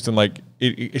introduced, and like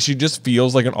she just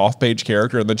feels like an off-page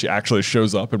character, and then she actually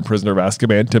shows up in Prisoner of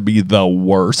Azkaban to be the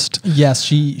worst. Yes,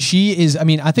 she is. I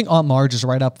mean, I think Aunt Marge is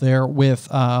right up there with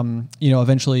you know,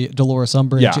 eventually Dolores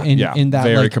Umbridge in that,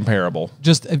 very like, comparable.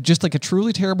 Just like a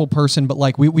truly terrible person, but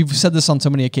like we've said this on so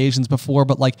many occasions before,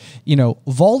 but like, you know,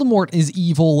 Voldemort is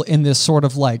evil in this sort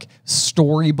of like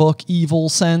storybook evil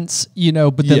sense, you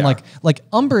know, but then like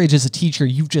Umbridge is a teacher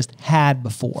you've just had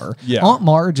before. Yeah. Aunt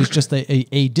Marge is just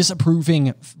a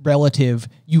disapproving relative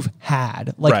you've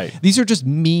had. Like these are just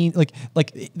mean,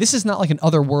 like this is not like an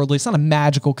otherworldly, it's not a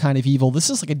magical kind of evil. This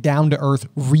is like a down-to-earth,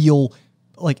 real,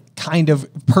 like kind of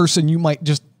person you might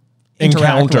just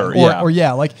encounter with, or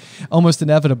like almost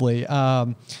inevitably.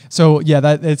 So yeah,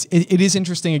 that it is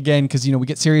interesting again, because, you know, we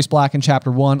get Sirius Black in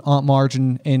chapter 1, Aunt Marge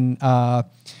in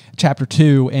chapter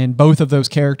 2, and both of those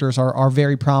characters are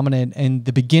very prominent in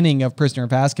the beginning of Prisoner of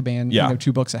Azkaban. You know,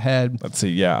 2 books ahead. Let's see.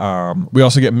 Yeah. We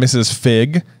also get Mrs.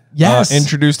 Fig.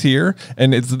 Introduced here,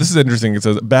 and this is interesting. It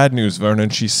says, "Bad news, Vernon,"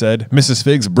 she said. "Mrs.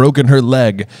 Fig's broken her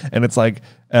leg," and it's like,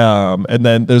 and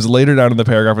then there's later down in the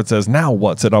paragraph it says, "Now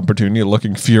what?" said Aunt Petunia,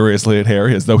 looking furiously at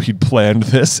Harry as though he'd planned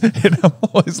this. And I'm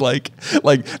always like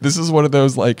this is one of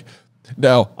those like.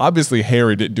 Now, obviously,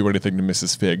 Harry didn't do anything to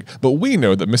Mrs. Fig, but we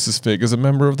know that Mrs. Fig is a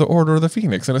member of the Order of the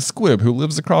Phoenix and a squib who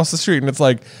lives across the street, and it's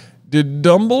like, did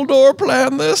Dumbledore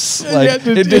plan this? Like,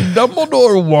 did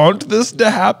Dumbledore want this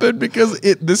to happen? Because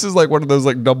this is like one of those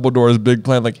like Dumbledore's big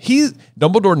plan. Like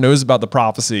Dumbledore knows about the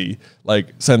prophecy like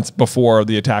since before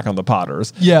the attack on the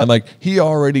Potters. Yeah, and like he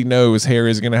already knows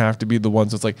Harry's gonna have to be the one.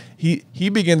 So it's like he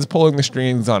begins pulling the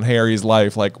strings on Harry's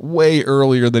life like way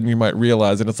earlier than you might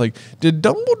realize. And it's like, did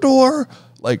Dumbledore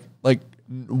like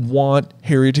want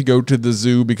Harry to go to the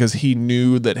zoo because he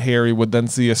knew that Harry would then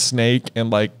see a snake, and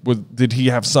like did he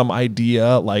have some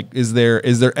idea, like is there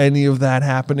any of that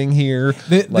happening here?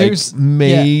 There's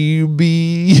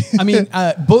maybe I mean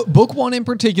book 1 in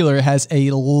particular has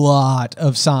a lot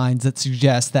of signs that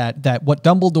suggest that what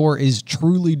Dumbledore is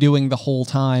truly doing the whole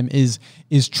time is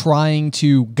trying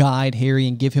to guide Harry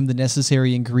and give him the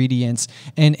necessary ingredients,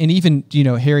 and even, you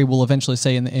know, Harry will eventually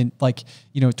say in like,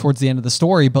 you know, towards the end of the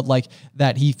story, but like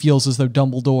that he feels as though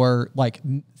Dumbledore like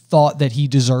thought that he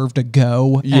deserved to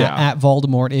go at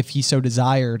Voldemort if he so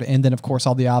desired, and then of course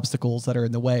all the obstacles that are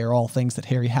in the way are all things that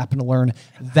Harry happened to learn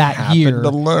that year.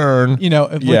 You know,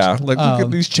 like look at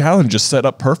these challenges set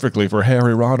up perfectly for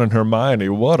Harry, Ron, and Hermione.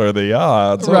 What are the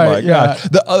odds? Oh my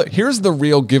god! Here's the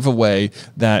real giveaway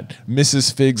that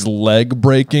Mrs. Fig's leg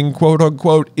breaking, quote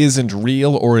unquote, isn't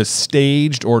real or is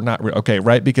staged or not real. Okay,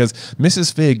 right? Because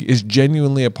Mrs. Fig is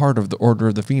genuinely a part of the Order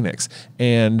of the Phoenix,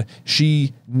 and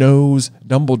she knows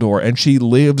Dumbledore, and she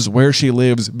lives where she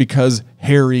lives because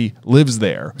Harry lives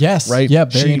there. Yes. Right? Yeah,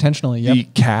 very intentionally. Yep. The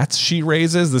cats she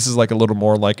raises, this is like a little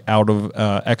more like out of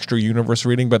extra universe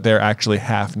reading, but they're actually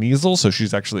half Kneasel, so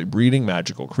she's actually breeding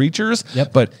magical creatures.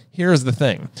 Yep. But here's the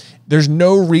thing. There's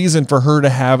no reason for her to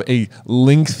have a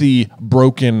lengthy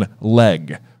broken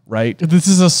leg. right? This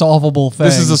is a solvable thing.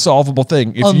 This is a solvable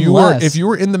thing. If you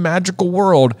were in the magical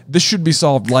world, this should be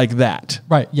solved like that.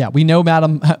 Right. Yeah. We know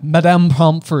Madame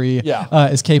Pomfrey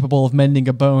is capable of mending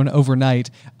a bone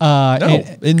overnight.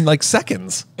 In like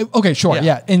seconds. Okay, sure.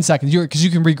 Yeah, in seconds. Because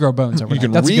you can regrow bones overnight. You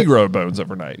can regrow bones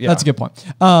overnight. Yeah. That's a good point.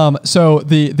 So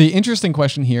the interesting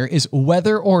question here is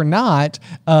whether or not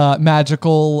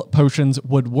magical potions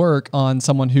would work on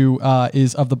someone who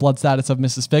is of the blood status of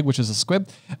Mrs. Fig, which is a squib.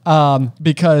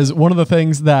 Because one of the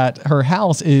things that her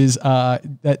house is,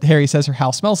 that Harry says her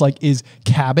house smells like, is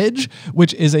cabbage,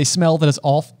 which is a smell that is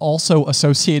also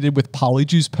associated with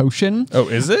Polyjuice Potion. Oh,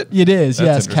 is it? It is,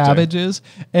 yes, cabbages.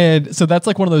 And so that's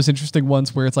like one of those interesting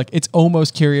ones where it's like, it's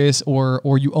almost curious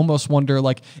or you almost wonder,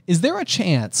 like, is there a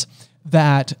chance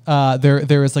that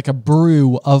there is like a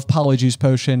brew of Polyjuice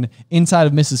Potion inside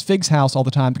of Mrs. Fig's house all the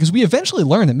time? Because we eventually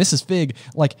learn that Mrs. Fig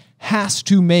like has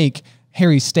to make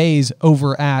Harry's stays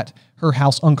over at her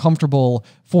house uncomfortable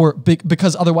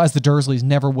because otherwise the Dursleys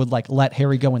never would like let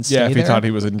Harry go and stay there. Yeah, if he thought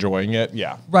he was enjoying it,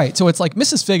 yeah. Right. So it's like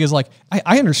Mrs. Fig is like,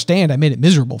 I understand I made it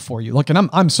miserable for you. Look, and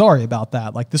I'm sorry about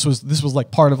that. Like this was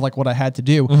like part of like what I had to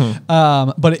do.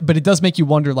 But it does make you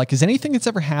wonder, like, is anything that's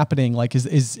ever happening, like is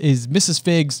Mrs.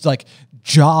 Fig's like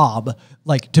job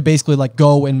like to basically like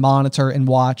go and monitor and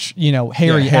watch,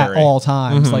 Harry at all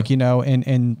times, like,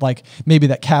 and like maybe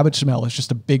that cabbage smell is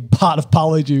just a big pot of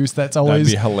Polyjuice that's always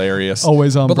That'd be hilarious.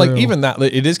 Always on But brew. like even that,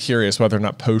 it is curious whether or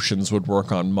not potions would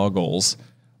work on Muggles.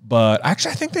 But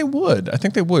actually, I think they would. I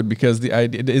think they would because the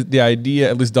idea,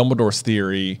 at least Dumbledore's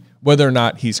theory, whether or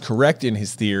not he's correct in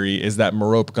his theory, is that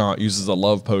Murtagh uses a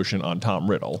love potion on Tom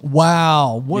Riddle.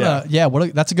 Wow.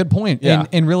 That's a good point. Yeah.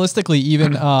 And realistically,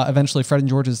 even eventually Fred and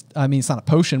George's, I mean, it's not a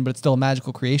potion, but it's still a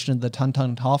magical creation. The Tun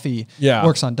Toffee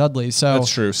works on Dudley. So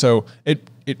that's true. So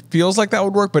it feels like that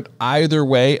would work, but either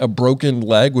way, a broken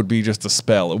leg would be just a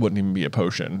spell. It wouldn't even be a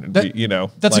potion.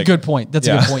 That's a good point. That's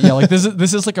a good point. Yeah, like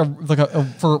this is like a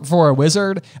for a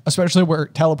wizard, especially where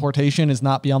teleportation is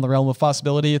not beyond the realm of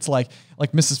possibility. It's like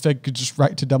Mrs. Fig could just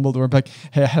write to Dumbledore and be like,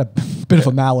 hey, I had a bit of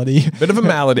a malady.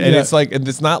 And it's like, and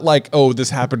it's not like, oh, this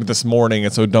happened this morning,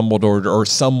 and so Dumbledore or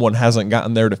someone hasn't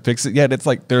gotten there to fix it yet. It's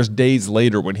like there's days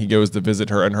later when he goes to visit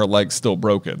her and her leg's still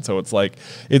broken. So it's like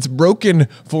it's broken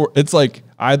it's like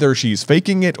either she's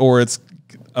faking it or it's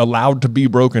allowed to be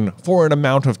broken for an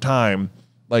amount of time,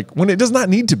 like when it does not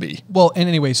need to be. Well, and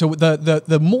anyway, so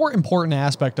the more important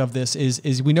aspect of this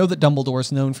is we know that Dumbledore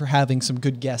is known for having some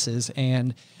good guesses,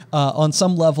 and on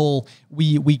some level,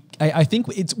 I think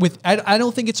it's I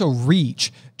don't think it's a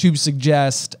reach to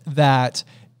suggest that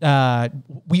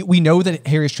we know that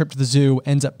Harry's trip to the zoo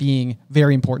ends up being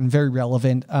very important, very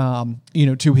relevant,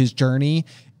 to his journey.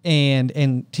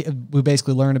 And we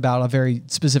basically learn about a very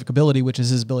specific ability, which is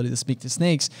his ability to speak to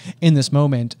snakes in this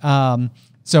moment.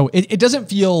 So it doesn't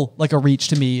feel like a reach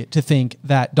to me to think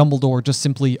that Dumbledore just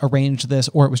simply arranged this,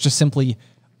 or it was just simply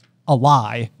a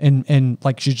lie, and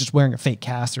like she's just wearing a fake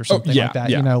cast or something like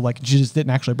that. Like she just didn't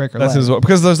actually break her leg.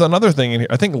 Because there's another thing in here.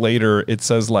 I think later it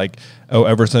says like, oh,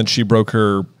 ever since she broke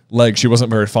her leg, she wasn't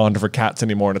very fond of her cats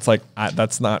anymore. And it's like,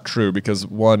 that's not true, because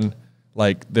one,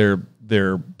 like they're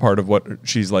part of what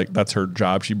she's like, that's her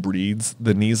job. She breeds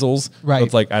the Neasels. Right. So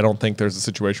it's like, I don't think there's a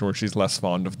situation where she's less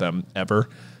fond of them ever.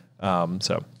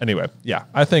 So anyway, yeah,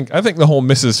 I think the whole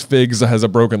Mrs. Figs has a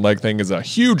broken leg thing is a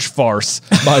huge farce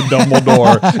by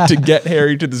Dumbledore to get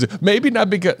Harry to the zoo.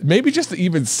 Maybe just to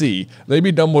even see.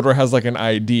 Maybe Dumbledore has like an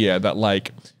idea that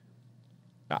like,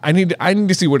 I need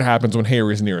to see what happens when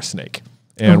Harry's near a snake.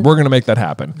 And we're going to make that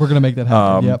happen.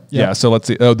 Yep. Yeah, so let's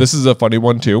see. Oh, this is a funny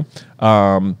one, too.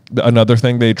 Another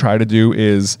thing they try to do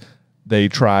is they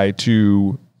try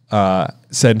to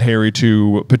send Harry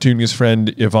to Petunia's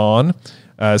friend Yvonne,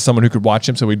 someone who could watch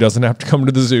him so he doesn't have to come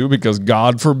to the zoo, because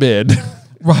God forbid...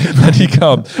 Right, that he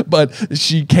come, but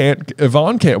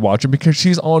Yvonne can't watch him because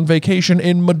she's on vacation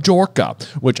in Majorca,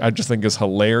 which I just think is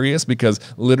hilarious, because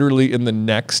literally in the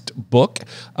next book,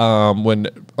 when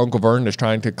Uncle Vernon is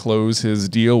trying to close his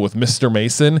deal with Mr.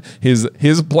 Mason,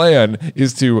 his plan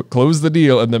is to close the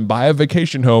deal and then buy a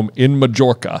vacation home in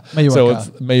Majorca. So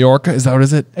it's Majorca, is that what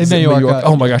is it? Is it Majorca?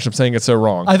 Oh my gosh, I'm saying it so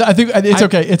wrong. I think it's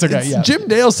okay. It's okay. Yeah. Jim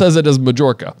Dale says it as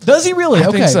Majorca. Does he really? I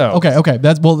think so. Okay.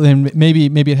 That's then maybe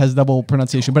it has double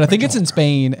pronunciation. But I think it's in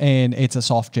Spain and it's a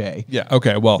soft J. Yeah.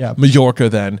 Okay. Well, Majorca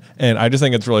then. And I just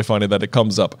think it's really funny that it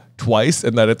comes up twice,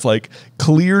 and that it's like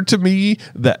clear to me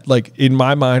that like in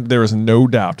my mind, there is no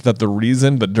doubt that the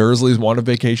reason the Dursleys want a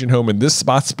vacation home in this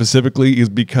spot specifically is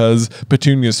because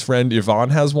Petunia's friend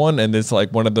Yvonne has one. And it's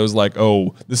like one of those like,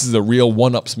 oh, this is a real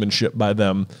one-upsmanship by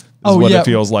them what it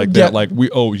feels like. They're like,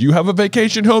 you have a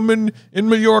vacation home in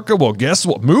Mallorca? Well, guess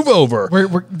what? Move over.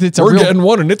 We're getting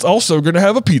one, and it's also going to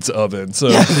have a pizza oven. So,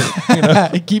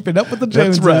 keeping up with the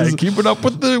Joneses. That's right. Keeping up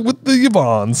with the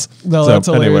Yvonnes. No, that's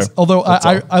hilarious. Although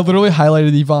I literally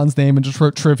highlighted Yvonne's name and just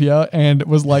wrote trivia and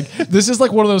was like, this is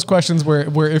like one of those questions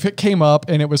where if it came up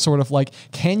and it was sort of like,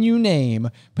 can you name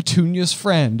Petunia's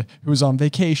friend who's on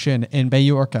vacation in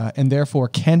Mallorca and therefore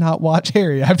cannot watch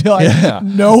Harry? I'd be like,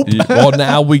 nope. Well,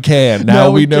 now we can.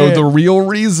 Now we know the real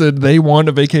reason they want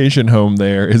a vacation home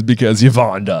there is because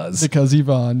Yvonne does. Because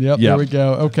Yvonne. Yep. There we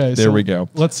go. Okay. There we go.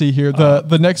 Let's see here.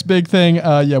 The next big thing.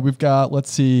 We've got,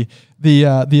 let's see,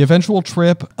 the eventual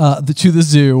trip to the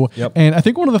zoo. Yep. And I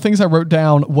think one of the things I wrote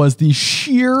down was the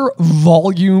sheer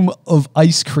volume of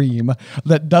ice cream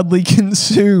that Dudley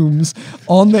consumes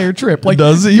on their trip. Like,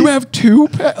 does he? You have two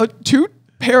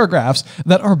paragraphs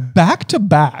that are back to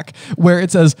back where it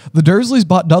says the Dursleys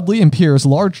bought Dudley and Piers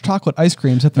large chocolate ice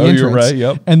creams at the entrance. You're right,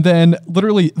 yep. And then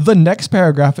literally the next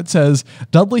paragraph it says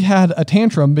Dudley had a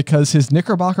tantrum because his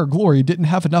Knickerbocker Glory didn't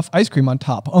have enough ice cream on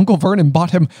top. Uncle Vernon bought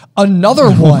him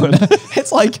another one.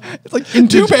 It's like in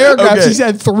two paragraphs he's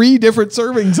had 3 different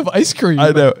servings of ice cream. I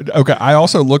know. Okay, I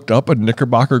also looked up a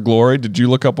Knickerbocker Glory. Did you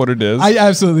look up what it is? I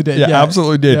absolutely did. Yeah,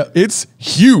 absolutely did. Yep. It's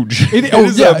huge. It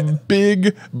is a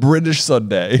big British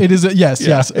Sunday. It is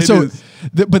yes. So,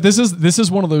 but this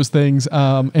is one of those things,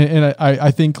 and I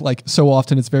think like so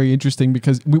often it's very interesting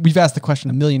because we've asked the question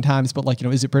a million times, but like,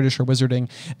 is it British or Wizarding?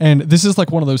 And this is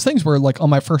like one of those things where like on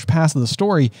my first pass of the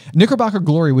story, Knickerbocker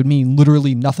Glory would mean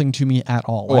literally nothing to me at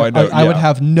all. Oh, I would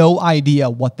have no idea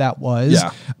what that was.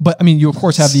 Yeah. But I mean, you of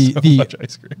course have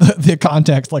the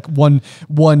context, like one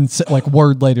like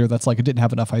word later that's like it didn't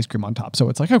have enough ice cream on top. So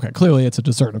it's like, okay, clearly it's a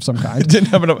dessert of some kind. It didn't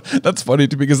have enough. That's funny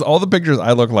too, because all the pictures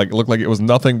I looked like it was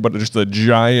nothing but just a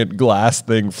giant glass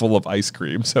thing full of ice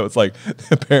cream. So it's like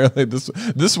apparently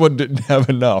this one didn't have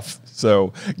enough.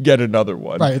 So get another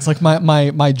one. Right. It's like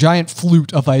my giant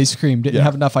flute of ice cream didn't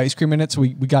have enough ice cream in it, so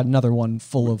we got another one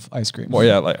full of ice cream. Well,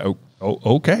 yeah, like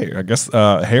okay. I guess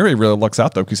Harry really lucks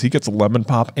out though because he gets a lemon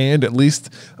pop and at least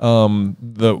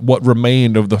what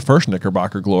remained of the first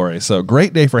Knickerbocker Glory. So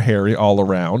great day for Harry all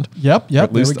around. Yep.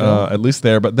 At least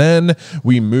there. But then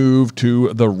we move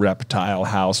to the reptile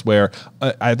house where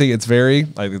I think it's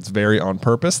very on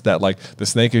purpose that like the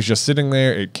snake is just sitting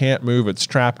there. It can't move. It's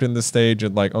trapped in the stage,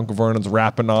 and like Uncle Vernon's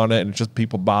rapping on it, and it's just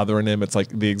people bothering him. It's like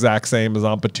the exact same as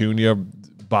Aunt Petunia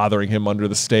bothering him under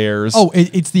the stairs. Oh,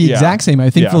 it's the exact same. I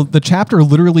think the chapter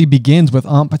literally begins with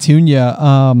Aunt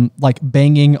Petunia like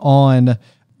banging on.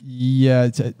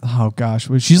 Oh gosh,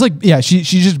 she's like she's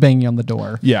just banging on the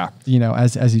door. Yeah,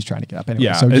 as he's trying to get up. Anyway,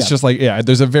 yeah, so it's just like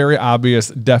there's a very obvious,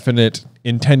 definite,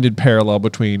 intended parallel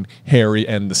between Harry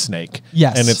and the snake.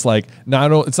 Yes, and it's like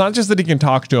it's not just that he can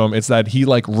talk to him; it's that he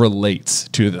like relates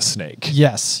to the snake.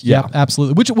 Yes, yeah,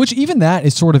 absolutely. Which even that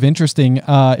is sort of interesting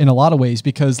in a lot of ways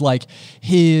because like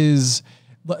his.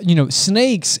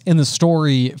 Snakes in the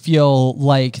story feel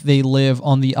like they live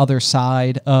on the other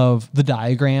side of the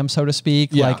diagram, so to speak.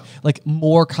 Yeah. Like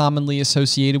more commonly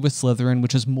associated with Slytherin,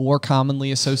 which is more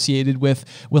commonly associated with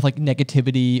like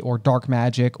negativity or dark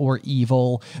magic or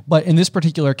evil. But in this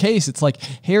particular case, it's like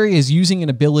Harry is using an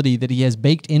ability that he has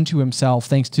baked into himself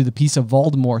thanks to the piece of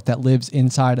Voldemort that lives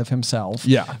inside of himself.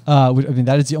 Yeah. I mean,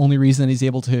 that is the only reason that he's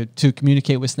able to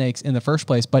communicate with snakes in the first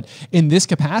place. But in this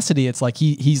capacity, it's like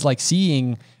he's like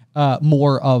seeing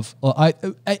more of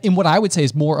in what I would say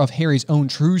is more of Harry's own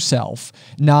true self,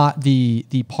 not the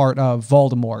part of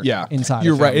Voldemort. Inside.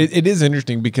 You're of him. right. It is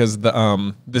interesting because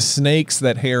the snakes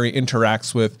that Harry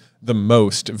interacts with the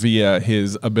most via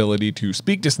his ability to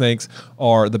speak to snakes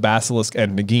are the basilisk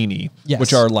and Nagini,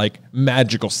 which are like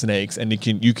magical snakes, and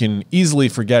you can easily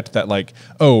forget that like,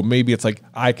 oh, maybe it's like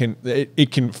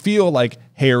it can feel like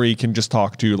Harry can just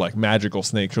talk to like magical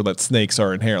snakes, or that snakes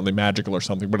are inherently magical or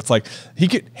something. But it's like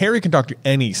Harry can talk to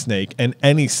any snake, and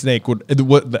any snake would.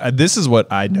 This is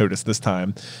what I noticed this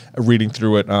time, reading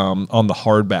through it on the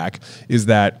hardback, is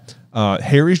that.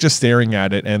 Harry's just staring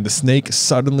at it, and the snake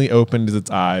suddenly opened its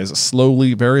eyes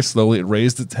slowly, very slowly. It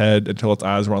raised its head until its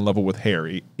eyes were on level with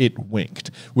Harry. It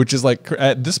winked, which is like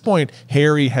at this point,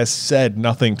 Harry has said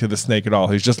nothing to the snake at all.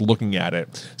 He's just looking at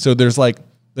it. So there's like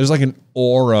an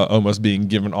aura almost being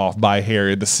given off by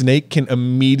Harry. The snake can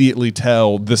immediately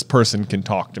tell this person can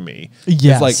talk to me.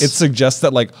 Yes. It's like it suggests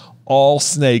that like all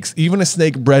snakes, even a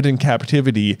snake bred in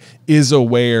captivity, is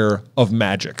aware of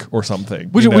magic or something,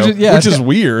 which is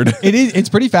weird. It is. It's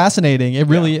pretty fascinating. It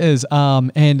really is.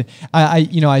 And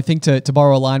I think to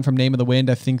borrow a line from Name of the Wind,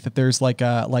 I think that there's like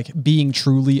being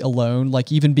truly alone, like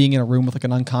even being in a room with like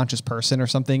an unconscious person or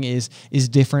something is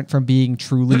different from being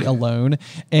truly alone.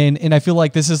 And I feel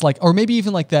like this is like, or maybe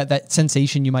even like that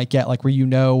sensation you might get, like where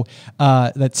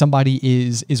that somebody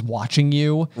is watching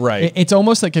you. Right. It's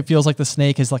almost like it feels like the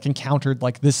snake has like encountered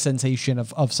like this sensation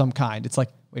of some kind. It's like,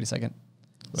 wait a second.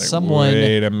 Like,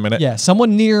 wait a minute. Yeah,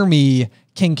 someone near me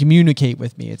can communicate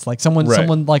with me. It's like someone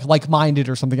like-minded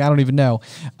or something. I don't even know.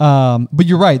 But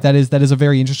you're right. That is a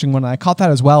very interesting one. And I caught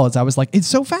that as well, as I was like, it's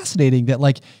so fascinating that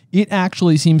like it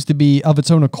actually seems to be of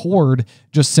its own accord,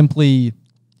 just simply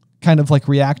kind of like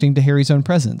reacting to Harry's own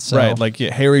presence. So. Right, like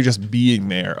Harry just being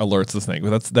there alerts the snake.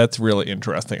 That's really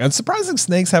interesting. And surprising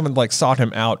snakes haven't like sought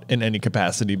him out in any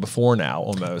capacity before now,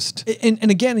 almost. And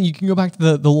again, you can go back to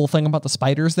the little thing about the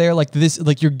spiders there. Like this,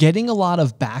 like you're getting a lot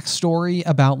of backstory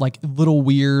about like little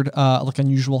weird, like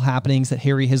unusual happenings that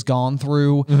Harry has gone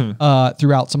through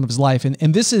throughout some of his life.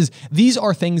 And these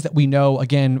are things that we know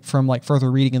again from like further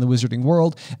reading in the wizarding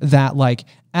world, that like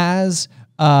as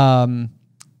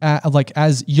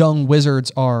young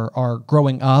wizards are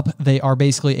growing up, they are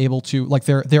basically able to like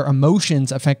their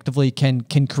emotions effectively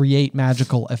can create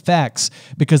magical effects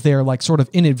because they are like sort of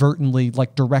inadvertently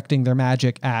like directing their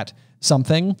magic at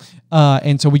something.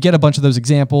 And so we get a bunch of those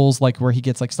examples, like where he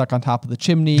gets like stuck on top of the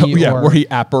chimney. Where he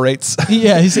apparates. He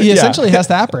essentially has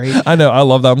to apparate. I know. I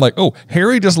love that. I'm like, oh,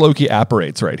 Harry just low-key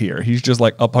apparates right here. He's just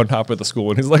like up on top of the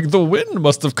school and he's like, the wind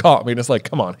must have caught me. And it's like,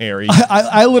 come on, Harry.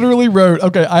 I literally wrote,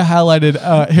 okay, I highlighted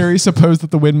Harry supposed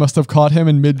that the wind must have caught him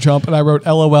in mid-jump, and I wrote,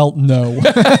 LOL, no.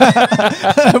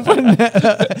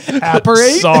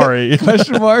 Apparate? Sorry.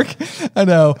 Question mark. I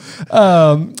know.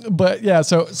 But yeah,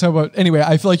 but anyway,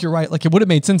 I feel like you're right. Like it would have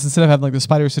made sense instead of having like the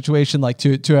spider situation, like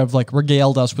to have like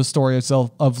regaled us with stories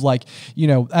of like,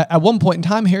 at one point in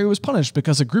time, Harry was punished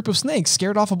because a group of snakes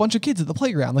scared off a bunch of kids at the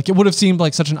playground. Like it would have seemed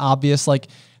like such an obvious like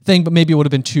thing, but maybe it would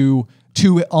have been too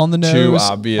on the nose, too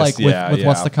obvious, like with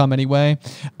what's to come anyway.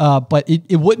 But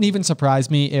it wouldn't even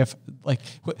surprise me if like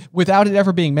without it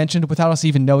ever being mentioned, without us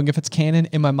even knowing if it's canon,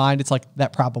 in my mind, it's like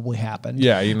that probably happened.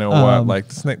 Yeah, you know what? Like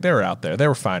the snake, they were out there. They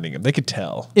were finding him. They could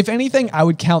tell. If anything, I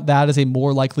would count that as a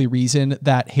more likely reason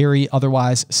that Harry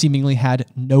otherwise seemingly had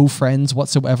no friends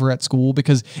whatsoever at school,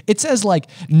 because it says like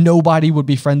nobody would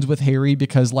be friends with Harry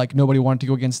because like nobody wanted to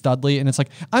go against Dudley. And it's like,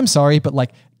 I'm sorry, but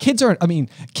like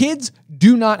kids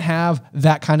do not have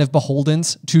that kind of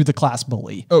beholdens to the class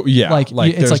bully. Oh yeah. Like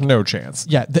there's like, no chance.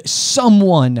 Yeah.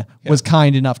 Someone was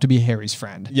kind enough to be Harry's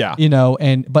friend. Yeah.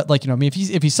 But like, I mean,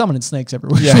 if he's summoning snakes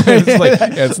everywhere. Yeah.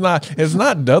 It's like, it's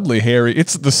not Dudley, Harry.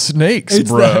 It's the snakes,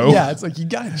 bro. It's like, you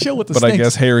gotta chill with the snakes. But I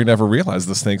guess Harry never realized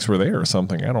the snakes were there or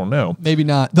something. I don't know. Maybe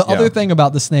not. The other thing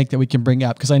about the snake that we can bring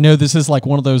up, because I know this is like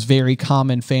one of those very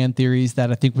common fan theories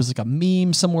that I think was like a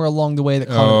meme somewhere along the way that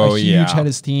called a huge head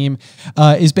his team,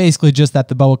 is basically just that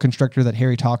the boa constrictor that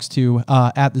Harry talks to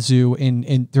at the zoo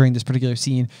during this particular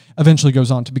scene eventually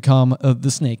goes on to become the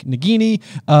snake Nagini.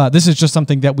 This is just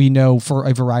something that we know for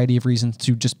a variety of reasons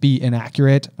to just be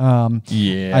inaccurate.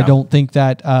 I don't think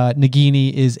that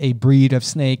Nagini is a breed of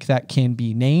snake that can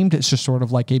be named. It's just sort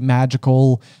of like a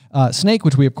magical snake,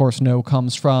 which we of course know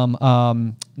comes from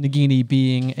Nagini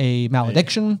being a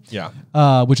malediction,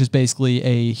 which is basically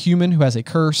a human who has a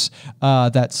curse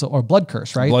or blood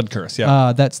curse, right? Blood curse,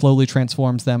 yeah. That slowly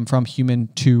transforms them from human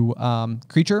to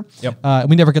creature. Yep.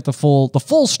 We never get the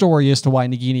full story as to why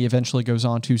Nagini eventually goes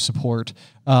on to support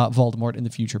Voldemort in the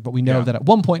future, but we know that at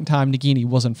one point in time, Nagini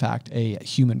was in fact a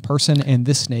human person, and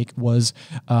this snake was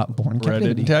born in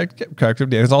captivity.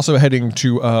 Captivity. It's also heading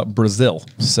to Brazil,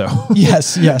 so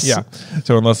yes. Yeah.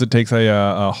 So unless it takes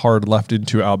a hard left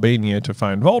into Albania to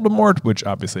find Voldemort, which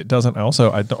obviously it doesn't. I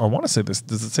want to say this.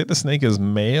 Does it say the snake is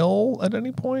male at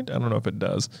any point? I don't know if it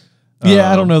does.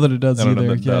 Yeah, I don't know that it does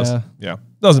either. Yeah,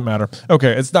 doesn't matter.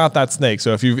 Okay, it's not that snake.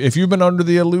 So if you've been under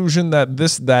the illusion that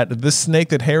this snake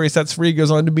that Harry sets free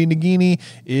goes on to be Nagini,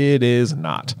 it is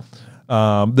not.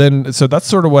 So that's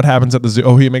sort of what happens at the zoo.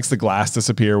 Oh, he makes the glass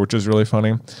disappear, which is really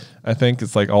funny. I think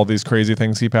it's like all these crazy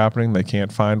things keep happening. They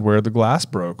can't find where the glass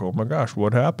broke. Oh my gosh,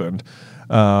 what happened?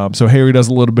 So Harry does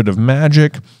a little bit of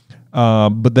magic.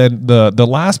 But then the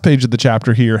last page of the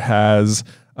chapter here has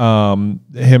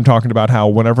him talking about how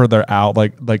whenever they're out,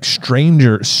 like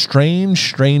strange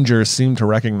strangers seem to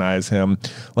recognize him,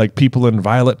 like people in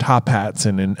violet top hats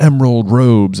and in emerald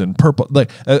robes and purple.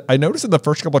 Like I noticed in the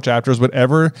first couple of chapters,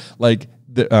 whenever like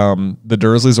the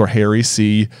Dursleys or Harry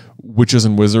see witches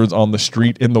and wizards on the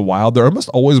street in the wild, they're almost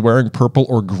always wearing purple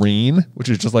or green, which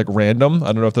is just like random. I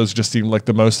don't know if those just seem like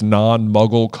the most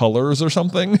non-Muggle colors or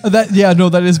something.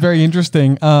 That is very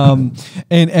interesting. I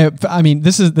mean,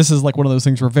 this is like one of those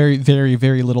things where very, very,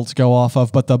 very little to go off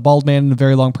of. But the bald man in a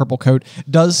very long purple coat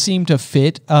does seem to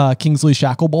fit Kingsley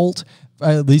Shacklebolt.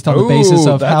 At least on the basis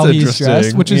of how he's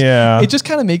dressed, which is, it just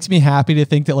kind of makes me happy to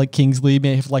think that like Kingsley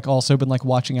may have like also been like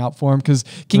watching out for him, because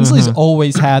Kingsley's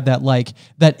always had that like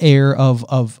that air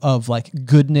of like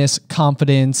goodness,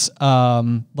 confidence,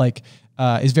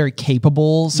 is very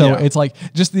capable. So it's like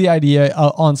just the idea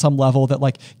on some level that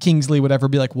like Kingsley would ever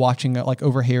be like watching like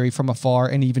over Harry from afar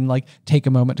and even like take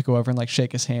a moment to go over and like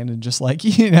shake his hand and just like,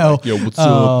 yo, what's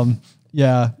up?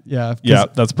 Yeah,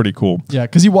 that's pretty cool. Yeah,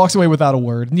 because he walks away without a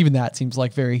word, and even that seems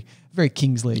like very, very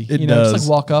Kingsley. It does. Just like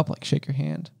walk up, like shake your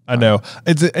hand. I know.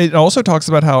 It also talks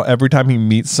about how every time he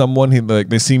meets someone,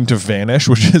 they seem to vanish,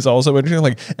 which is also interesting.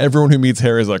 Like everyone who meets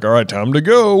Harry is like, "All right, time to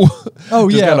go." Oh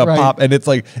just yeah, right. Pop, and it's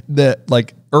like the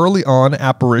early on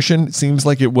apparition seems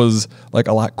like it was like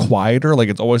a lot quieter. Like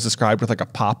it's always described with like a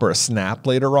pop or a snap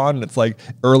later on. And it's like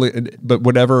early, but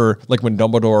whenever like when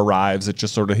Dumbledore arrives, he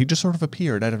just sort of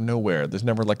appeared out of nowhere. There's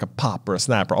never like a pop or a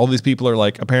snap. Or all these people are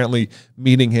like apparently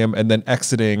meeting him and then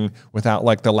exiting without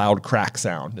like the loud crack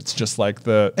sound. It's just like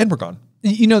and we're gone.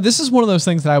 This is one of those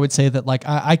things that I would say that like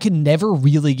I can never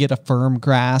really get a firm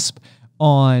grasp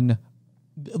on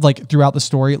like throughout the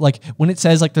story. Like when it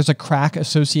says like there's a crack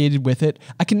associated with it,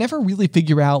 I can never really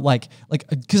figure out like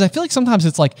because I feel like sometimes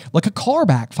it's like a car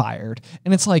backfired,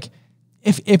 and it's like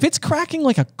if it's cracking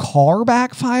like a car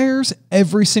backfires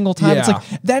every single time, it's like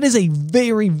that is a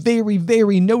very, very,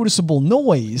 very noticeable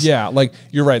noise. Yeah, like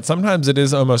you're right. Sometimes it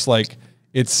is almost like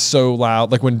it's so loud.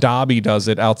 Like when Dobby does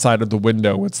it outside of the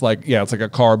window, it's like, it's like a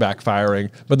car backfiring.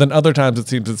 But then other times it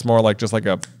seems it's more like just like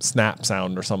a snap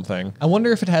sound or something. I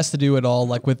wonder if it has to do at all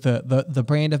like with the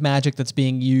brand of magic that's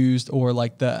being used, or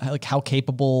like how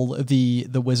capable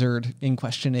the wizard in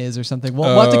question is or something.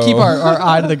 We'll have to keep our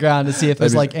eye to the ground to see if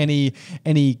there's like any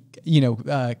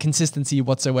consistency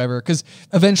whatsoever, because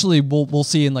eventually we'll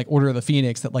see in like Order of the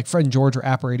Phoenix that like Fred and George are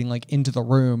apparating like into the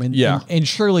room, and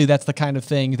surely that's the kind of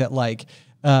thing that like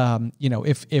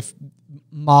if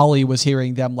Molly was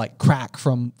hearing them like crack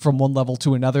from one level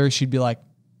to another, she'd be like,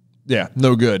 yeah,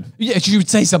 no good. Yeah, she would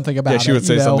say something about it. Yeah, she would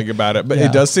say something about it. But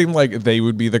it does seem like they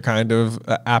would be the kind of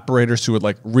apparators who would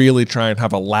like really try and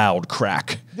have a loud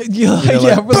crack. Boom!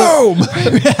 It's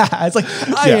like,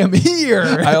 I am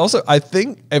here. I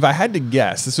think if I had to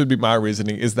guess, this would be my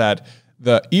reasoning, is that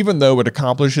even though it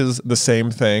accomplishes the same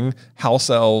thing,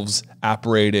 house elves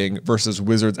apparating versus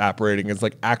wizards apparating is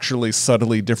like actually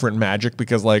subtly different magic,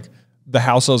 because like the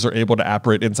house elves are able to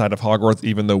apparate inside of Hogwarts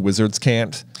even though wizards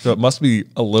can't. So it must be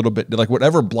a little bit like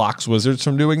whatever blocks wizards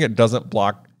from doing it doesn't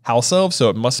block house elves.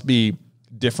 So it must be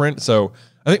different. So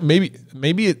I think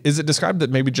maybe is it described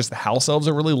that maybe just the house elves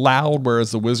are really loud,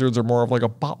 whereas the wizards are more of like a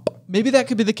pop? Maybe that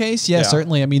could be the case. Yeah,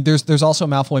 certainly. I mean, there's also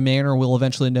Malfoy Manor. We'll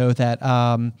eventually know that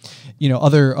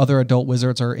other adult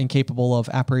wizards are incapable of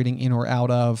apparating in or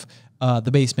out of the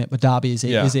basement, but Dobby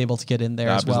is able to get in there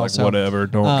as well. Like, so whatever,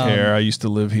 don't care. I used to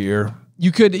live here.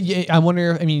 You could. I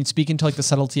wonder. I mean, speaking to like the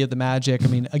subtlety of the magic. I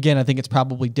mean, again, I think it's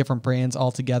probably different brands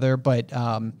altogether, but.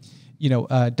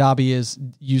 Dobby is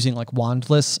using like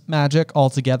wandless magic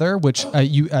altogether, which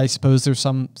I suppose there's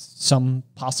some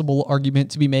possible argument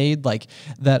to be made, like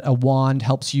that a wand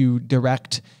helps you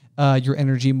direct your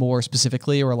energy more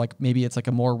specifically, or like maybe it's like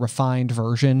a more refined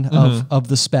version of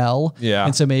the spell. Yeah.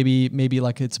 And so maybe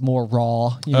like it's more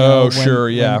raw.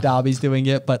 When Dobby's doing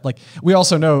it, but like we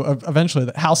also know eventually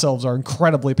that house elves are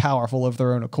incredibly powerful of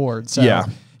their own accord. So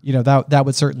that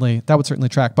would certainly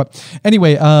track. But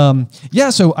anyway,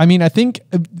 so I mean, I think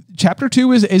chapter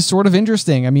 2 is sort of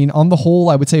interesting. I mean, on the whole,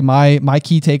 I would say my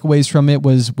key takeaways from it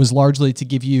was largely to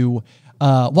give you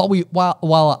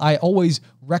while I always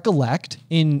recollect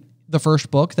in the first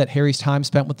book that Harry's time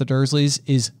spent with the Dursleys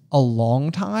is a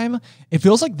long time, it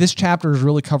feels like this chapter is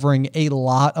really covering a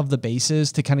lot of the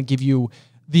bases to kind of give you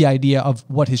the idea of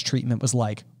what his treatment was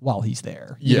like while he's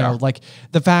there. You know, like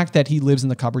the fact that he lives in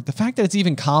the cupboard, the fact that it's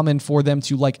even common for them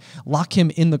to like lock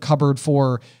him in the cupboard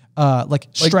for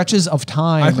stretches of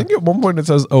time. I think at one point it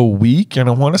says a week, and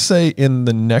I want to say in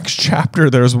the next chapter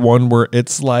there's one where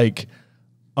it's like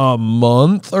a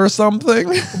month or something.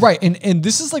 Right. And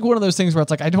this is like one of those things where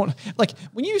it's like, I don't like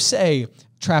when you say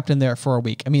trapped in there for a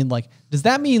week. I mean, like, does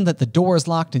that mean that the door is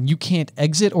locked and you can't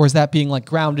exit, or is that being like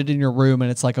grounded in your room and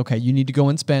it's like, okay, you need to go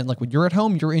and spend, like, when you're at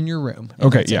home, you're in your room.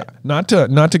 Okay, yeah. Not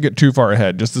to get too far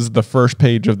ahead. Just as the first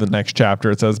page of the next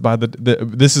chapter, it says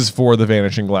this is for the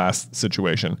Vanishing Glass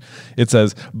situation. It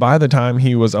says by the time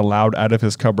he was allowed out of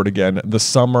his cupboard again, the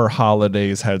summer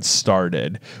holidays had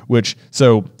started. Which,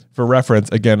 so for reference,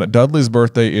 again, Dudley's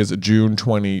birthday is June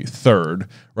 23rd,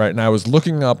 right? And I was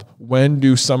looking up when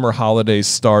do summer holidays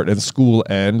start and school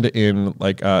end in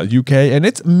like UK, and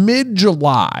it's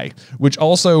mid-July, which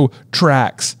also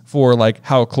tracks for like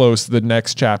how close the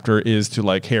next chapter is to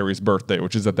like Harry's birthday,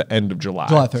 which is at the end of July.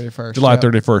 July 31st. July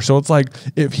 31st. So it's like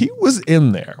if he was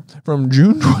in there from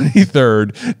June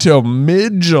 23rd till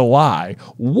mid-July,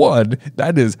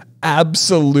 that is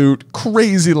absolute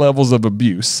crazy levels of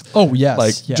abuse. Oh, yes.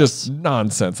 Like yes. just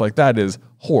nonsense. Like that is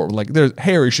horrible. Like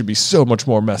Harry should be so much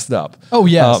more messed up. Oh,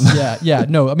 yes. Yeah.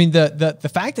 No, I mean,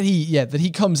 the fact that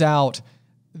he comes out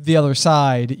the other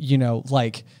side, you know,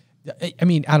 like, I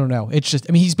mean, I don't know. It's just,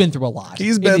 I mean, he's been through a lot. It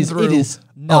is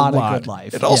not a good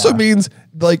life. It also means,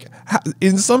 like,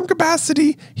 in some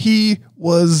capacity, he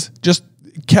was just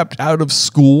kept out of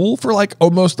school for like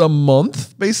almost a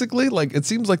month, basically. Like, it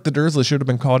seems like the Dursleys should have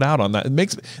been called out on that. It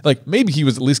makes, like, maybe he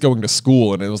was at least going to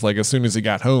school and it was like as soon as he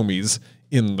got home, he's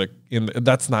in the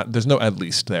that's not, there's no at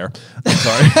least there. I'm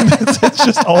sorry. it's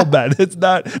just all bad. It's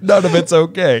not, none of it's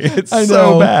okay. It's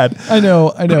so bad. I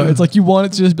know. It's like you want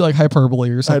it to just be like hyperbole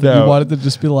or something. You want it to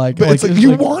just be like, but it's like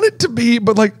you want it to be,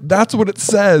 but like that's what it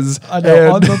says. I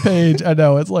know, on the page. I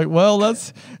know. It's like, well,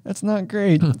 that's not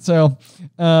great. So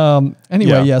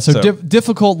anyway, so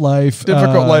difficult life.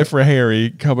 Difficult life for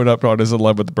Harry coming up on his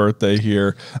 11th birthday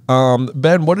here.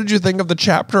 Ben, what did you think of the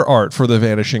chapter art for the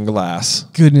Vanishing Glass?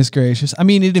 Goodness gracious. I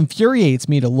mean, it infuriates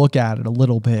me to look at it a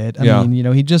little bit. I mean, you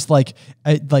know, he just like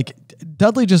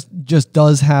Dudley just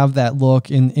does have that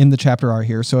look in the chapter art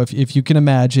here. So if you can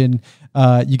imagine,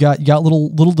 you got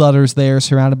little Dudders there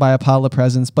surrounded by a pile of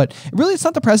presents, but really it's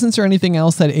not the presents or anything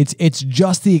else. That it's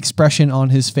just the expression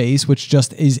on his face, which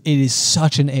just is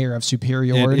such an air of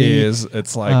superiority. It is.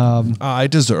 It's like I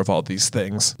deserve all these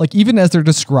things. Like even as they're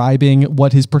describing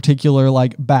what his particular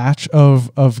like batch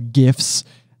of gifts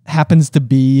happens to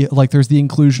be, like there's the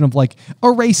inclusion of like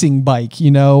a racing bike,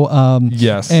 you know,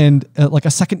 yes, and like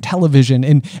a second television,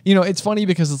 and you know it's funny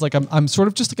because it's like I'm sort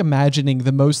of just like imagining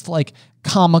the most like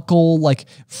comical, like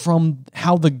from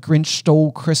How the Grinch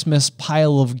Stole Christmas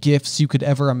pile of gifts you could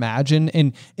ever imagine,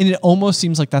 and it almost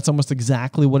seems like that's almost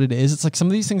exactly what it is. It's like some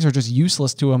of these things are just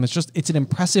useless to him. It's an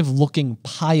impressive looking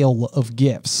pile of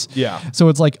gifts. Yeah. So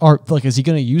it's like, is he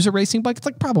going to use a racing bike? It's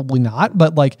like probably not,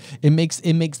 but like it makes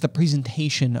the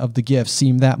presentation of the gifts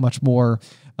seem that much more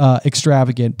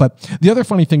extravagant. But the other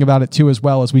funny thing about it too, as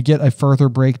well, is we get a further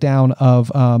breakdown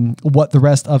of what the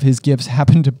rest of his gifts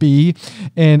happen to be,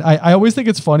 and I always think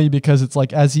it's funny because it's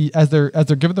like as they're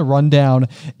given the rundown,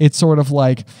 it's sort of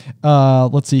like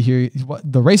let's see here,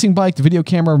 the racing bike, the video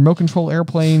camera, remote control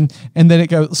airplane, and then it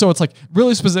goes. So it's like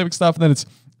really specific stuff, and then it's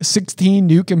 16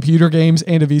 new computer games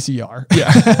and a VCR.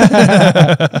 Yeah.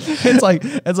 it's like,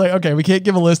 okay, we can't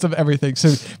give a list of everything.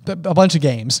 So a bunch of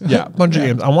games. Yeah. A bunch of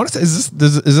games. I want to say, is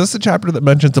this a chapter that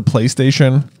mentions a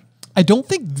PlayStation? I don't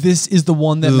think this is the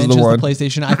one that mentions the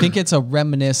PlayStation. I think it's a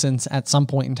reminiscence at some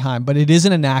point in time, but it is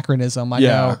an anachronism. I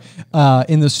know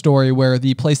in the story where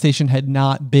the PlayStation had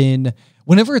not been,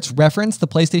 whenever it's referenced, the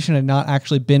PlayStation had not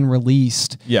actually been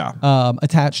released,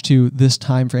 attached to this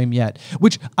time frame yet.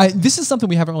 Which this is something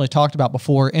we haven't really talked about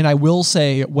before, and I will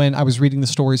say when I was reading the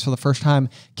stories for the first time,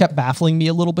 kept baffling me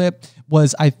a little bit.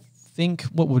 Was I think,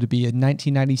 what would it be, in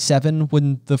 1997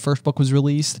 when the first book was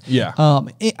released? Yeah.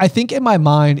 I think in my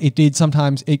mind it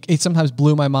sometimes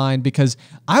blew my mind because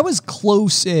I was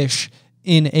close-ish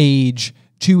in age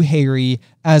to Harry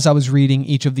as I was reading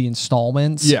each of the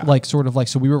installments. Yeah. Like sort of like,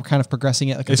 so we were kind of progressing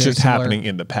it. Like it's just happening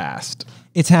in the past.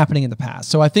 It's happening in the past.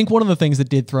 So I think one of the things that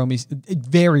did throw me,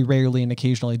 very rarely and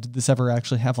occasionally did this ever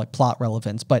actually have like plot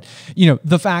relevance, but you know,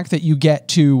 the fact that you get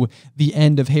to the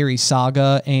end of Harry's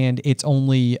saga and it's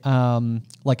only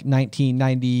like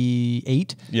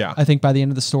 1998. Yeah. I think by the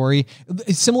end of the story.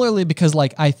 Similarly, because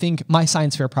like I think my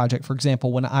science fair project, for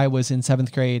example, when I was in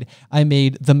 7th grade, I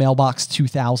made the Mailbox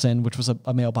 2000, which was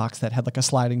a mailbox that had like a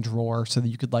sliding drawer so that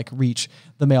you could like reach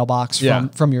the mailbox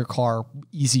from your car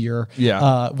easier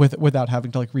without having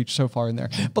to like reach so far in there.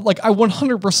 But like I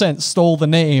 100% stole the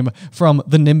name from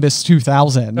the Nimbus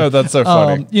 2000. Oh, that's so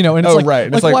funny. You know, and it's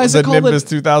right. It's like why is the Nimbus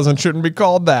 2000 shouldn't be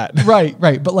called that.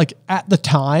 Right. But like at the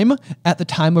time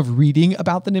of reading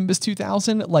about the Nimbus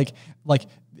 2000, like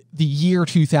the year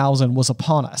 2000 was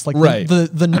upon us. Like Right.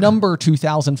 the number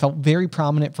 2000 felt very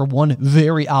prominent for one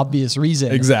very obvious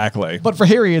reason. Exactly. But for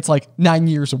Harry, it's like 9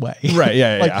 years away. Right,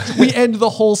 yeah, like yeah. we end the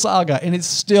whole saga and it's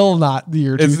still not the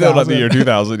year 2000. It's still not the year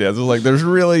 2000. Yeah, so like there's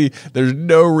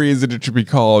no reason it should be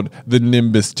called the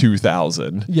Nimbus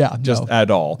 2000. Yeah, just no.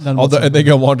 at all. None Although, whatsoever. and they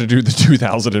go on to do the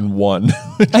 2001.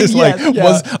 It's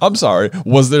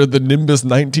was there the Nimbus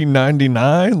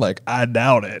 1999? Like I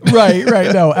doubt it. Right.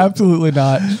 No, absolutely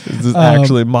not. Is this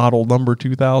actually model number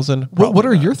 2000? What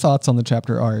are your thoughts on the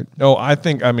chapter art? No, I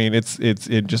mean it's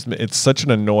such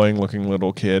an annoying looking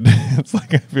little kid. It's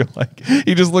like I feel like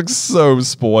he just looks so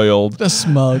spoiled. Just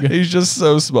smug. He's just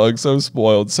so smug, so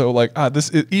spoiled. So like this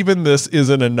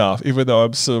isn't enough. Even though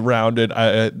I'm surrounded,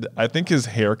 I think his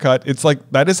haircut. It's like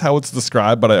that is how it's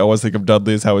described, but I always think of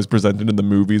Dudley as how he's presented in the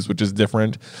movies, which is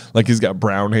different. Like he's got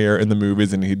brown hair in the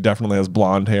movies, and he definitely has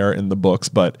blonde hair in the books.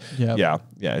 But yeah,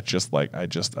 it's just like I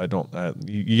don't.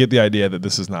 You get the idea that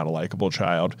this is not a likable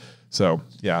child. So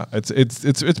yeah, it's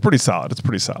pretty solid. It's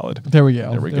pretty solid. There we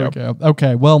go.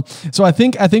 Okay, well, so I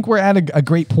think we're at a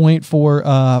great point for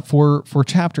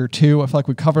chapter 2. I feel like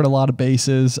we covered a lot of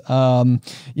bases. Kind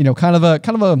of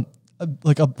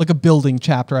a building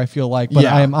chapter. I feel like, but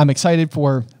I'm excited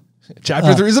for.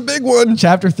 Chapter 3 is a big one.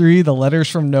 Chapter 3, the letters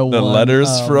from no one. The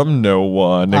letters from no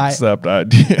one, except I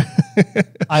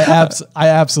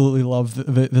absolutely love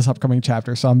this upcoming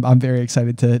chapter, so I'm very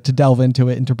excited to delve into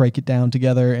it and to break it down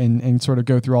together and sort of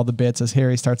go through all the bits as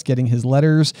Harry starts getting his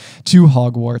letters to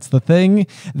Hogwarts. The thing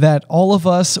that all of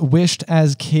us wished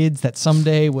as kids that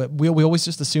someday we always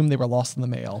just assumed they were lost in the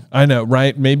mail. I know,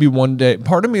 right? Maybe one day.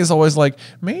 Part of me is always like,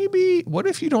 maybe what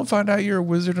if you don't find out you're a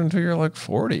wizard until you're like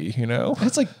 40? You know,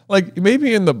 it's like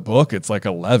maybe in the book it's like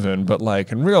 11, but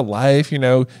like in real life, you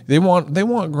know, they want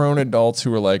grown adults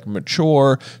who are like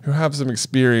mature, who have some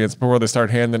experience before they start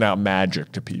handing out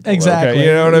magic to people. Exactly. Okay?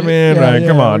 You know what I mean? Right?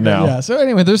 Come on now. Yeah. So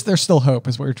anyway, there's still hope,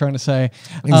 is what you're trying to say.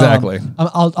 Exactly.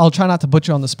 I'll try not to put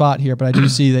you on the spot here, but I do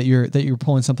see that you're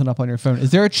pulling something up on your phone.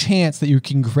 Is there a chance that you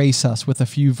can grace us with a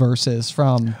few verses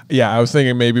from? Yeah, I was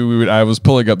thinking maybe we would. I was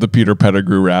pulling up the Peter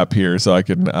Pettigrew rap here, so I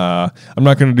can. I'm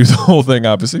not going to do the whole thing.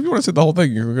 Obviously, if you want to see the whole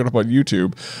thing, you can look it up on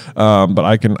YouTube. But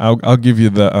I can. I'll give you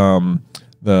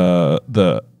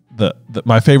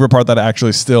my favorite part that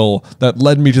that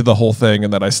led me to the whole thing,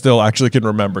 and that I still actually can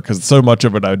remember, because so much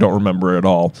of it I don't remember at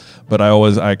all. But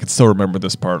I can still remember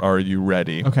this part. Are you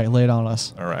ready? Okay, lay it on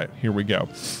us. All right, here we go.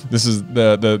 This is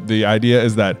the idea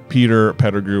is that Peter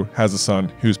Pettigrew has a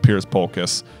son who's Piers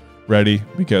Polkiss. Ready?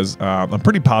 Because I'm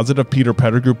pretty positive Peter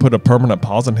Pettigrew put a permanent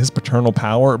pause on his paternal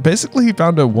power. Basically, he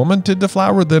found a woman to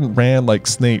deflower, then ran like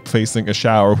Snape facing a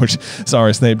shower, which,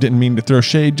 sorry, Snape, didn't mean to throw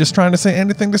shade, just trying to say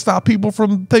anything to stop people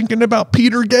from thinking about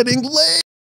Peter getting laid.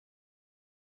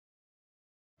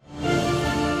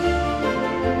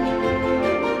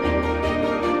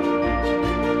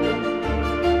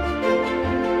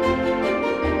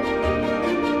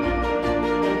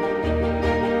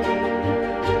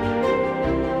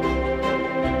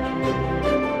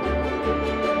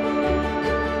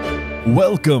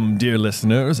 Welcome, dear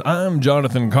listeners. I'm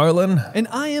Jonathan Carlin. And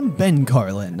I am Ben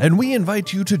Carlin. And we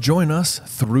invite you to join us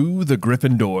through the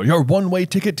Griffin Door, your one-way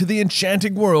ticket to the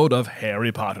enchanting world of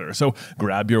Harry Potter. So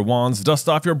grab your wands, dust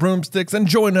off your broomsticks, and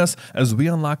join us as we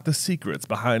unlock the secrets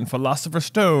behind Philosopher's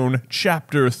Stone,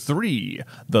 Chapter 3,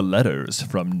 The Letters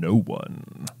from No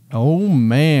One. Oh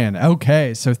man.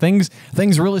 Okay. So things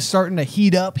really starting to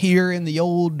heat up here in the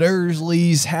old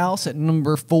Dursley's house at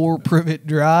number 4 Privet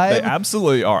Drive. They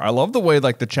absolutely are. I love the way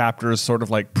like the chapters sort of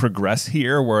like progress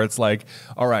here, where it's like,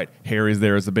 all right, Harry's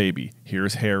there as a baby.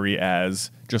 Here's Harry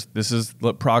as just, this is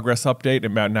the progress update,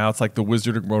 and now it's like the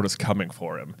Wizarding World is coming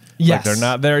for him. Yes. Like they're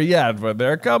not there yet, but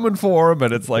they're coming for him,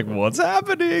 and it's like, what's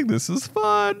happening? This is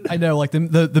fun. I know, like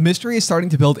the mystery is starting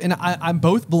to build, and I'm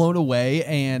both blown away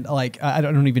and like I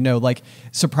don't even know, like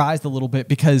surprised a little bit,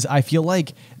 because I feel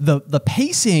like the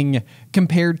pacing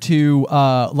compared to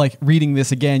like reading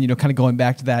this again, you know, kind of going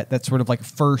back to that sort of like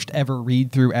first ever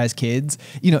read through as kids,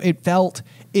 you know, it felt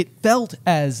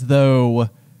as though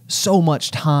so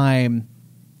much time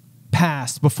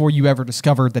passed before you ever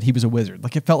discovered that he was a wizard.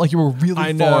 Like it felt like you were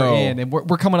really far in, and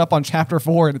we're coming up on chapter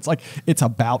 4, and it's like it's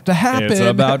about to happen. It's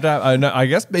about to happen. I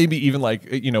guess maybe even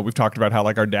like, you know, we've talked about how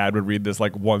like our dad would read this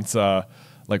like once.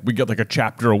 Like we get like a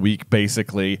chapter a week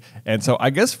basically, and so I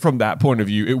guess from that point of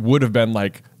view, it would have been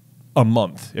like a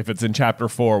month if it's in chapter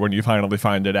 4 when you finally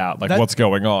find it out, like what's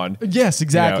going on. Yes,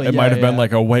 exactly. You know, it might have been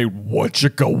like, oh wait, what?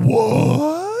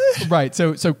 Right.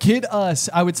 So kid us,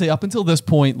 I would say up until this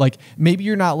point, like maybe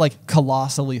you're not like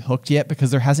colossally hooked yet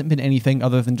because there hasn't been anything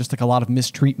other than just like a lot of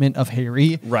mistreatment of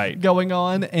Harry going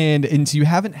on. And so you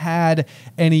haven't had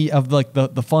any of like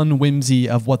the fun whimsy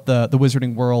of what the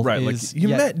wizarding world is. Like you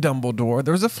met Dumbledore.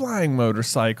 There was a flying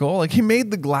motorcycle. Like he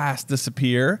made the glass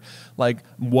disappear. Like,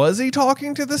 was he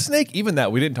talking to the snake? Even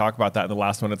that, we didn't talk about that in the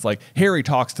last one. It's like Harry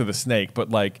talks to the snake, but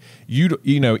like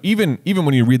you know, even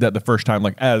when you read that the first time,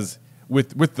 like as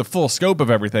with the full scope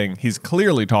of everything, he's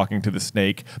clearly talking to the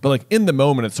snake. But like in the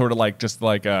moment, it's sort of like just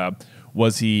like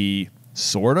was he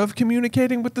sort of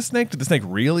communicating with the snake? Did the snake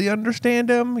really understand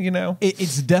him? You know,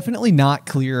 it's definitely not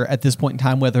clear at this point in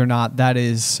time whether or not that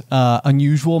is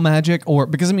unusual magic, or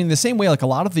because I mean the same way like a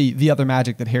lot of the other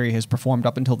magic that Harry has performed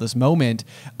up until this moment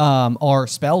are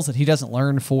spells that he doesn't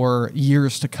learn for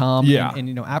years to come. And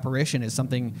you know, apparition is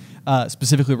something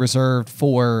specifically reserved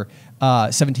for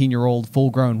 17-year-old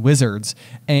full-grown wizards,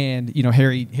 and you know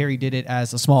Harry did it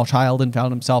as a small child and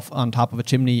found himself on top of a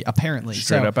chimney apparently.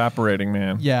 Straight up apparating,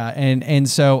 man. Yeah, and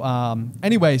so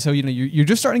anyway, so you know you're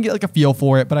just starting to get like a feel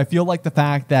for it, but I feel like the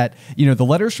fact that you know the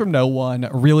letters from no one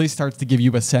really starts to give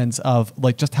you a sense of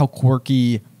like just how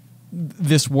quirky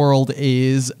this world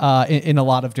is in a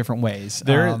lot of different ways.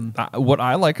 What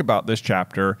I like about this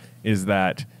chapter is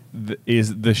that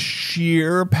the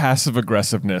sheer passive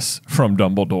aggressiveness from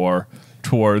Dumbledore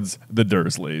towards the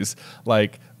Dursleys.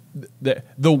 Like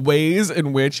the ways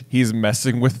in which he's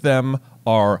messing with them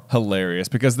are hilarious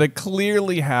because they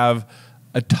clearly have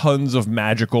tons of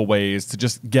magical ways to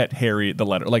just get Harry the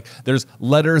letter. Like there's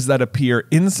letters that appear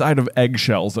inside of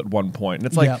eggshells at one point. And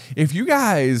it's like, if you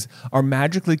guys are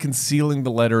magically concealing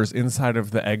the letters inside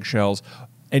of the eggshells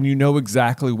and you know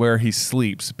exactly where he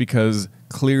sleeps because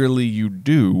clearly you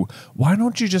do, why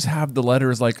don't you just have the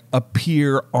letters like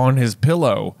appear on his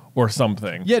pillow or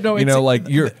something? Yeah, no, you know, like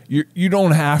you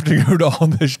don't have to go to all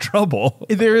this trouble.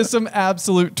 There is some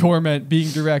absolute torment being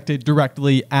directed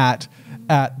directly at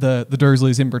the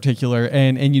Dursleys in particular,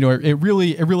 and you know it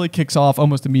really kicks off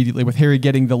almost immediately with Harry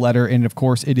getting the letter, and of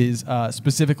course it is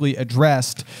specifically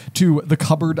addressed to the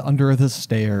cupboard under the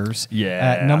stairs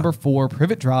at number 4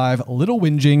 Privet Drive, Little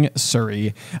Whinging,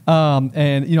 Surrey.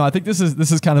 And you know I think this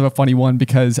is kind of a funny one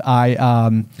because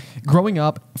I growing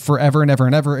up forever and ever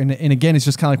and ever, and again it's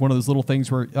just kind of like one of those little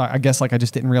things where I guess like I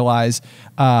just didn't realize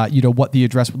you know what the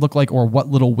address would look like or what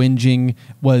Little Whinging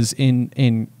was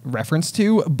in reference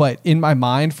to, but in my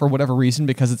mind, for whatever reason,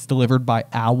 because it's delivered by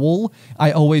Owl,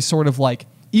 I always sort of like,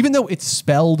 even though it's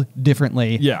spelled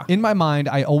differently, in my mind,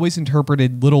 I always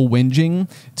interpreted Little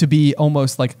Whinging to be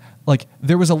almost like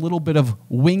there was a little bit of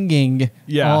winging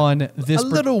on this. A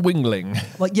little wingling.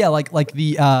 Like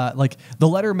the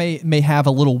letter may have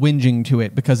a little whinging to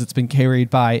it because it's been carried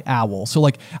by Owl. So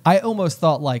like I almost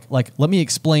thought like let me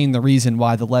explain the reason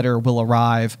why the letter will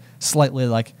arrive slightly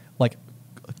like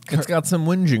it's got some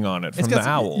whinging on it from the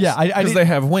owls. Yeah, because they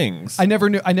have wings. I never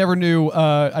knew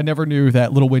that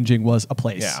Little Whinging was a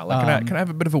place. Yeah, like can I have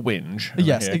a bit of a whinge?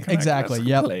 Yes, exactly.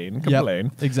 Complain.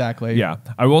 Yep, exactly. Yeah,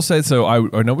 I will say so.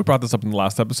 I know we brought this up in the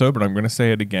last episode, but I'm going to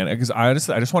say it again because I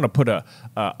just want to put a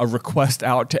request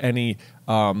out to any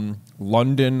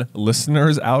London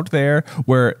listeners out there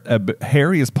where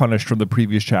Harry is punished from the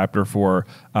previous chapter for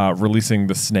releasing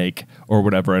the snake or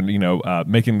whatever and, you know,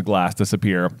 making the glass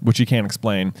disappear, which he can't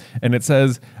explain. And it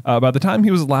says, by the time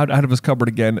he was allowed out of his cupboard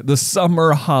again, the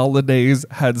summer holidays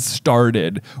had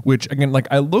started, which, again, like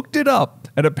I looked it up,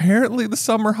 and apparently the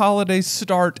summer holidays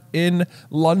start in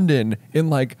London in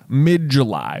like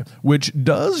mid-July, which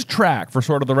does track for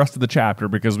sort of the rest of the chapter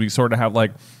because we sort of have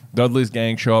like Dudley's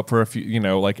gang show up for a few, you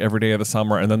know, like every day of the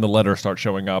summer, and then the letters start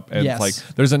showing up. And it's like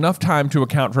there's enough time to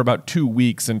account for about 2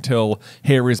 weeks until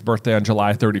Harry's birthday on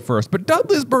July 31st. But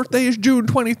Dudley's birthday is June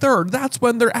 23rd. That's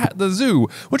when they're at the zoo,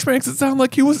 which makes it sound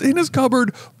like he was in his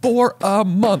cupboard for a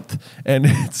month. And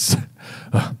it's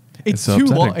too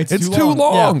long. It's too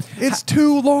long. Yeah. It's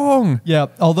too long. Yeah.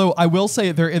 Although I will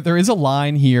say there is a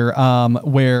line here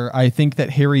where I think that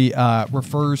Harry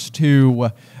refers to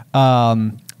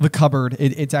the cupboard.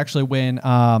 It's actually when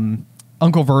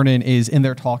Uncle Vernon is in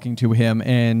there talking to him,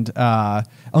 and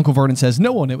Uncle Vernon says,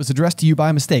 "No one. It was addressed to you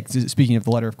by mistake." Speaking of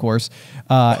the letter, of course.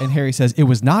 And Harry says, "It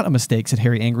was not a mistake," said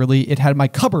Harry angrily. "It had my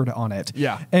cupboard on it."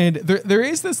 Yeah. And there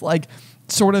is this like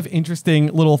sort of interesting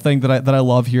little thing that I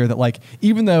love here, that like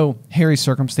even though Harry's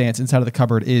circumstance inside of the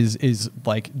cupboard is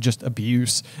like just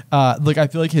abuse, like I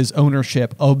feel like his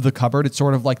ownership of the cupboard, it's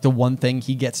sort of like the one thing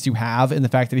he gets to have, and the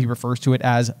fact that he refers to it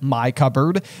as my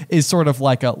cupboard is sort of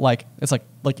like it's like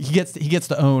like he gets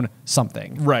to own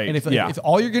something, Right, And if yeah. if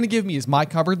all you're gonna give me is my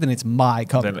cupboard, then it's my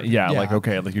cupboard. Then, like,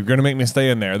 okay, like you're gonna make me stay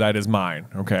in there. That is mine.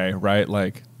 Okay, right?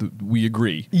 Like we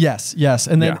agree. Yes,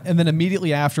 and then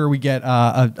immediately after we get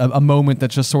a moment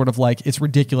that's just sort of like it's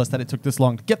ridiculous that it took this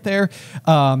long to get there.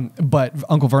 But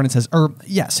Uncle Vernon says,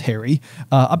 "Yes, Harry,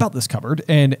 about this cupboard."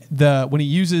 And when he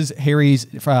uses Harry's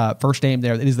first name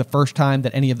there, it is the first time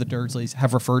that any of the Dursleys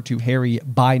have referred to Harry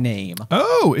by name.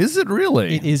 Oh, is it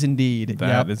really? It is indeed.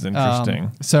 That is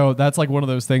interesting. So that's like one of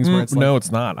those things where it's like, no,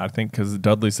 it's not. I think because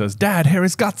Dudley says, "Dad,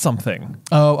 Harry's got something."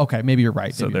 Oh, okay. Maybe you're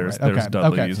right. So Maybe there's you're right.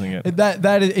 Dudley using it.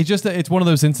 That is, it's one of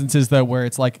those instances though where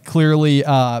it's like clearly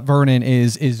Vernon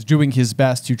is doing his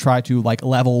best to try to like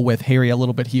level with Harry a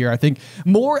little bit here. I think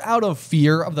more out of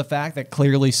fear of the fact that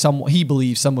clearly he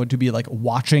believes someone to be like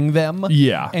watching them.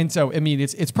 Yeah. And so I mean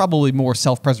it's probably more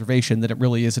self-preservation than it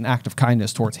really is an act of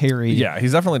kindness towards Harry. Yeah,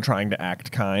 he's definitely trying to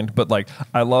act kind, but like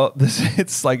I love this.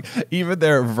 It's like even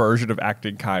their version of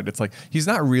acting kind. It's like he's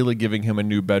not really giving him a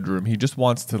new bedroom. He just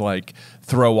wants to like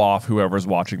throw off whoever's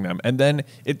watching them. And then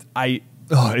it's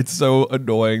so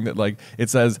annoying that like it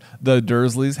says the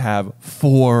Dursleys have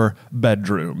 4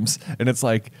 bedrooms, and it's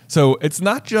like, so it's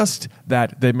not just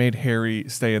that they made Harry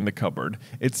stay in the cupboard.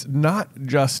 It's not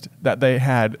just that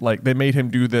they made him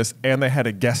do this and they had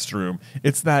a guest room.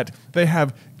 It's that they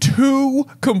have 2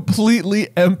 completely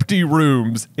empty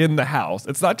rooms in the house.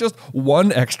 It's not just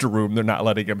one extra room they're not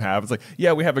letting him have. It's like,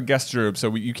 yeah, we have a guest room,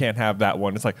 so you can't have that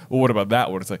one. It's like, well, what about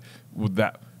that one? It's like, well,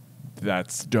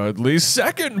 that's Dudley's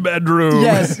second bedroom.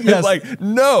 Yes. Like,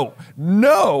 no.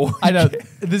 I know.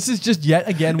 This is just yet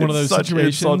again one of those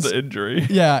situations. Insult to injury.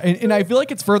 Yeah, and I feel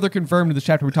like it's further confirmed in this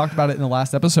chapter. We talked about it in the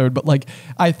last episode, but like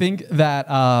I think that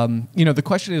the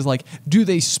question is like, do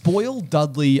they spoil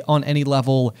Dudley on any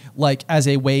level, like as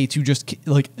a way to just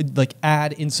like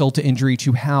add insult to injury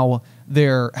to how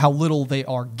little they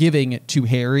are giving to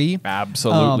Harry?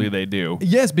 Absolutely, they do.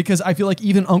 Yes, because I feel like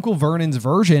even Uncle Vernon's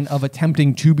version of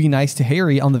attempting to be nice to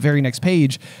Harry on the very next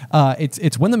page,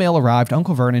 it's when the mail arrived,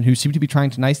 Uncle Vernon, who seemed to be trying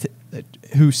to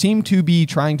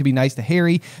be nice to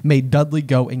Harry, made Dudley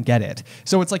go and get it.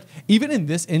 So it's like even in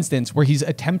this instance where he's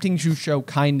attempting to show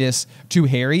kindness to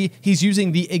Harry, he's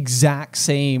using the exact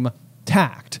same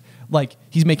tact. Like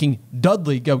he's making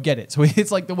Dudley go get it. So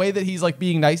it's like the way that he's like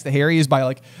being nice to Harry is by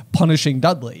like punishing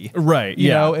Dudley. Right. You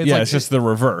know, it's just the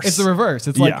reverse. It's the reverse.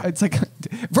 It's like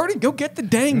Vernon, go get the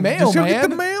dang mail, just go man. Get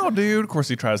the mail, dude. Of course,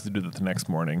 he tries to do that the next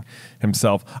morning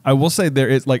himself. I will say there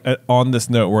is like on this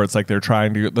note where it's like they're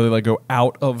trying to like go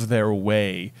out of their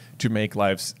way to make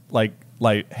lives like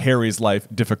Harry's life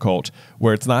difficult.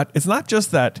 Where it's not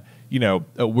just that,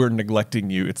 we're neglecting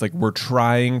you. It's like we're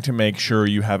trying to make sure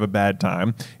you have a bad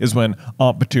time. Is when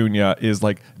Aunt Petunia is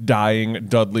like dyeing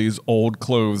Dudley's old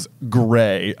clothes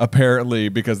gray, apparently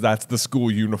because that's the school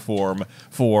uniform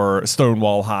for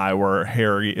Stonewall High, where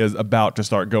Harry is about to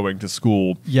start going to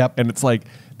school. Yep. And it's like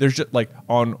there's just like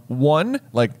on one,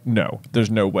 like no,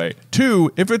 there's no way.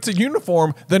 2, if it's a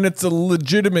uniform, then it's a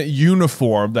legitimate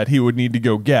uniform that he would need to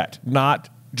go get, not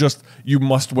just you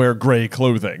must wear gray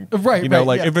clothing. Right.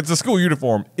 If it's a school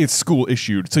uniform, it's school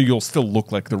issued, so you'll still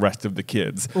look like the rest of the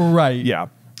kids. Right. Yeah.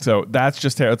 So that's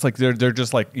just how it's like they're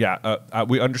just like,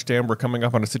 we understand we're coming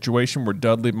up on a situation where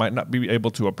Dudley might not be able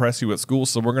to oppress you at school,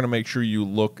 so we're going to make sure you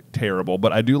look terrible.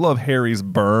 But I do love Harry's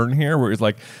burn here where he's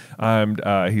like,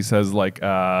 he says like,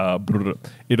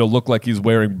 it'll look like he's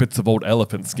wearing bits of old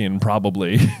elephant skin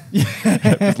probably.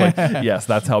 It's like, yes,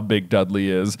 that's how big Dudley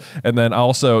is. And then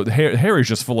also Harry's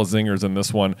just full of zingers in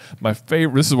this one.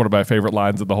 This is one of my favorite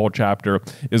lines of the whole chapter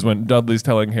is when Dudley's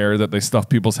telling Harry that they stuff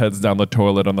people's heads down the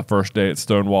toilet on the first day at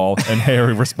Stonewall. And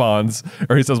Harry responds,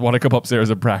 or he says, want to come upstairs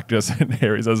and practice? And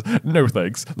Harry says, no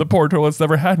thanks. The poor toilet's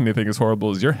never had anything as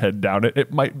horrible as your head down it.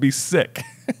 It might be sick.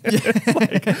 It's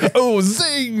like, oh,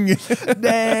 zing!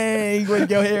 Dang, way to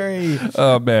go, Harry.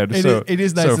 Oh, man. It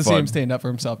is nice to see fun. him stand up for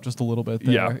himself just a little bit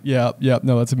there. Yeah. Yeah.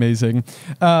 No, that's amazing.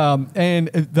 And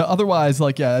the otherwise,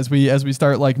 like, as we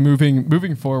start like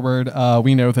moving forward,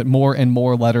 we know that more and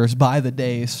more letters by the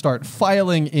day start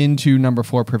filing into number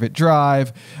 4 Privet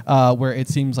Drive, where it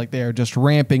seems like they are just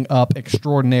ramping up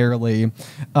extraordinarily.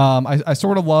 I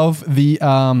sort of love the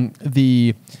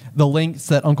lengths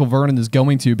that Uncle Vernon is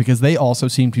going to, because they also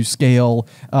seem to scale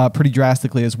pretty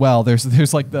drastically as well.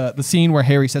 There's like the scene where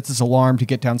Harry sets his alarm to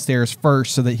get downstairs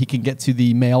first so that he can get to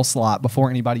the mail slot before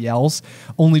anybody else,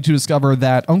 only to discover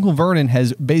that Uncle Vernon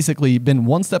has basically been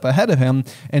one step ahead of him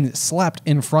and slept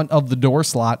in front of the door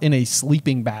slot in a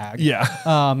sleeping bag.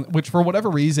 Yeah. Which for whatever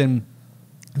reason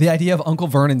The idea of Uncle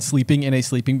Vernon sleeping in a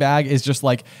sleeping bag is just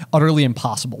like utterly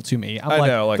impossible to me. I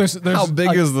know, like there's how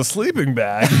big is the sleeping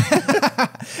bag?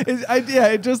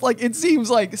 It just like it seems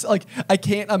like I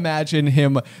can't imagine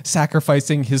him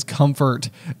sacrificing his comfort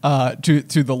to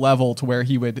the level to where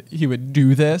he would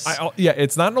do this. Yeah,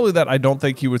 it's not only that I don't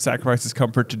think he would sacrifice his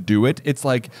comfort to do it. It's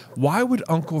like, why would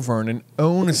Uncle Vernon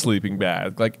own a sleeping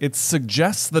bag? Like, it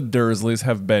suggests the Dursleys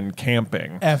have been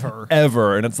camping ever,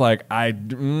 and it's like I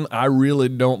really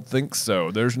don't think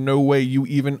so. There's no way you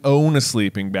even own a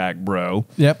sleeping bag, bro.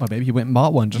 Yep, but maybe he went and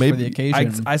bought one just for the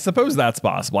occasion. I suppose that's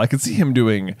possible. I could see him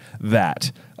doing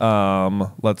that.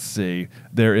 Let's see.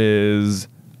 There is.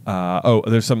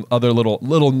 There's some other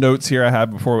little notes here I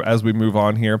have as we move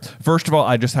on here. First of all,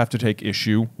 I just have to take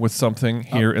issue with something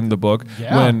here in the book.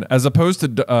 Yeah. When, as opposed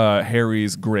to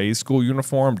Harry's gray school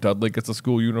uniform, Dudley gets a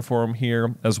school uniform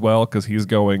here as well because he's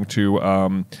going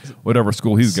to whatever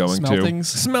school he's going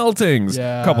Smeltings? to. Smeltings.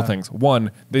 Yeah. Couple things.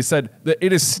 One, they said that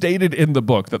it is stated in the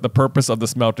book that the purpose of the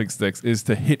smelting sticks is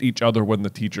to hit each other when the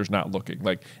teacher's not looking.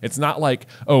 Like, it's not like,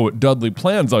 oh, Dudley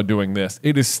plans on doing this.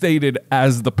 It is stated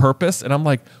as the purpose, and I'm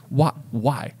like,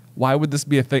 why? Why would this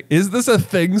be a thing? Is this a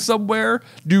thing somewhere?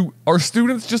 Are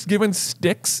students just given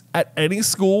sticks at any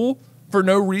school for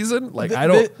no reason? Like, I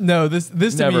don't. No, this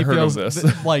to me feels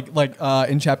like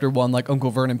in chapter 1, like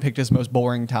Uncle Vernon picked his most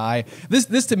boring tie.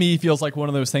 This to me feels like one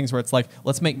of those things where it's like,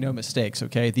 let's make no mistakes,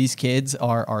 okay? These kids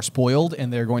are spoiled,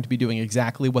 and they're going to be doing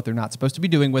exactly what they're not supposed to be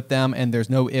doing with them, and there's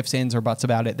no ifs, ands, or buts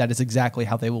about it. That is exactly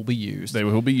how they will be used. They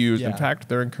will be used. Yeah. In fact,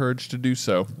 they're encouraged to do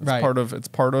so. It's right. It's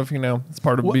part of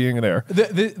being there.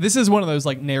 This is one of those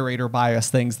like narrator bias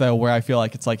things though, where I feel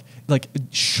like it's like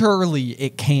surely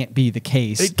it can't be the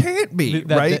case. It can't be.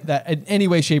 Right? That in any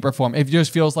way, shape, or form. It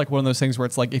just feels like one of those things where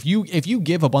it's like if you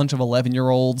give a bunch of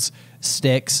 11-year-olds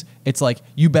sticks, it's like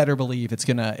you better believe it's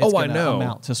gonna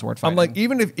amount to sword fighting. I'm like,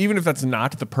 even if that's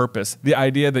not the purpose, the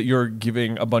idea that you're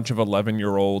giving a bunch of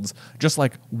 11-year-olds just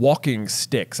like walking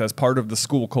sticks as part of the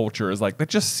school culture is like, that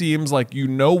just seems like you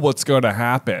know what's going to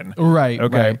happen. Right.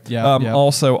 Okay. Right, yeah.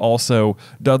 Also,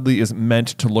 Dudley is meant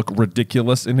to look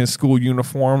ridiculous in his school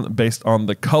uniform based on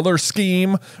the color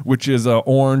scheme, which is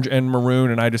orange and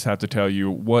maroon. And I just have to tell you,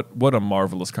 what a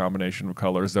marvelous combination of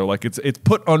colors. They're like, it's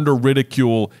put under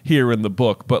ridicule here in the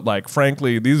book, but like,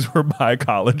 frankly, these were my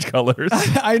college colors.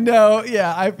 I know.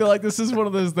 Yeah, I feel like this is one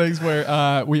of those things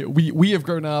where we have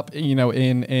grown up,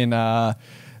 in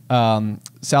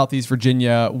Southeast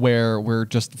Virginia, where we're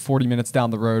just 40 minutes down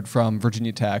the road from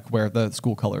Virginia Tech, where the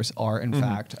school colors are, in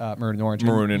fact, maroon and orange.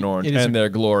 Maroon and orange, and they're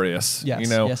glorious. Yes,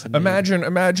 yes,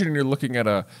 imagine you're looking at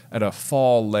a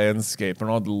fall landscape, and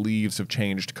all the leaves have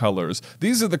changed colors.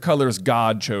 These are the colors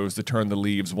God chose to turn the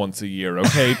leaves once a year.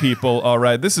 Okay, people. All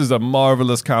right, this is a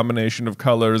marvelous combination of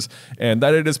colors, and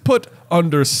that it is put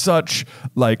under such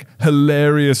like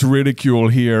hilarious ridicule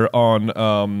here on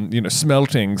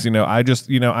smeltings.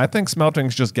 I think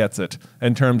smeltings just gets it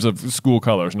in terms of school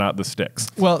colors, not the sticks.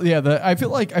 Well, yeah, I feel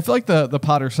like the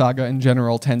Potter saga in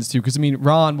general tends to, because I mean,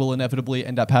 Ron will inevitably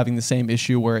end up having the same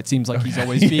issue where it seems like he's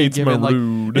always being given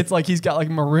maroon. It's like he's got like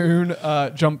maroon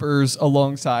jumpers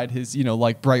alongside his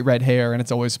like bright red hair, and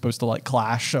it's always supposed to like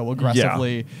clash so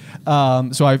aggressively.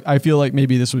 Yeah. So I feel like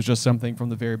maybe this was just something from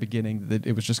the very beginning that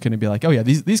it was just going to be like, oh yeah,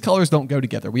 these colors don't go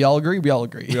together. We all agree. We all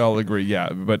agree. Yeah,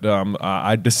 but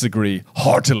I disagree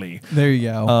heartily. There you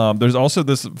go. There's also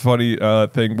this funny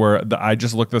thing where I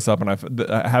just looked this up, and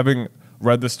having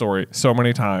read the story so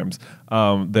many times,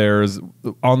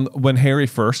 when Harry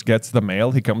first gets the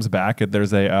mail, he comes back and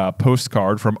there's a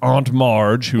postcard from Aunt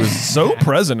Marge, who is so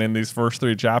present in these first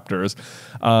 3 chapters.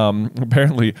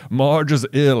 Apparently, Marge is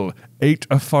ill, ate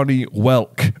a funny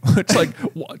whelk. It's like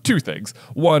 2 things.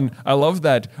 One, I love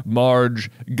that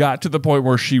Marge got to the point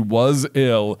where she was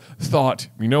ill, thought,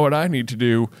 you know what I need to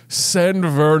do? Send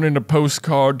Vernon a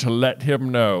postcard to let him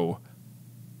know.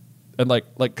 And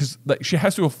because she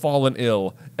has to have fallen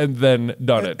ill and then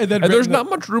done it. And there's not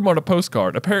much room on a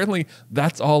postcard. Apparently,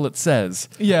 that's all it says.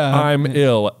 Yeah. I'm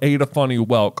ill, ate a funny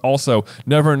whelk. Also,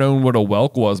 never known what a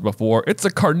whelk was before. It's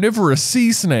a carnivorous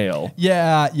sea snail.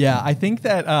 Yeah. I think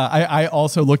that I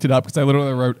also looked it up because I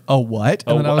literally wrote, a what?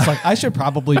 And then I was like, I should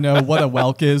probably know what a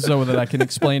whelk is so that I can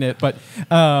explain it. But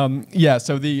so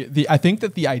I think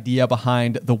that the idea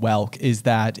behind the whelk is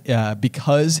that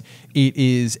because it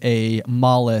is a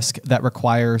mollusk that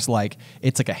requires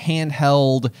it's like a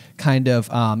handheld kind of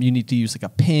you need to use like a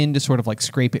pin to sort of like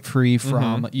scrape it free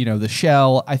from the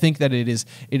shell. I think that it is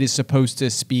supposed to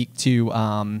speak to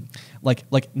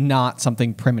like not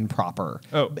something prim and proper.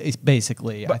 Oh.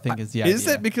 Basically, I think is the idea. Is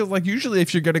it because like usually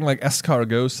if you're getting like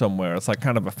escargot somewhere, it's like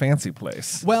kind of a fancy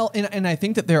place? Well, and I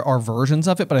think that there are versions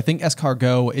of it, but I think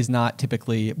escargot is not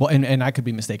typically, well, and I could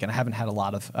be mistaken. I haven't had a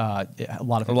lot of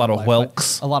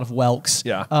whelks.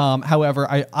 Yeah. However,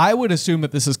 I would assume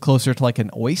that this is closer to like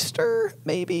an oyster,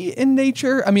 maybe in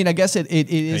nature. I mean, I guess it is.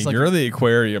 Hey, like, you're the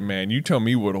aquarium man. You tell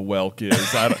me what a whelk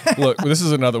is. Look, this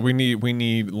is another. We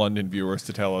need London viewers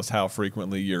to tell us how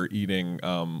frequently you're eating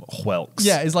whelks.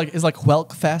 Yeah, is like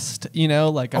Whelk Fest. You know,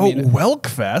 like I mean, Whelk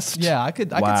Fest. Yeah, I could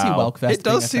see Whelk Fest. It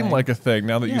does seem like a thing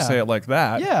now that you say it like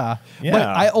that. Yeah. But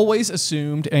I always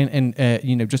assumed,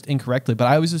 and just incorrectly, but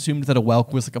I always assumed that a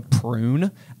whelk was like a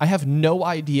prune. I have no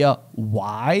idea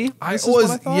why. I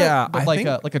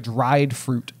think like a dried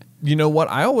fruit. You know what?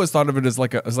 I always thought of it as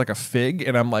like a fig,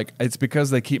 and I'm like, it's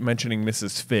because they keep mentioning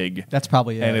Mrs. Fig. That's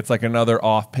probably it. And it's like another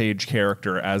off-page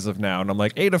character as of now. And I'm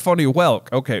like, ate a funny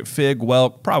whelk. Okay, fig,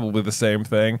 whelk, probably the same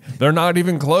thing. They're not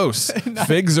even close.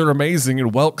 Figs are amazing,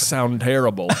 and whelks sound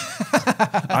terrible.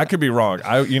 I could be wrong.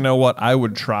 You know what? I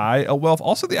would try a whelk.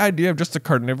 Also, the idea of just a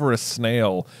carnivorous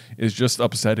snail is just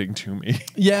upsetting to me.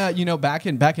 Yeah, back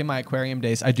in my aquarium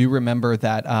days, I do remember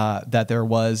that there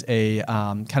was a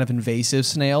kind of invasive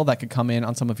snail that could come in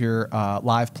on some of your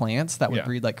live plants that would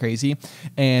breed like crazy.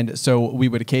 And so we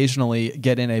would occasionally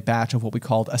get in a batch of what we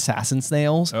called assassin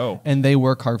snails. Oh. And they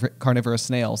were carnivorous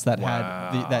snails that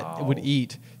that would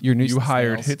eat your nuisance. You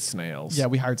hired snails. hit snails. Yeah,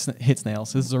 we hired hit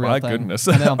snails. This is a real thing. My goodness.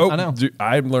 I know. I know. Dude,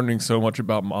 I'm learning so much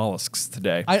about mollusks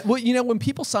today. When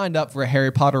people signed up for a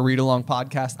Harry Potter read-along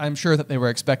podcast, I'm sure that they were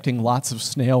expecting lots of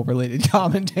snail-related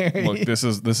commentary. Look, this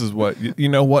is what you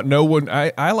know. What no one.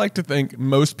 I like to think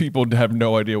most people have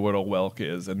no idea what a whelk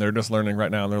is, and they're just learning right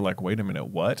now. And they're like, wait a minute,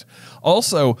 what?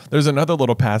 Also, there's another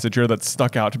little passage here that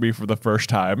stuck out to me for the first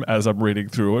time as I'm reading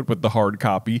through it with the hard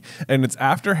copy, and it's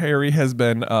after Harry has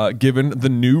been given the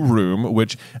new room,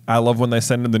 which I love when they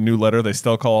send in the new letter. They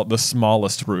still call it the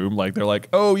smallest room. Like they're like,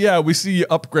 oh yeah, we see you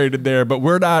upgraded there, but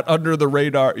we're not under the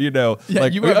radar. Yeah,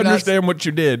 like we understand what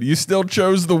you did. You still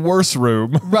chose the worst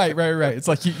room. Right. It's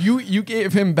like you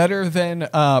gave him better than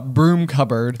broom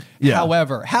cupboard. Yeah.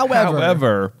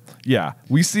 However, yeah,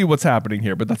 we see what's happening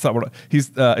here, but that's not what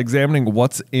he's examining.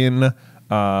 What's in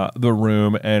the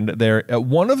room, and there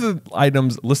one of the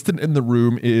items listed in the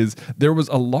room is there was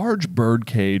a large bird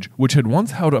cage which had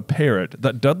once held a parrot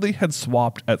that Dudley had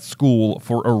swapped at school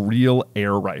for a real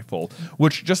air rifle.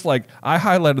 Which just like I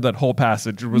highlighted that whole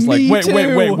passage. It was wait.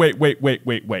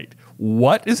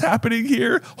 What is happening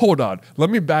here? Hold on.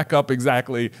 Let me back up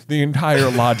exactly the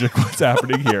entire logic what's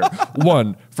happening here.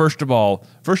 First of all,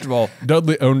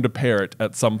 Dudley owned a parrot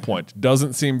at some point.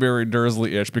 Doesn't seem very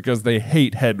Dursley-ish because they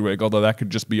hate Hedwig, although that could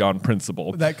just be on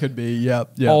principle. That could be, yeah.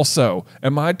 Also,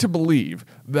 am I to believe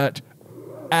that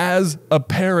as a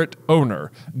parrot owner,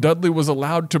 Dudley was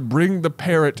allowed to bring the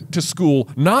parrot to school,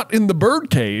 not in the bird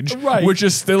cage, which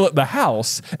is still at the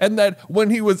house, and that when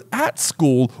he was at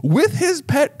school with his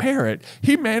pet parrot,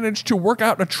 he managed to work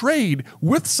out a trade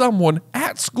with someone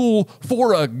at school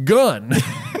for a gun.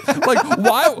 Like,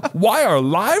 why are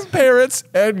live parrots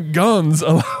and guns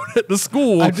allowed at the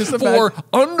school for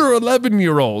under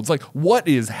 11-year-olds? Like, what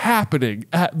is happening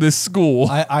at this school?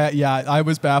 I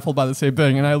was baffled by the same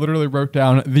thing, and I literally wrote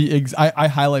down I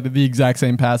highlighted the exact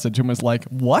same passage and was like,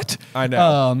 what? I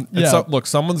know. So, look,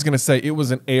 someone's going to say it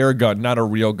was an air gun, not a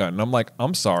real gun. And I'm like,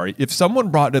 I'm sorry. If someone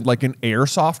brought in like an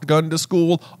airsoft gun to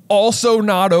school, also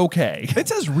not okay. It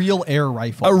says real air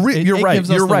rifle. You're right.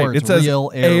 It says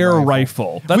real air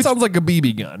rifle. That sounds like a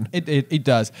BB gun. It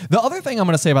does. The other thing I'm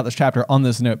going to say about this chapter on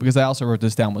this note, because I also wrote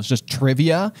this down, was just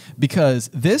trivia,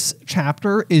 because this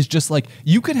chapter is just like,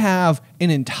 you could have an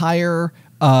entire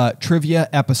trivia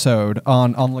episode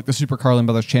on like the Super Carlin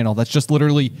Brothers channel that's just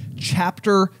literally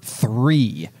chapter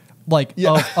 3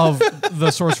 of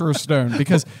the Sorcerer's Stone,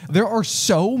 because there are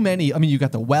so many. I mean, you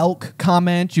got the whelk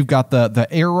comment, you've got the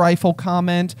air rifle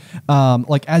comment.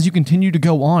 Like as you continue to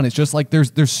go on, it's just like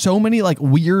there's so many like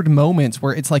weird moments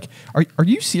where it's like, are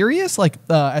you serious? Like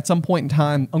at some point in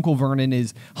time, Uncle Vernon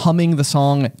is humming the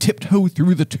song "Tiptoe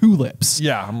Through the Tulips."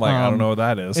 Yeah, I'm like, I don't know what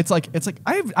that is. It's like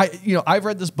I've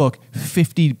read this book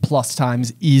 50 plus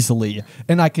times easily,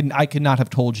 and I could not have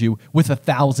told you with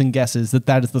 1,000 guesses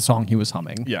that is the song he was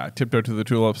humming. Yeah. Tiptoe to the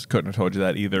Tulips, couldn't have told you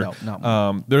that either. No,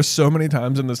 not there's so many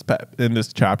times in this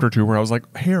chapter too where I was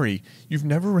like, Harry, you've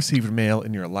never received mail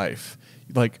in your life.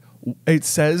 Like, it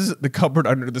says the cupboard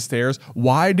under the stairs.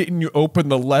 Why didn't you open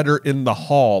the letter in the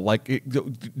hall? Like,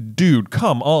 dude,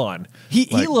 come on. He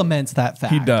laments that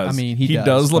fact. He does. I mean, he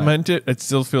does lament it. It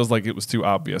still feels like it was too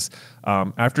obvious.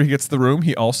 After he gets to the room,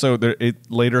 he also, it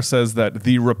later says that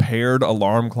the repaired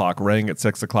alarm clock rang at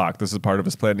 6 o'clock. This is part of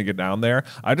his plan to get down there.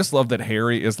 I just love that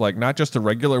Harry is like not just a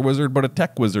regular wizard, but a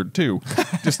tech wizard too.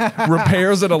 Just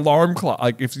repairs an alarm clock.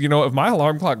 Like, if my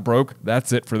alarm clock broke,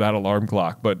 that's it for that alarm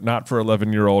clock, but not for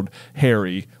 11-year-old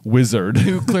Harry, wizard.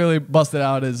 Who clearly busted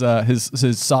out his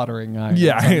soldering iron.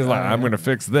 Yeah, he's like, I'm going to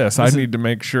fix this. I need to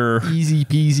make sure. Easy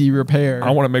peasy repair.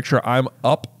 I want to make sure I'm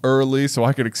up early so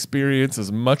I can experience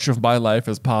as much of my life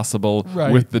as possible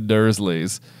with the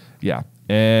Dursleys. Yeah.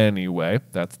 Anyway,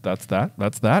 that's that.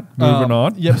 Moving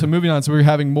on. Yep. So moving on. So we're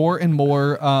having more and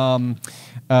more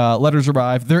letters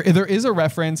arrive. There is a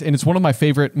reference, and it's one of my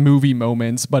favorite movie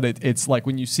moments. But it's like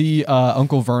when you see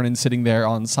Uncle Vernon sitting there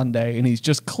on Sunday, and he's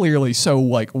just clearly so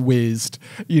like whizzed,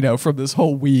 from this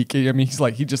whole week. I mean,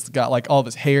 he just got like all of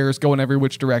his hairs going every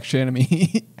which direction. I mean,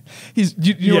 he's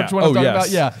you know what I'm talking about?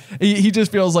 Yeah. He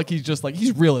just feels like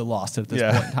he's really lost at this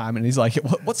point in time, and he's like,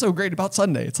 what's so great about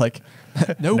Sunday? It's like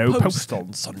no post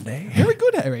on Sunday. Very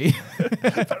good, Harry.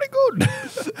 Very good.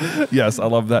 Yes, I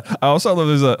love that. I also love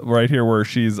there's a right here where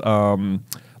she's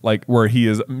like where he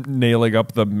is nailing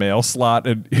up the mail slot,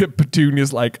 and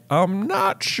Petunia's like, I'm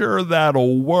not sure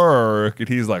that'll work, and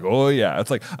he's like, oh yeah. It's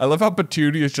like, I love how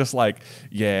Petunia's just like,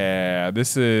 yeah,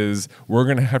 we're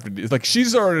gonna have to do. It's like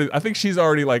I think she's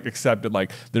already like accepted,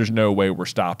 like there's no way we're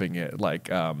stopping it.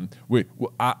 Like I'm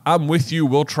with you,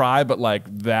 we'll try, but like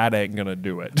that ain't gonna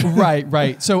do it.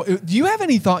 Right. So do you have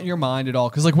any thought in your mind at all?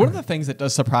 Because like one of the things that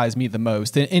does surprise me the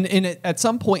most, and at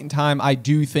some point in time, I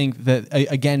do think that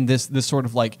again this sort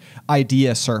of like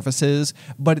idea surfaces,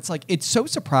 but it's so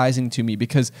surprising to me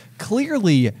because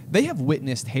clearly they have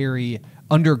witnessed Harry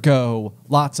undergo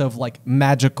lots of like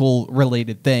magical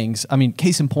related things. I mean,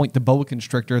 case in point, the boa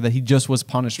constrictor that he just was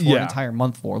punished for an entire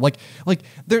month for. Like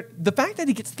the fact that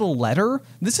he gets the letter,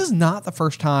 this is not the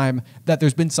first time that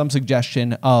there's been some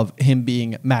suggestion of him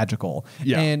being magical.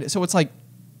 Yeah. And so it's like,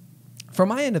 from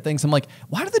my end of things, I'm like,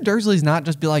 why do the Dursleys not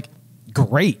just be like,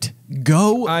 great,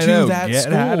 go to that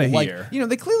school? Outta like, here.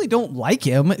 They clearly don't like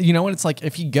him, and it's like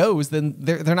if he goes, then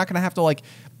they're not going to have to like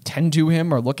tend to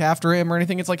him or look after him or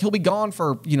anything. It's like he'll be gone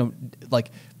for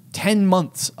like 10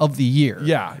 months of the year.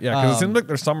 Yeah, because it seems like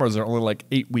their summers are only like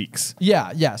 8 weeks.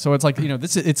 Yeah. So it's like,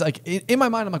 it's like in my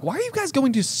mind, I'm like, why are you guys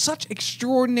going to such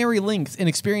extraordinary lengths and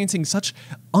experiencing such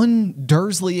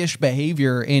un-Dursley-ish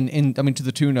behavior in I mean, to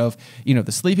the tune of,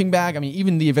 the sleeping bag. I mean,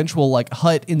 even the eventual like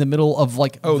hut in the middle of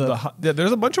like,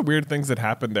 there's a bunch of weird things that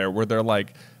happen there where they're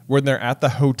like, when they're at the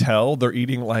hotel, they're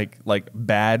eating like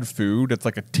bad food. It's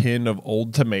like a tin of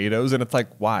old tomatoes, and it's like,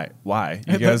 why?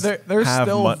 You guys there's have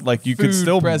still like you could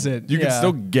still present. You can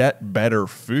still get better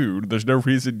food. There's no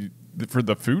reason for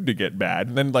the food to get bad.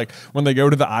 And then like when they go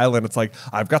to the island, it's like,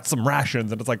 I've got some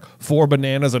rations, and it's like 4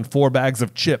 bananas and 4 bags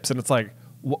of chips, and it's like,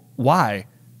 why?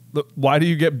 Why do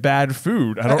you get bad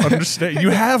food? I don't understand. You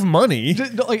have money.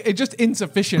 It's just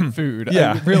insufficient food.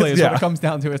 Yeah. I mean, really is what it comes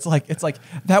down to. It's like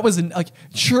that was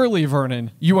surely,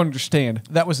 Vernon, you understand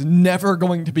that was never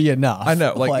going to be enough. I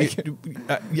know.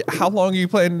 How long are you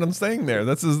planning on staying there?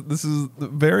 This is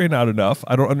very not enough.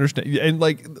 I don't understand. And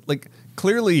like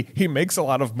clearly he makes a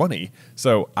lot of money.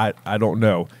 So I don't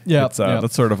know. Yeah.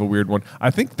 That's sort of a weird one.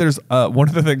 I think there's one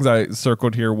of the things I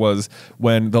circled here was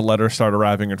when the letters start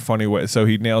arriving in funny ways. So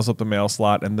he nails up the mail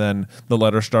slot, and then the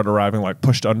letters start arriving like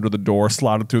pushed under the door,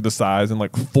 slotted through the sides, and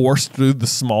like forced through the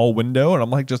small window. And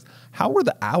I'm like, just how are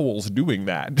the owls doing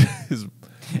that?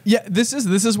 Yeah, this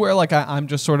is where like I'm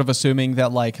just sort of assuming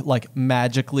that like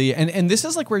magically, and this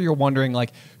is like where you're wondering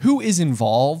like who is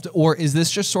involved, or is this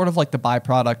just sort of like the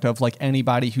byproduct of like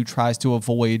anybody who tries to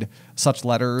avoid such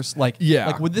letters? Like,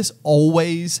 like would this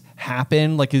always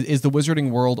happen? Like, is the wizarding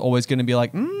world always going to be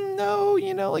like, no,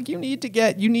 like you need to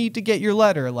get your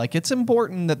letter. Like, it's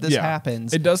important that this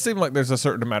happens. It does seem like there's a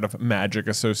certain amount of magic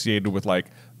associated with like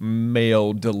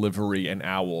mail delivery and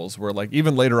owls, where like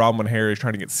even later on when Harry's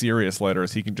trying to get Sirius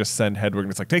letters, he can just send Hedwig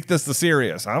and it's like, take this to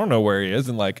Sirius. I don't know where he is,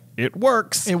 and like it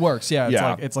works.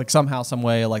 Yeah. It's like somehow, some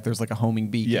way, like there's like a homing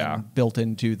beacon built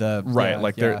into the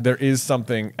there is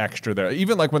something extra there.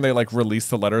 Even like when they like release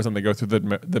the letters and they go through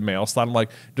the mail slot, I'm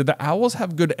like, do the owls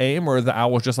have good aim, or are the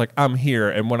owls just like, I'm here,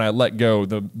 and when I let go,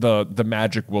 the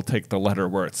magic will take the letter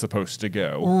where it's supposed to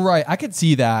go. Right. I could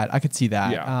see that.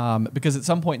 Yeah. Because at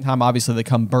some point in time, obviously, they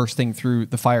come bursting through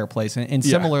the fireplace. And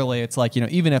similarly, it's like,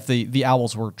 even if the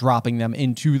owls were dropping them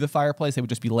into the fireplace, they would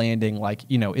just be landing like,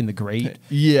 in the grate.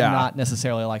 Yeah. Not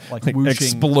necessarily like whooshing.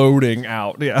 Exploding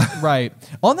out. Yeah. Right.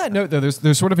 On that note, though,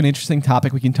 there's sort of an interesting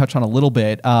topic we can touch on a little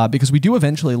bit because we do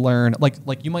eventually learn, like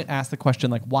you might ask the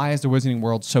question, like, why is the Wizarding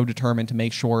World so determined to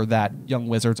make sure that young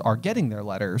wizards are getting their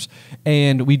letters?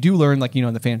 And we do learn, like,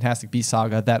 in the Fantastic Beasts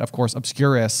saga that, of course,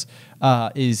 Obscurus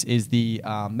is the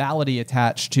malady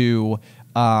attached to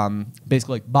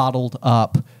basically like bottled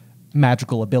up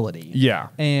magical ability. Yeah.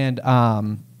 And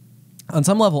on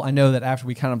some level, I know that after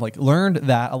we kind of like learned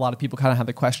that, a lot of people kind of had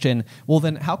the question, well,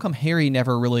 then how come Harry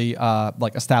never really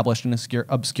like established an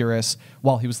Obscurus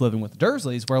while he was living with the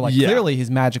Dursleys, where like clearly his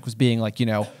magic was being like,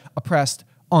 oppressed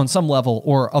on some level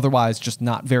or otherwise just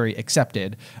not very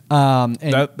accepted.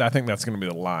 And I think that's going to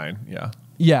be the line. Yeah.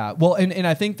 Yeah, well, and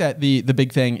I think that the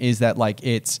big thing is that like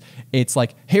it's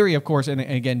like Harry, of course, and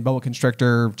again, boa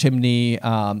constrictor, chimney,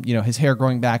 his hair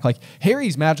growing back. Like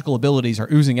Harry's magical abilities are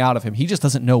oozing out of him. He just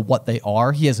doesn't know what they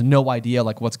are. He has no idea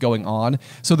like what's going on.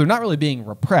 So they're not really being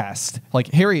repressed.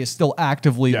 Like Harry is still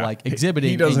actively like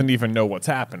exhibiting. He doesn't even know what's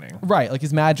happening. Right, like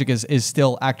his magic is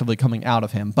still actively coming out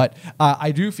of him. But I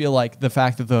do feel like the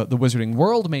fact that the Wizarding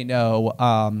World may know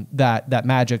that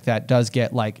magic that does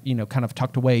get like kind of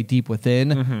tucked away deep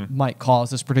within. Might cause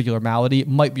this particular malady,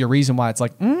 might be a reason why it's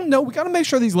like, no, we got to make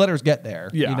sure these letters get there.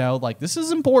 Yeah. Like this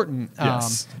is important.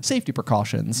 Yes. Safety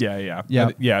precautions. Yeah.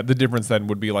 The difference then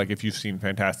would be like if you've seen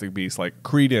Fantastic Beasts, like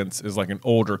Credence is like an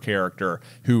older character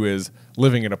who is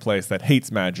living in a place that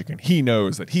hates magic, and he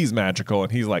knows that he's magical,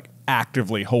 and he's like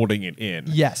actively holding it in.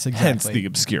 Yes, exactly. Hence the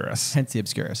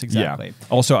Obscurus. Exactly. Yeah.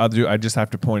 Also, I just have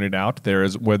to point it out. There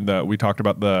is when we talked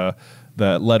about the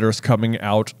letters coming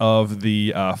out of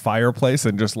the fireplace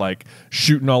and just like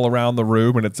shooting all around the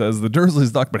room, and it says the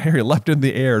Dursleys duck, but Harry leapt in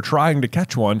the air trying to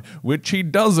catch one, which he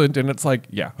doesn't. And it's like,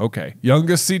 yeah, okay,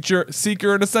 youngest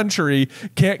seeker in a century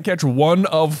can't catch one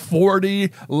of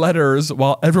 40 letters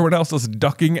while everyone else is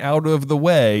ducking out of the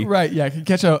way. Right. Yeah, can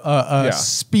catch a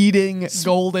speeding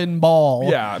golden ball.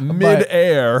 Yeah,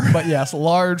 mid-air. But yes,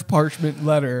 large parchment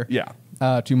letter. Yeah.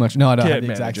 Too much. No, I don't Can't have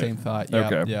the exact manage it. same thought.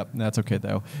 Okay. Yep, that's okay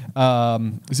though.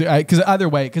 Because either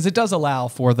way, because it does allow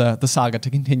for the saga to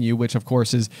continue, which of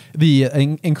course is the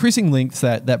increasing lengths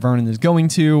that Vernon is going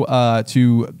to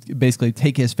basically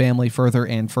take his family further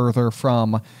and further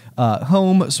from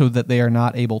home, so that they are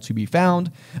not able to be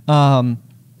found.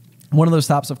 One of those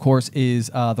stops, of course, is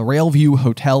the Railview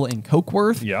Hotel in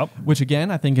Cokeworth. Yep. Which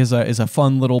again, I think is a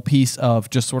fun little piece of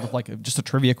just sort of like just a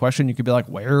trivia question. You could be like,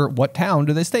 what town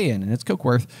do they stay in? And it's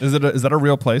Cokeworth. Is that a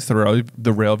real place? The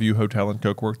Railview Hotel in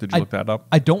Cokeworth? Did you look that up?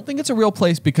 I don't think it's a real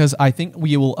place, because I think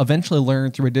we will eventually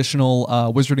learn through additional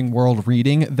Wizarding World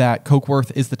reading that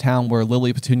Cokeworth is the town where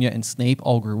Lily, Petunia, and Snape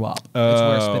all grew up. That's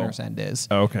where Spinner's End is.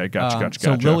 Okay, gotcha.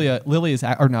 So Lily is,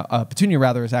 Petunia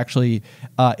rather, is actually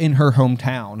in her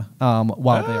hometown.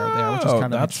 While they are there, which is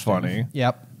kind of that's funny.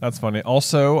 Yep. That's funny.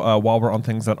 Also, while we're on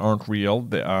things that aren't real,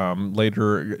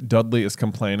 later Dudley is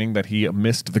complaining that he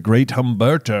missed the Great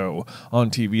Humberto on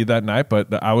TV that night.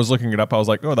 But I was looking it up. I was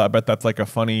like, I bet that's like a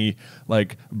funny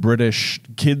like British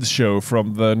kids show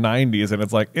from the 90s. And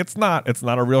it's like, it's not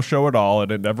a real show at all,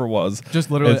 and it never was. Just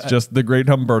literally, it's just the Great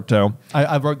Humberto.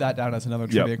 I wrote that down as another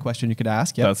trivia question you could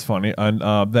ask. Yep. That's funny. And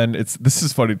then this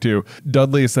is funny too.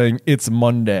 Dudley is saying it's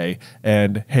Monday,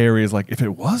 and Harry is like, if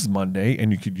it was Monday,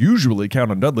 and you could usually count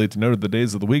on Dudley to know the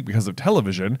days of the week because of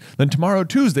television, then tomorrow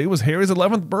Tuesday was Harry's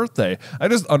 11th birthday. I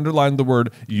just underlined the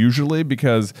word usually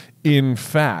because in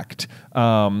fact,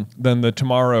 then the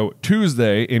tomorrow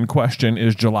Tuesday in question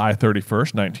is July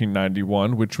 31st,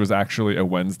 1991, which was actually a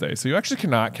Wednesday. So you actually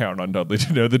cannot count on Dudley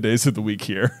to know the days of the week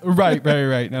here. Right.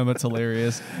 No, that's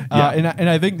hilarious. And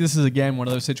I think this is again one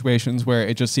of those situations where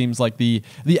it just seems like the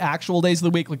actual days of the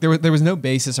week, like there was no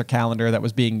basis or calendar that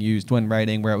was being used when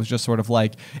writing, where it was just sort of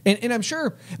like, and I'm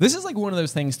sure this is like one of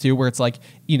those things too, where it's like,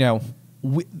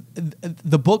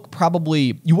 the book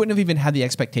probably, you wouldn't have even had the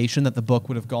expectation that the book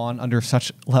would have gone under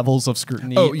such levels of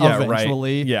scrutiny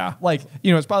eventually. Right. Yeah. Like,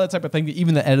 it's probably the type of thing that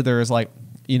even the editor is like,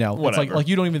 it's like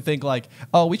you don't even think like,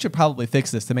 oh, we should probably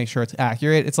fix this to make sure it's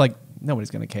accurate. It's like,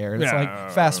 nobody's going to care. It's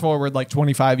like fast forward like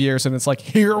 25 years and it's like,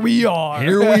 here we are.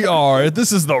 Here we are.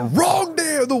 This is the wrong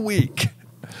day of the week.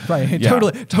 Right.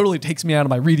 It totally takes me out of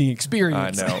my reading I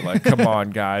experience. know. Like, come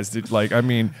on, guys. I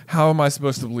mean, how am I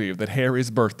supposed to believe that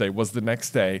Harry's birthday was the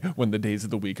next day when the days of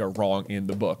the week are wrong in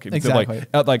the book? And Exactly.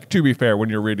 So, like, to be fair, when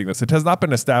you're reading this, it has not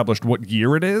been established what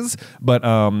year it is, but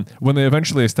when they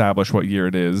eventually establish what year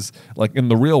it is, like in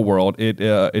the real world,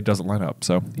 it doesn't line up.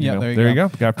 So, there you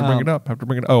go. You have to bring it up.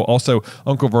 Oh, also,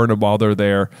 Uncle Vernon, while they're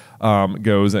there,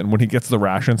 goes, and when he gets the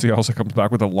rations, he also comes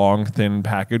back with a long, thin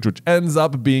package, which ends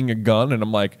up being a gun. And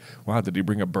I'm like, wow, did he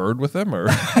bring a bird with him, or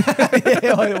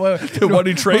what did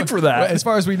he trade for that? As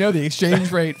far as we know, the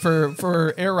exchange rate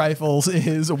for air rifles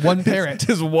is one parrot.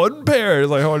 Is one parrot.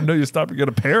 It's like, oh, no, you stopped to get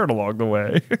a parrot along the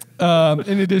way.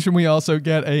 In addition, we also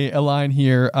get a line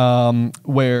here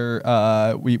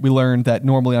where we learned that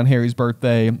normally on Harry's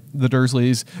birthday, the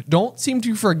Dursleys don't seem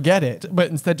to forget it, but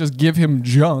instead just give him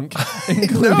junk,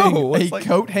 including a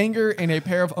coat hanger and a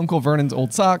pair of Uncle Vernon's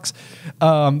old socks.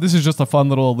 This is just a fun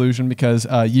little allusion because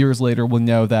years later we'll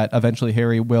know that eventually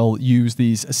Harry will use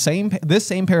this same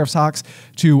pair of socks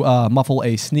to muffle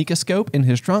a sneakoscope in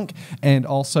his trunk, and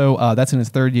also that's in his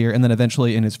third year, and then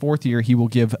eventually in his fourth year he will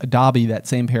give Dobby that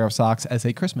same pair of socks as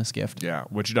a Christmas gift. Yeah,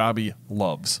 which Dobby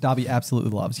loves. Dobby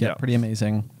absolutely loves. Yeah, pretty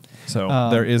amazing. So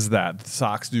there is that.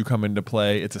 Socks do come into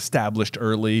play. It's established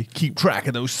early. Keep track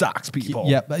of those socks, people.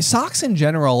 Yeah, socks in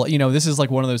general, this is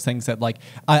like one of those things that like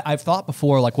I've thought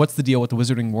before, like what's the deal with the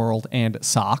Wizarding world and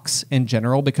socks in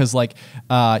general? Because like,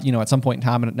 at some point in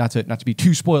time, and not to be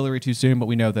too spoilery too soon, but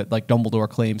we know that like Dumbledore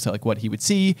claims that like what he would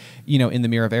see, in the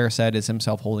Mirror of Erised is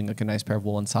himself holding like a nice pair of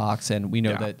woolen socks. And we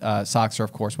know that socks are,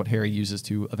 of course, what Harry uses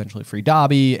to eventually free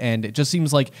Dobby. And it just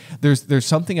seems like there's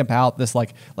something about this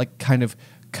like kind of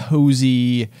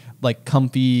cozy, like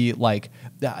comfy, like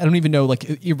I don't even know,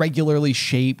 like irregularly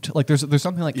shaped. Like there's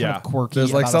something like kind of quirky.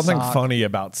 There's like about something funny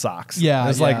about socks.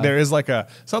 Yeah, there is like a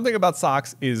something about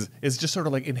socks is just sort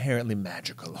of like inherently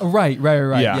magical. Right.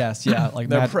 Yeah. Yes, yeah. Like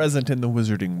they're present in the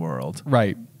Wizarding world.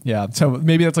 Right. Yeah. So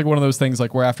maybe that's like one of those things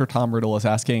like where after Tom Riddle is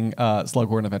asking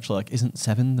Slughorn eventually like, isn't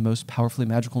 7 the most powerfully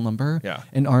magical number? Yeah.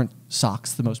 And aren't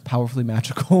socks the most powerfully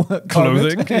magical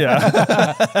clothing?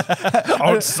 Yeah.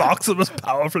 Aren't socks the most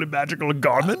powerfully magical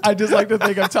garment? I just like to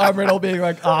think of Tom Riddle being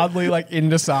like oddly like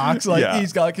into socks. Like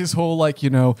he's got like his whole like,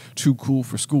 too cool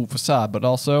for school facade, but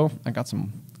also I got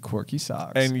some quirky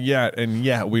socks. And yet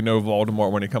we know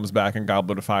Voldemort when he comes back in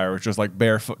Goblet of Fire is just like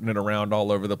barefooting it around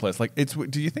all over the place. Like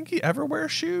do you think he ever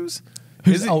wears shoes?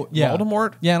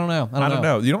 Voldemort? Yeah, I don't know. I don't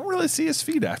know. You don't really see his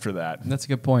feet after that. That's a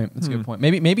good point. That's a good point.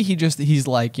 Maybe he's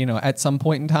like, at some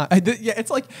point in time. It's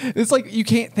like you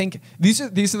can't think. These are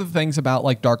the things about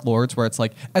like Dark Lords where it's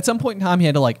like at some point in time he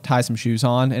had to like tie some shoes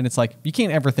on, and it's like you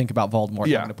can't ever think about Voldemort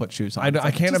having to put shoes on.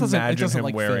 I can't imagine him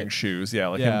like wearing shoes. Yeah,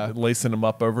 like him lacing them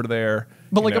up over there.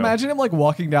 But like imagine him like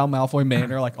walking down Malfoy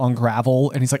Manor like on gravel,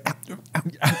 and he's like, ow, ow.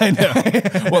 I know.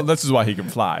 Well, this is why he can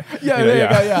fly.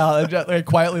 Like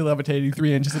quietly levitating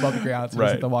 3 inches above the ground, so he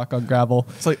doesn't have to walk on gravel.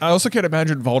 It's like I also can't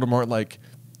imagine Voldemort like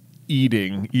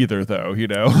eating either, though.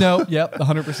 No, yep,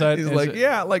 100%.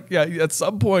 He's at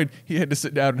some point he had to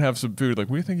sit down and have some food. Like,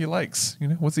 what do you think he likes?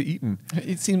 What's he eating?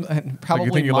 It seems probably.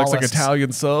 You think he likes like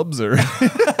Italian subs or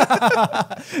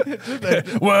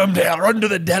Wormdale? Run to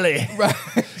the deli. Right.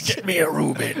 Get me a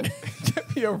Reuben.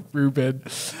 Get me a Reuben.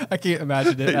 I can't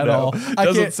imagine it at all.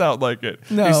 Doesn't sound like it.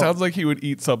 No. He sounds like he would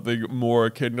eat something more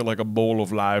akin to like a bowl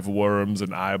of live worms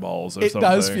and eyeballs or something. It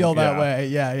does feel that way.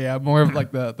 Yeah. More of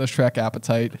like the Shrek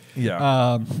appetite.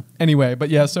 Yeah. Anyway, but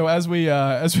yeah. So as we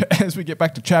get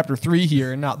back to chapter 3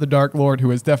 here, and not the Dark Lord, who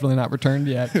has definitely not returned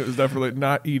yet. It was definitely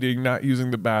not eating, not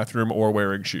using the bathroom, or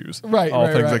wearing shoes. Right. All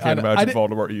things right. I can't imagine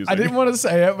Voldemort using. I didn't want to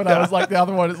say it, but I was like, the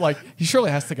other one is like, he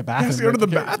surely has to take a bathroom. He has to go to the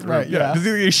bathroom. Right. Yeah. Does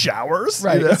he think he showers?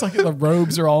 Right. It's like the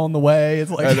robes are all in the way.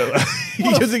 It's like he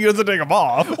doesn't take them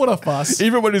off. What a fuss.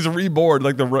 Even when he's reborn,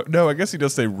 like no, I guess he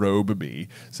does say robe me.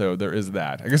 So there is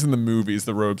that. I guess in the movies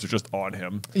the robes are just on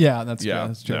him. Yeah, that's true.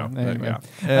 That's true. No,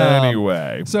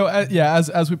 anyway. So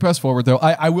as we press forward though,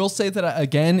 I will say that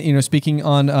again, speaking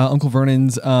on Uncle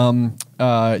Vernon's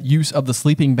use of the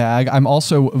sleeping bag, I'm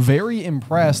also very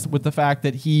impressed with the fact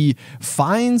that he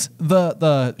finds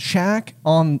the shack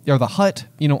or the hut,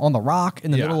 on the rock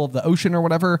in the middle of the ocean or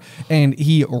whatever, and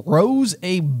he rows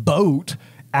a boat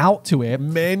out to it.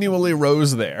 Manually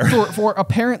rows there. For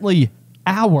apparently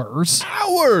hours.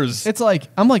 Hours! It's like,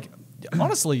 I'm like,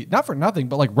 honestly, not for nothing,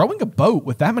 but like rowing a boat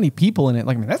with that many people in it,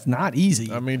 like, I mean, that's not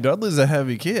easy. I mean, Dudley's a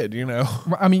heavy kid, you know.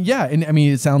 I mean, yeah, and I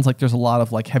mean, it sounds like there's a lot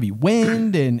of like heavy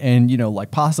wind and you know,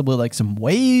 like possibly like some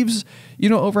waves, you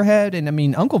know, overhead. And I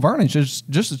mean, Uncle Vernon's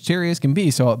just as cheery as can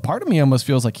be. So part of me almost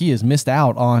feels like he has missed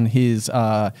out on his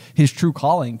true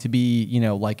calling to be, you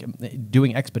know, like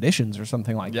doing expeditions or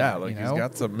something like that. Yeah, like he's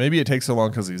got some. Maybe it takes so long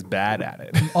because he's bad at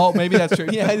it. Oh, maybe that's true.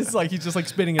 Yeah, it's like he's just like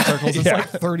spinning in circles. It's like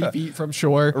 30 feet from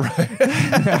shore.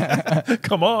 Right.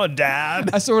 Come on, Dad.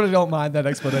 I sort of don't mind that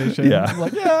explanation. Yeah, I'm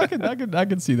like, yeah, I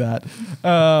can see that.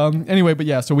 Anyway, but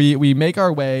yeah, so we make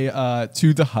our way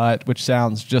to the hut, which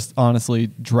sounds just honestly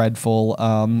dreadful.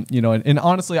 You know, and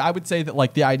honestly, I would say that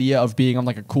like the idea of being on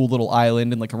like a cool little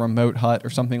island in like a remote hut or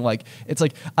something, like it's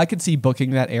like I could see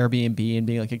booking that Airbnb and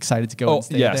being like excited to go and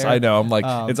stay there. Yes, I know. I'm like,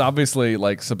 it's obviously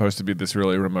like supposed to be this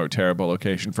really remote, terrible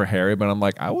location for Harry, but I'm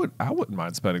like, I wouldn't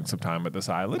mind spending some time at this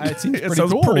island. It seems pretty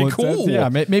sounds cool. pretty cool. Yeah,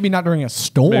 maybe not during a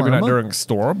storm. Maybe not during a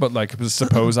storm, but like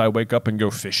suppose I wake up and go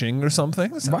fishing or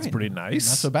something. That sounds Right. pretty nice.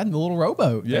 Not so bad in the little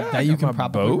rowboat. Yeah, that you got can my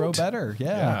probably row boat. better.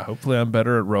 Yeah. Hopefully I'm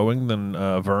better at rowing than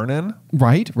Vernon.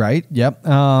 Right. Yep.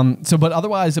 So, but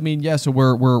otherwise, I mean, yeah. So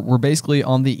we're basically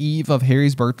on the eve of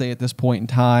Harry's birthday at this point in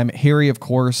time. Harry, of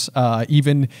course,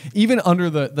 even under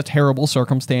the terrible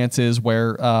circumstances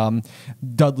where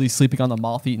Dudley's sleeping on the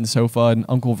moth-eaten sofa and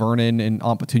Uncle Vernon and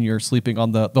Aunt Petunia are sleeping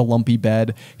on the lumpy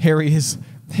bed, Harry is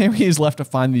left to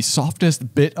find the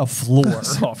softest bit of floor.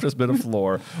 Softest bit of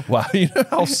floor. Wow, you know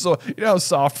how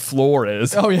soft floor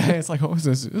is. Oh yeah, it's like, oh,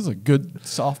 this is a good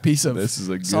soft piece of This is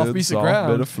a good soft piece of soft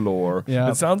ground. bit of floor. Yeah.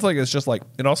 It sounds like it's just like,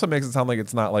 it also makes it sound like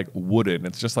it's not like wooden.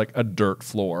 It's just like a dirt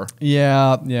floor.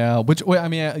 Yeah. Which, I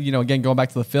mean, you know, again, going back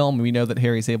to the film, we know that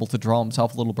Harry's able to draw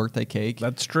himself a little birthday cake.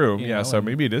 That's true. You Yeah. know, So and-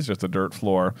 maybe it is just a dirt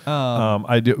floor.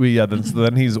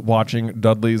 Then he's watching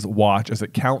Dudley's watch as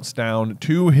it counts down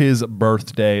to his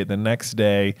birthday the next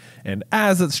day. And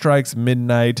as it strikes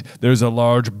midnight, there's a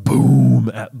large boom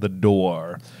at the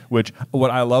door. Which, what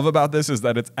I love about this is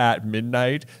that it's at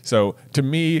midnight. So to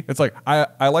me, it's like,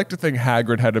 I like to think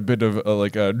Hagrid had a bit of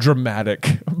like a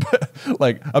dramatic,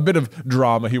 like a bit of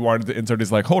drama he wanted to insert.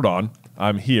 He's like, hold on,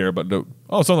 I'm here, but no,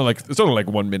 it's only like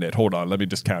 1 minute. Hold on, let me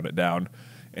just count it down.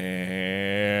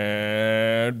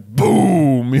 And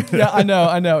boom. Yeah, I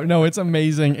know. No, it's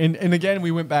amazing. And again,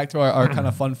 we went back to our kind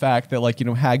of fun fact that, like, you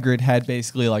know, Hagrid had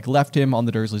basically like left him on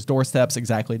the Dursleys' doorsteps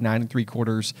exactly 9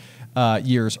 3/4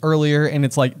 years earlier. And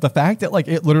it's like the fact that like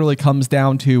it literally comes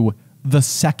down to the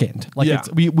second. Like Yeah.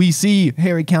 we see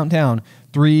Harry count down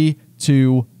 3,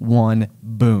 2, 1,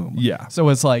 boom. Yeah. So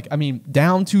it's like, I mean,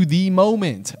 down to the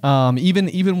moment.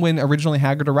 Even when originally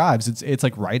Hagrid arrives, it's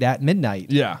like right at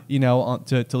midnight. Yeah. You know,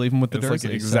 to leave him with the It's Dursleys.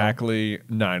 like exactly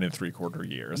 9 3/4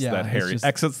 years Yeah, that it's Harry just-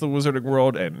 exits the wizarding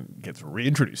world and gets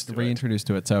reintroduced to it. Reintroduced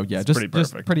to it. So yeah, It's just pretty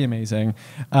just perfect. pretty amazing.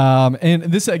 And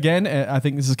this again, I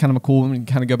think this is kind of a cool one. We can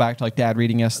kind of go back to like Dad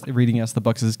reading us the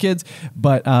books as kids.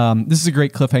 But this is a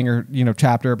great cliffhanger, you know,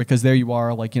 chapter, because there you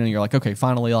are, like, you know, you're like, okay,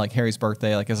 finally, like Harry's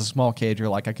birthday. Like as a small kid, you're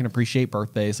like, I can appreciate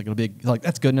birthdays. Like it'll be like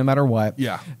that's good no matter what.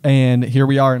 Yeah. And here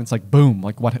we are, and it's like boom,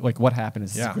 like what happened?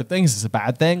 Is this Yeah. a good thing? Is this a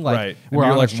bad thing? Like Right. we're And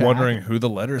you're on a like track. wondering who the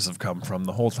letters have come from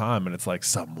the whole time. And it's like,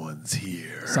 someone's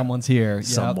here. Someone's here. Yep.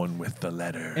 Someone with the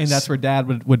letters. And that's where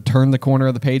Dad would turn the corner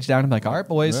of the page down and be like, all right,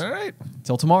 boys, All right.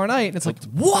 till tomorrow night. And it's like,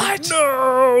 what?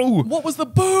 No! What was the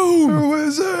boom? Who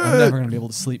is it? I'm never going to be able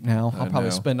to sleep now. I'll probably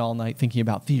know. spend all night thinking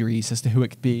about theories as to who it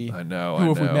could be. I know. Who I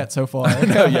have we know. met so far?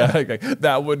 No, yeah, like,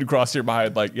 that would cross your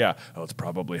mind. Like, yeah, it's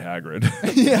probably Hagrid.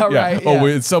 Yeah, right, Oh,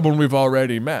 yeah. it's someone we've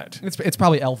already met. It's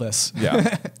probably Elvis.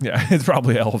 Yeah, yeah, it's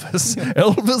probably Elvis.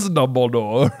 Elvis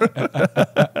Dumbledore.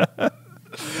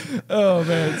 Oh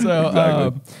man. So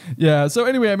Exactly. yeah. So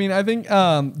anyway, I mean, I think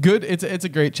good. It's a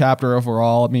great chapter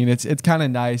overall. I mean, it's kind of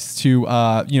nice to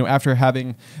you know, after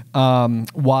having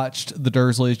watched the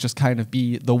Dursleys just kind of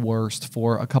be the worst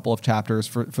for a couple of chapters,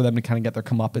 for them to kind of get their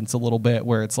comeuppance a little bit,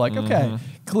 where it's like, okay,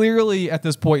 clearly at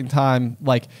this point in time,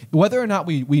 like whether or not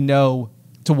we know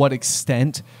to what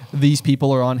extent these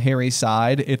people are on Harry's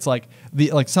side, it's like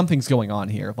something's going on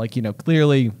here. Like, you know,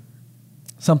 clearly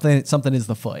something is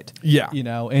the foot. Yeah. You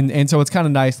know, and so it's kind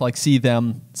of nice to like see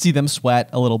them sweat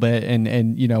a little bit,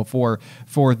 and you know, for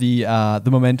the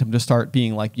momentum to start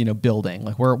being like, you know, building.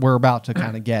 Like we're about to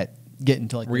kind of get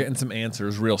into like We're getting some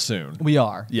answers real soon. we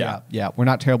are. Yeah. Yeah. We're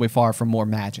not terribly far from more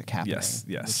magic happening. Yes,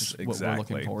 which is exactly. what we're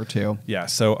looking forward to. Yeah,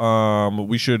 so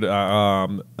we should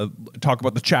talk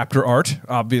about the chapter art,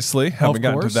 obviously. Haven't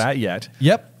gotten to course. that yet.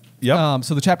 Yep. Yep.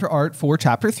 So the chapter art for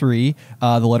chapter 3,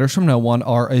 the letters from no one,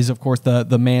 is of course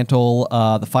the mantle,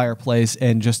 the fireplace,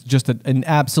 and just an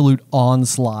absolute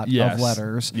onslaught of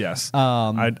letters. Yes.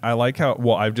 I like how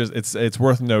it's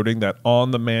worth noting that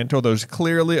on the mantle there's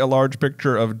clearly a large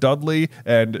picture of Dudley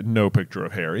and no picture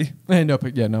of Harry. And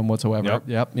none whatsoever.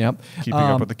 Yep. Keeping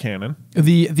up with the canon.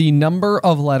 The number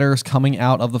of letters coming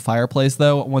out of the fireplace,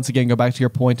 though, once again, go back to your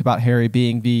point about Harry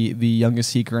being the youngest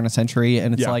seeker in a century,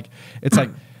 and it's like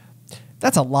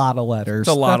that's a lot of letters. It's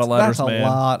a lot of letters, man.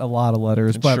 That's a lot of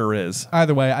letters. It but sure is.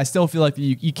 Either way, I still feel like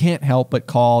you can't help but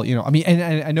call, I mean,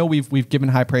 and I know we've given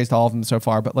high praise to all of them so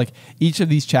far, but like each of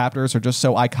these chapters are just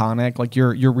so iconic. Like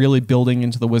you're really building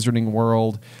into the wizarding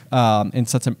world in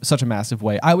such a massive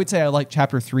way. I would say I like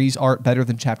chapter 3's art better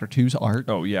than chapter 2's art.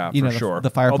 Oh yeah, for sure. The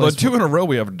fireplace. Although 2 in a row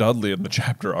we have Dudley in the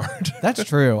chapter art. That's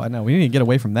true. I know. We need to get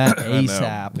away from that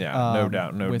ASAP. Yeah,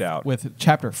 no doubt. With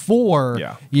chapter 4,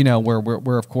 where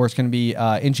we're of course going to be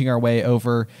inching our way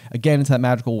over again into that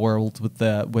magical world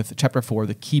with chapter 4,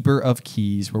 the Keeper of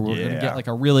Keys, where we're going to get like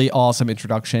a really awesome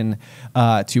introduction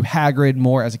to Hagrid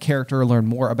more as a character, learn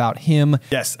more about him.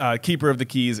 Yes, Keeper of the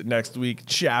Keys next week,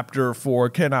 chapter 4.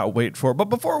 Cannot wait for it. But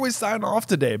before we sign off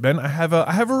today, Ben, I have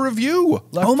a review.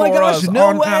 Oh my gosh, no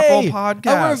on way! Apple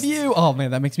Podcasts. A review. Oh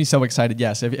man, that makes me so excited.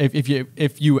 Yes,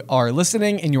 if you are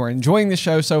listening and you are enjoying the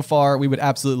show so far, we would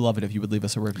absolutely love it if you would leave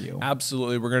us a review.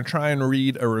 Absolutely, we're going to try and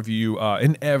read a review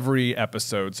in every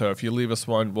episode. So if you leave us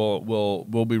one,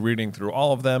 we'll be reading through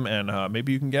all of them, and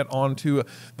maybe you can get onto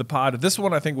the pod. This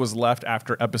one I think was left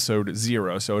after episode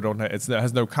 0, so it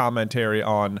has no commentary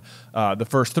on the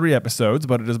first 3 episodes,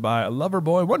 but it is by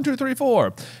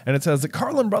Loverboy1234, and it says the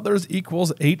Carlin Brothers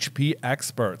equals HP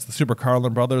experts. The Super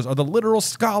Carlin Brothers are the literal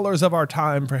scholars of our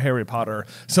time for Harry Potter.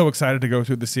 So excited to go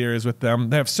through the series with them.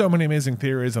 They have so many amazing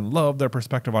theories and love their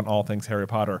perspective on all things Harry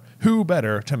Potter. Who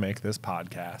better to make this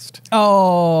podcast?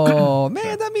 Oh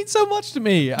man, that means so much to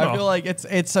me. I feel like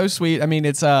it's so sweet. I mean,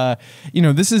 it's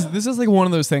this is like one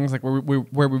of those things like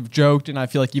where we've joked, and I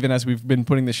feel like even as we've been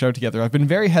putting the show together, I've been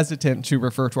very hesitant to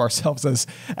refer to ourselves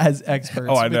as experts.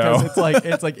 Oh, I know. Because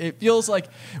it's like it feels like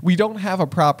we don't have a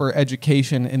proper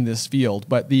education in this field,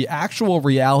 but the actual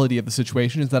reality of the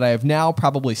situation is that I have now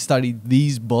probably studied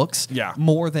these books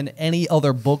more than any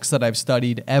other books that I've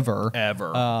studied ever.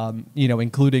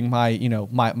 Including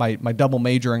my double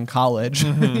major in college.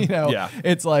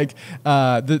 It's like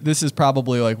this is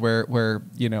probably like where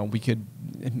we could,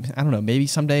 I don't know, maybe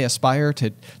someday aspire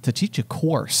to teach a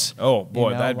course. Oh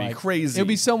boy, that'd be crazy. It'd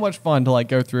be so much fun to like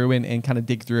go through and kind of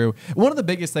dig through. One of the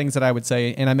biggest things that I would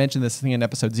say, and I mentioned this thing in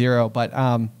episode 0, but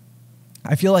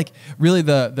I feel like really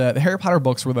the Harry Potter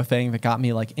books were the thing that got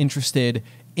me like interested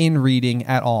in reading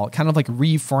at all. Kind of like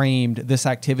reframed this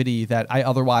activity that I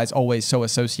otherwise always so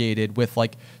associated with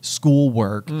like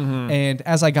schoolwork. And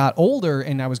as I got older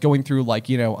and I was going through like,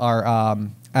 our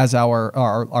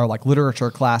like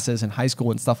literature classes in high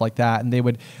school and stuff like that, and they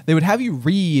would have you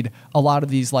read a lot of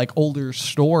these like older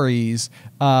stories,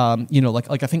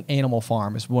 like I think Animal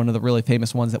Farm is one of the really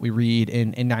famous ones that we read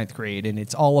in 9th grade, and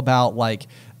it's all about like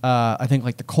I think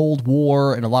like the Cold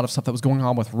War and a lot of stuff that was going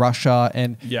on with Russia,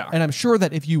 and I'm sure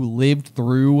that if you lived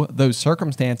through those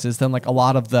circumstances, then like a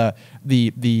lot of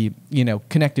the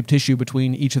connective tissue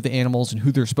between each of the animals and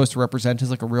who they're supposed to represent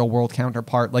as like a real world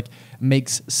counterpart like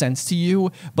makes sense to you.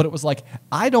 But it was like,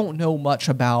 I don't know much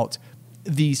about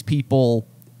these people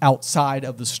outside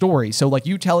of the story. So like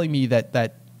you telling me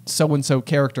that so-and-so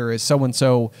character is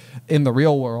so-and-so in the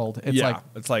real world.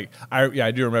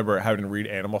 I do remember having to read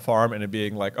Animal Farm and it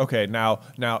being like, okay, now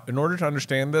in order to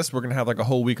understand this, we're going to have like a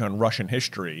whole week on Russian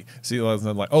history. See, and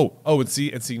then like, and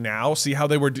see how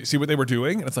they were, see what they were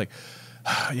doing. And it's like,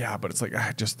 yeah, but it's like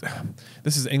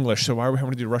this is English, so why are we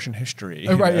having to do Russian history?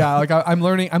 Right? Yeah, like I'm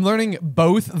learning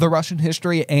both the Russian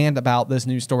history and about this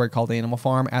new story called Animal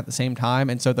Farm at the same time,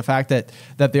 and so the fact that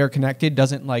they're connected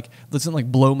doesn't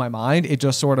blow my mind. It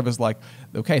just sort of is like,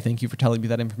 okay, thank you for telling me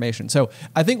that information. So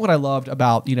I think what I loved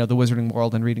about the Wizarding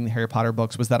world and reading the Harry Potter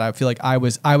books was that I feel like I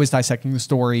was dissecting the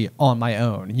story on my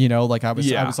own. I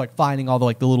was like finding all the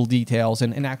like the little details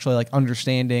and actually like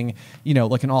understanding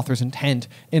like an author's intent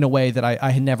in a way that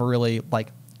I had never really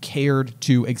like cared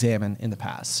to examine in the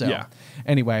past. So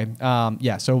anyway,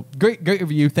 so great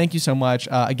review. Thank you so much.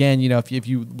 Again, if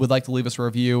you would like to leave us a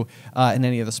review in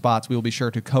any of the spots, we will be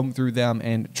sure to comb through them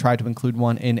and try to include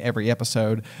one in every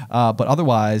episode. But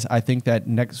otherwise, I think that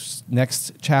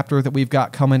next chapter that we've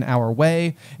got coming our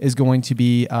way is going to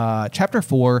be chapter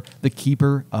 4, the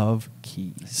Keeper of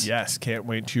Keys. Yes, can't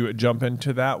wait to jump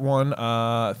into that one.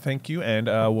 Thank you, and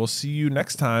we'll see you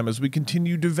next time as we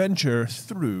continue to venture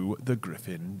through the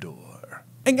Griffin Door.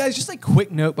 And guys, just a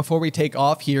quick note before we take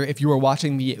off here, if you are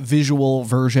watching the visual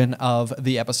version of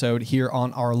the episode here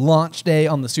on our launch day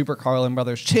on the Super Carlin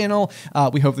Brothers channel,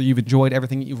 we hope that you've enjoyed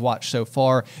everything that you've watched so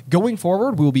far. Going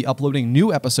forward, we will be uploading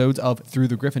new episodes of Through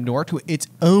the Griffin Door to its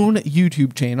own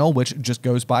YouTube channel, which just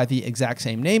goes by the exact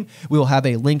same name. We will have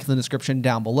a link in the description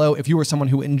down below. If you are someone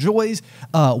who enjoys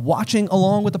watching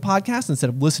along with the podcast instead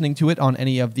of listening to it on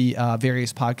any of the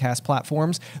various podcast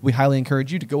platforms, we highly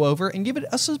encourage you to go over and give it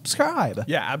a subscribe.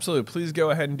 Yeah, absolutely. Please go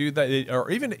ahead and do that.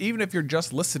 Or even if you're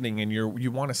just listening and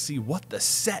you want to see what the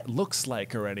set looks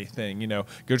like or anything,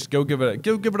 just go give it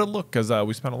a look, because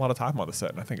we spent a lot of time on the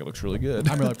set and I think it looks really good.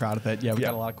 I'm really proud of it. Yeah, we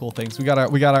got a lot of cool things. We got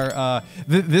our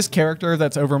this character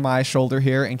that's over my shoulder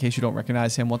here. In case you don't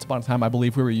recognize him, once upon a time I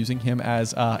believe we were using him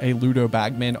as a Ludo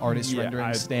Bagman artist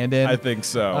rendering stand-in. I think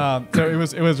so. So it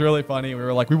was really funny. We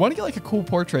were like, we want to get like a cool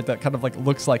portrait that kind of like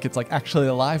looks like it's like actually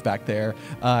alive back there,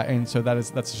 and so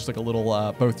that's just like a little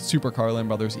both Super Carlin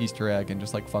Brothers Easter egg and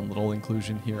just like fun little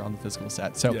inclusion here on the physical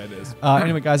set. So yeah, it is.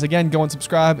 Anyway, guys, again, go and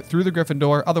subscribe Through the Griffin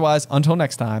Door. Otherwise, until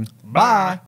next time, bye.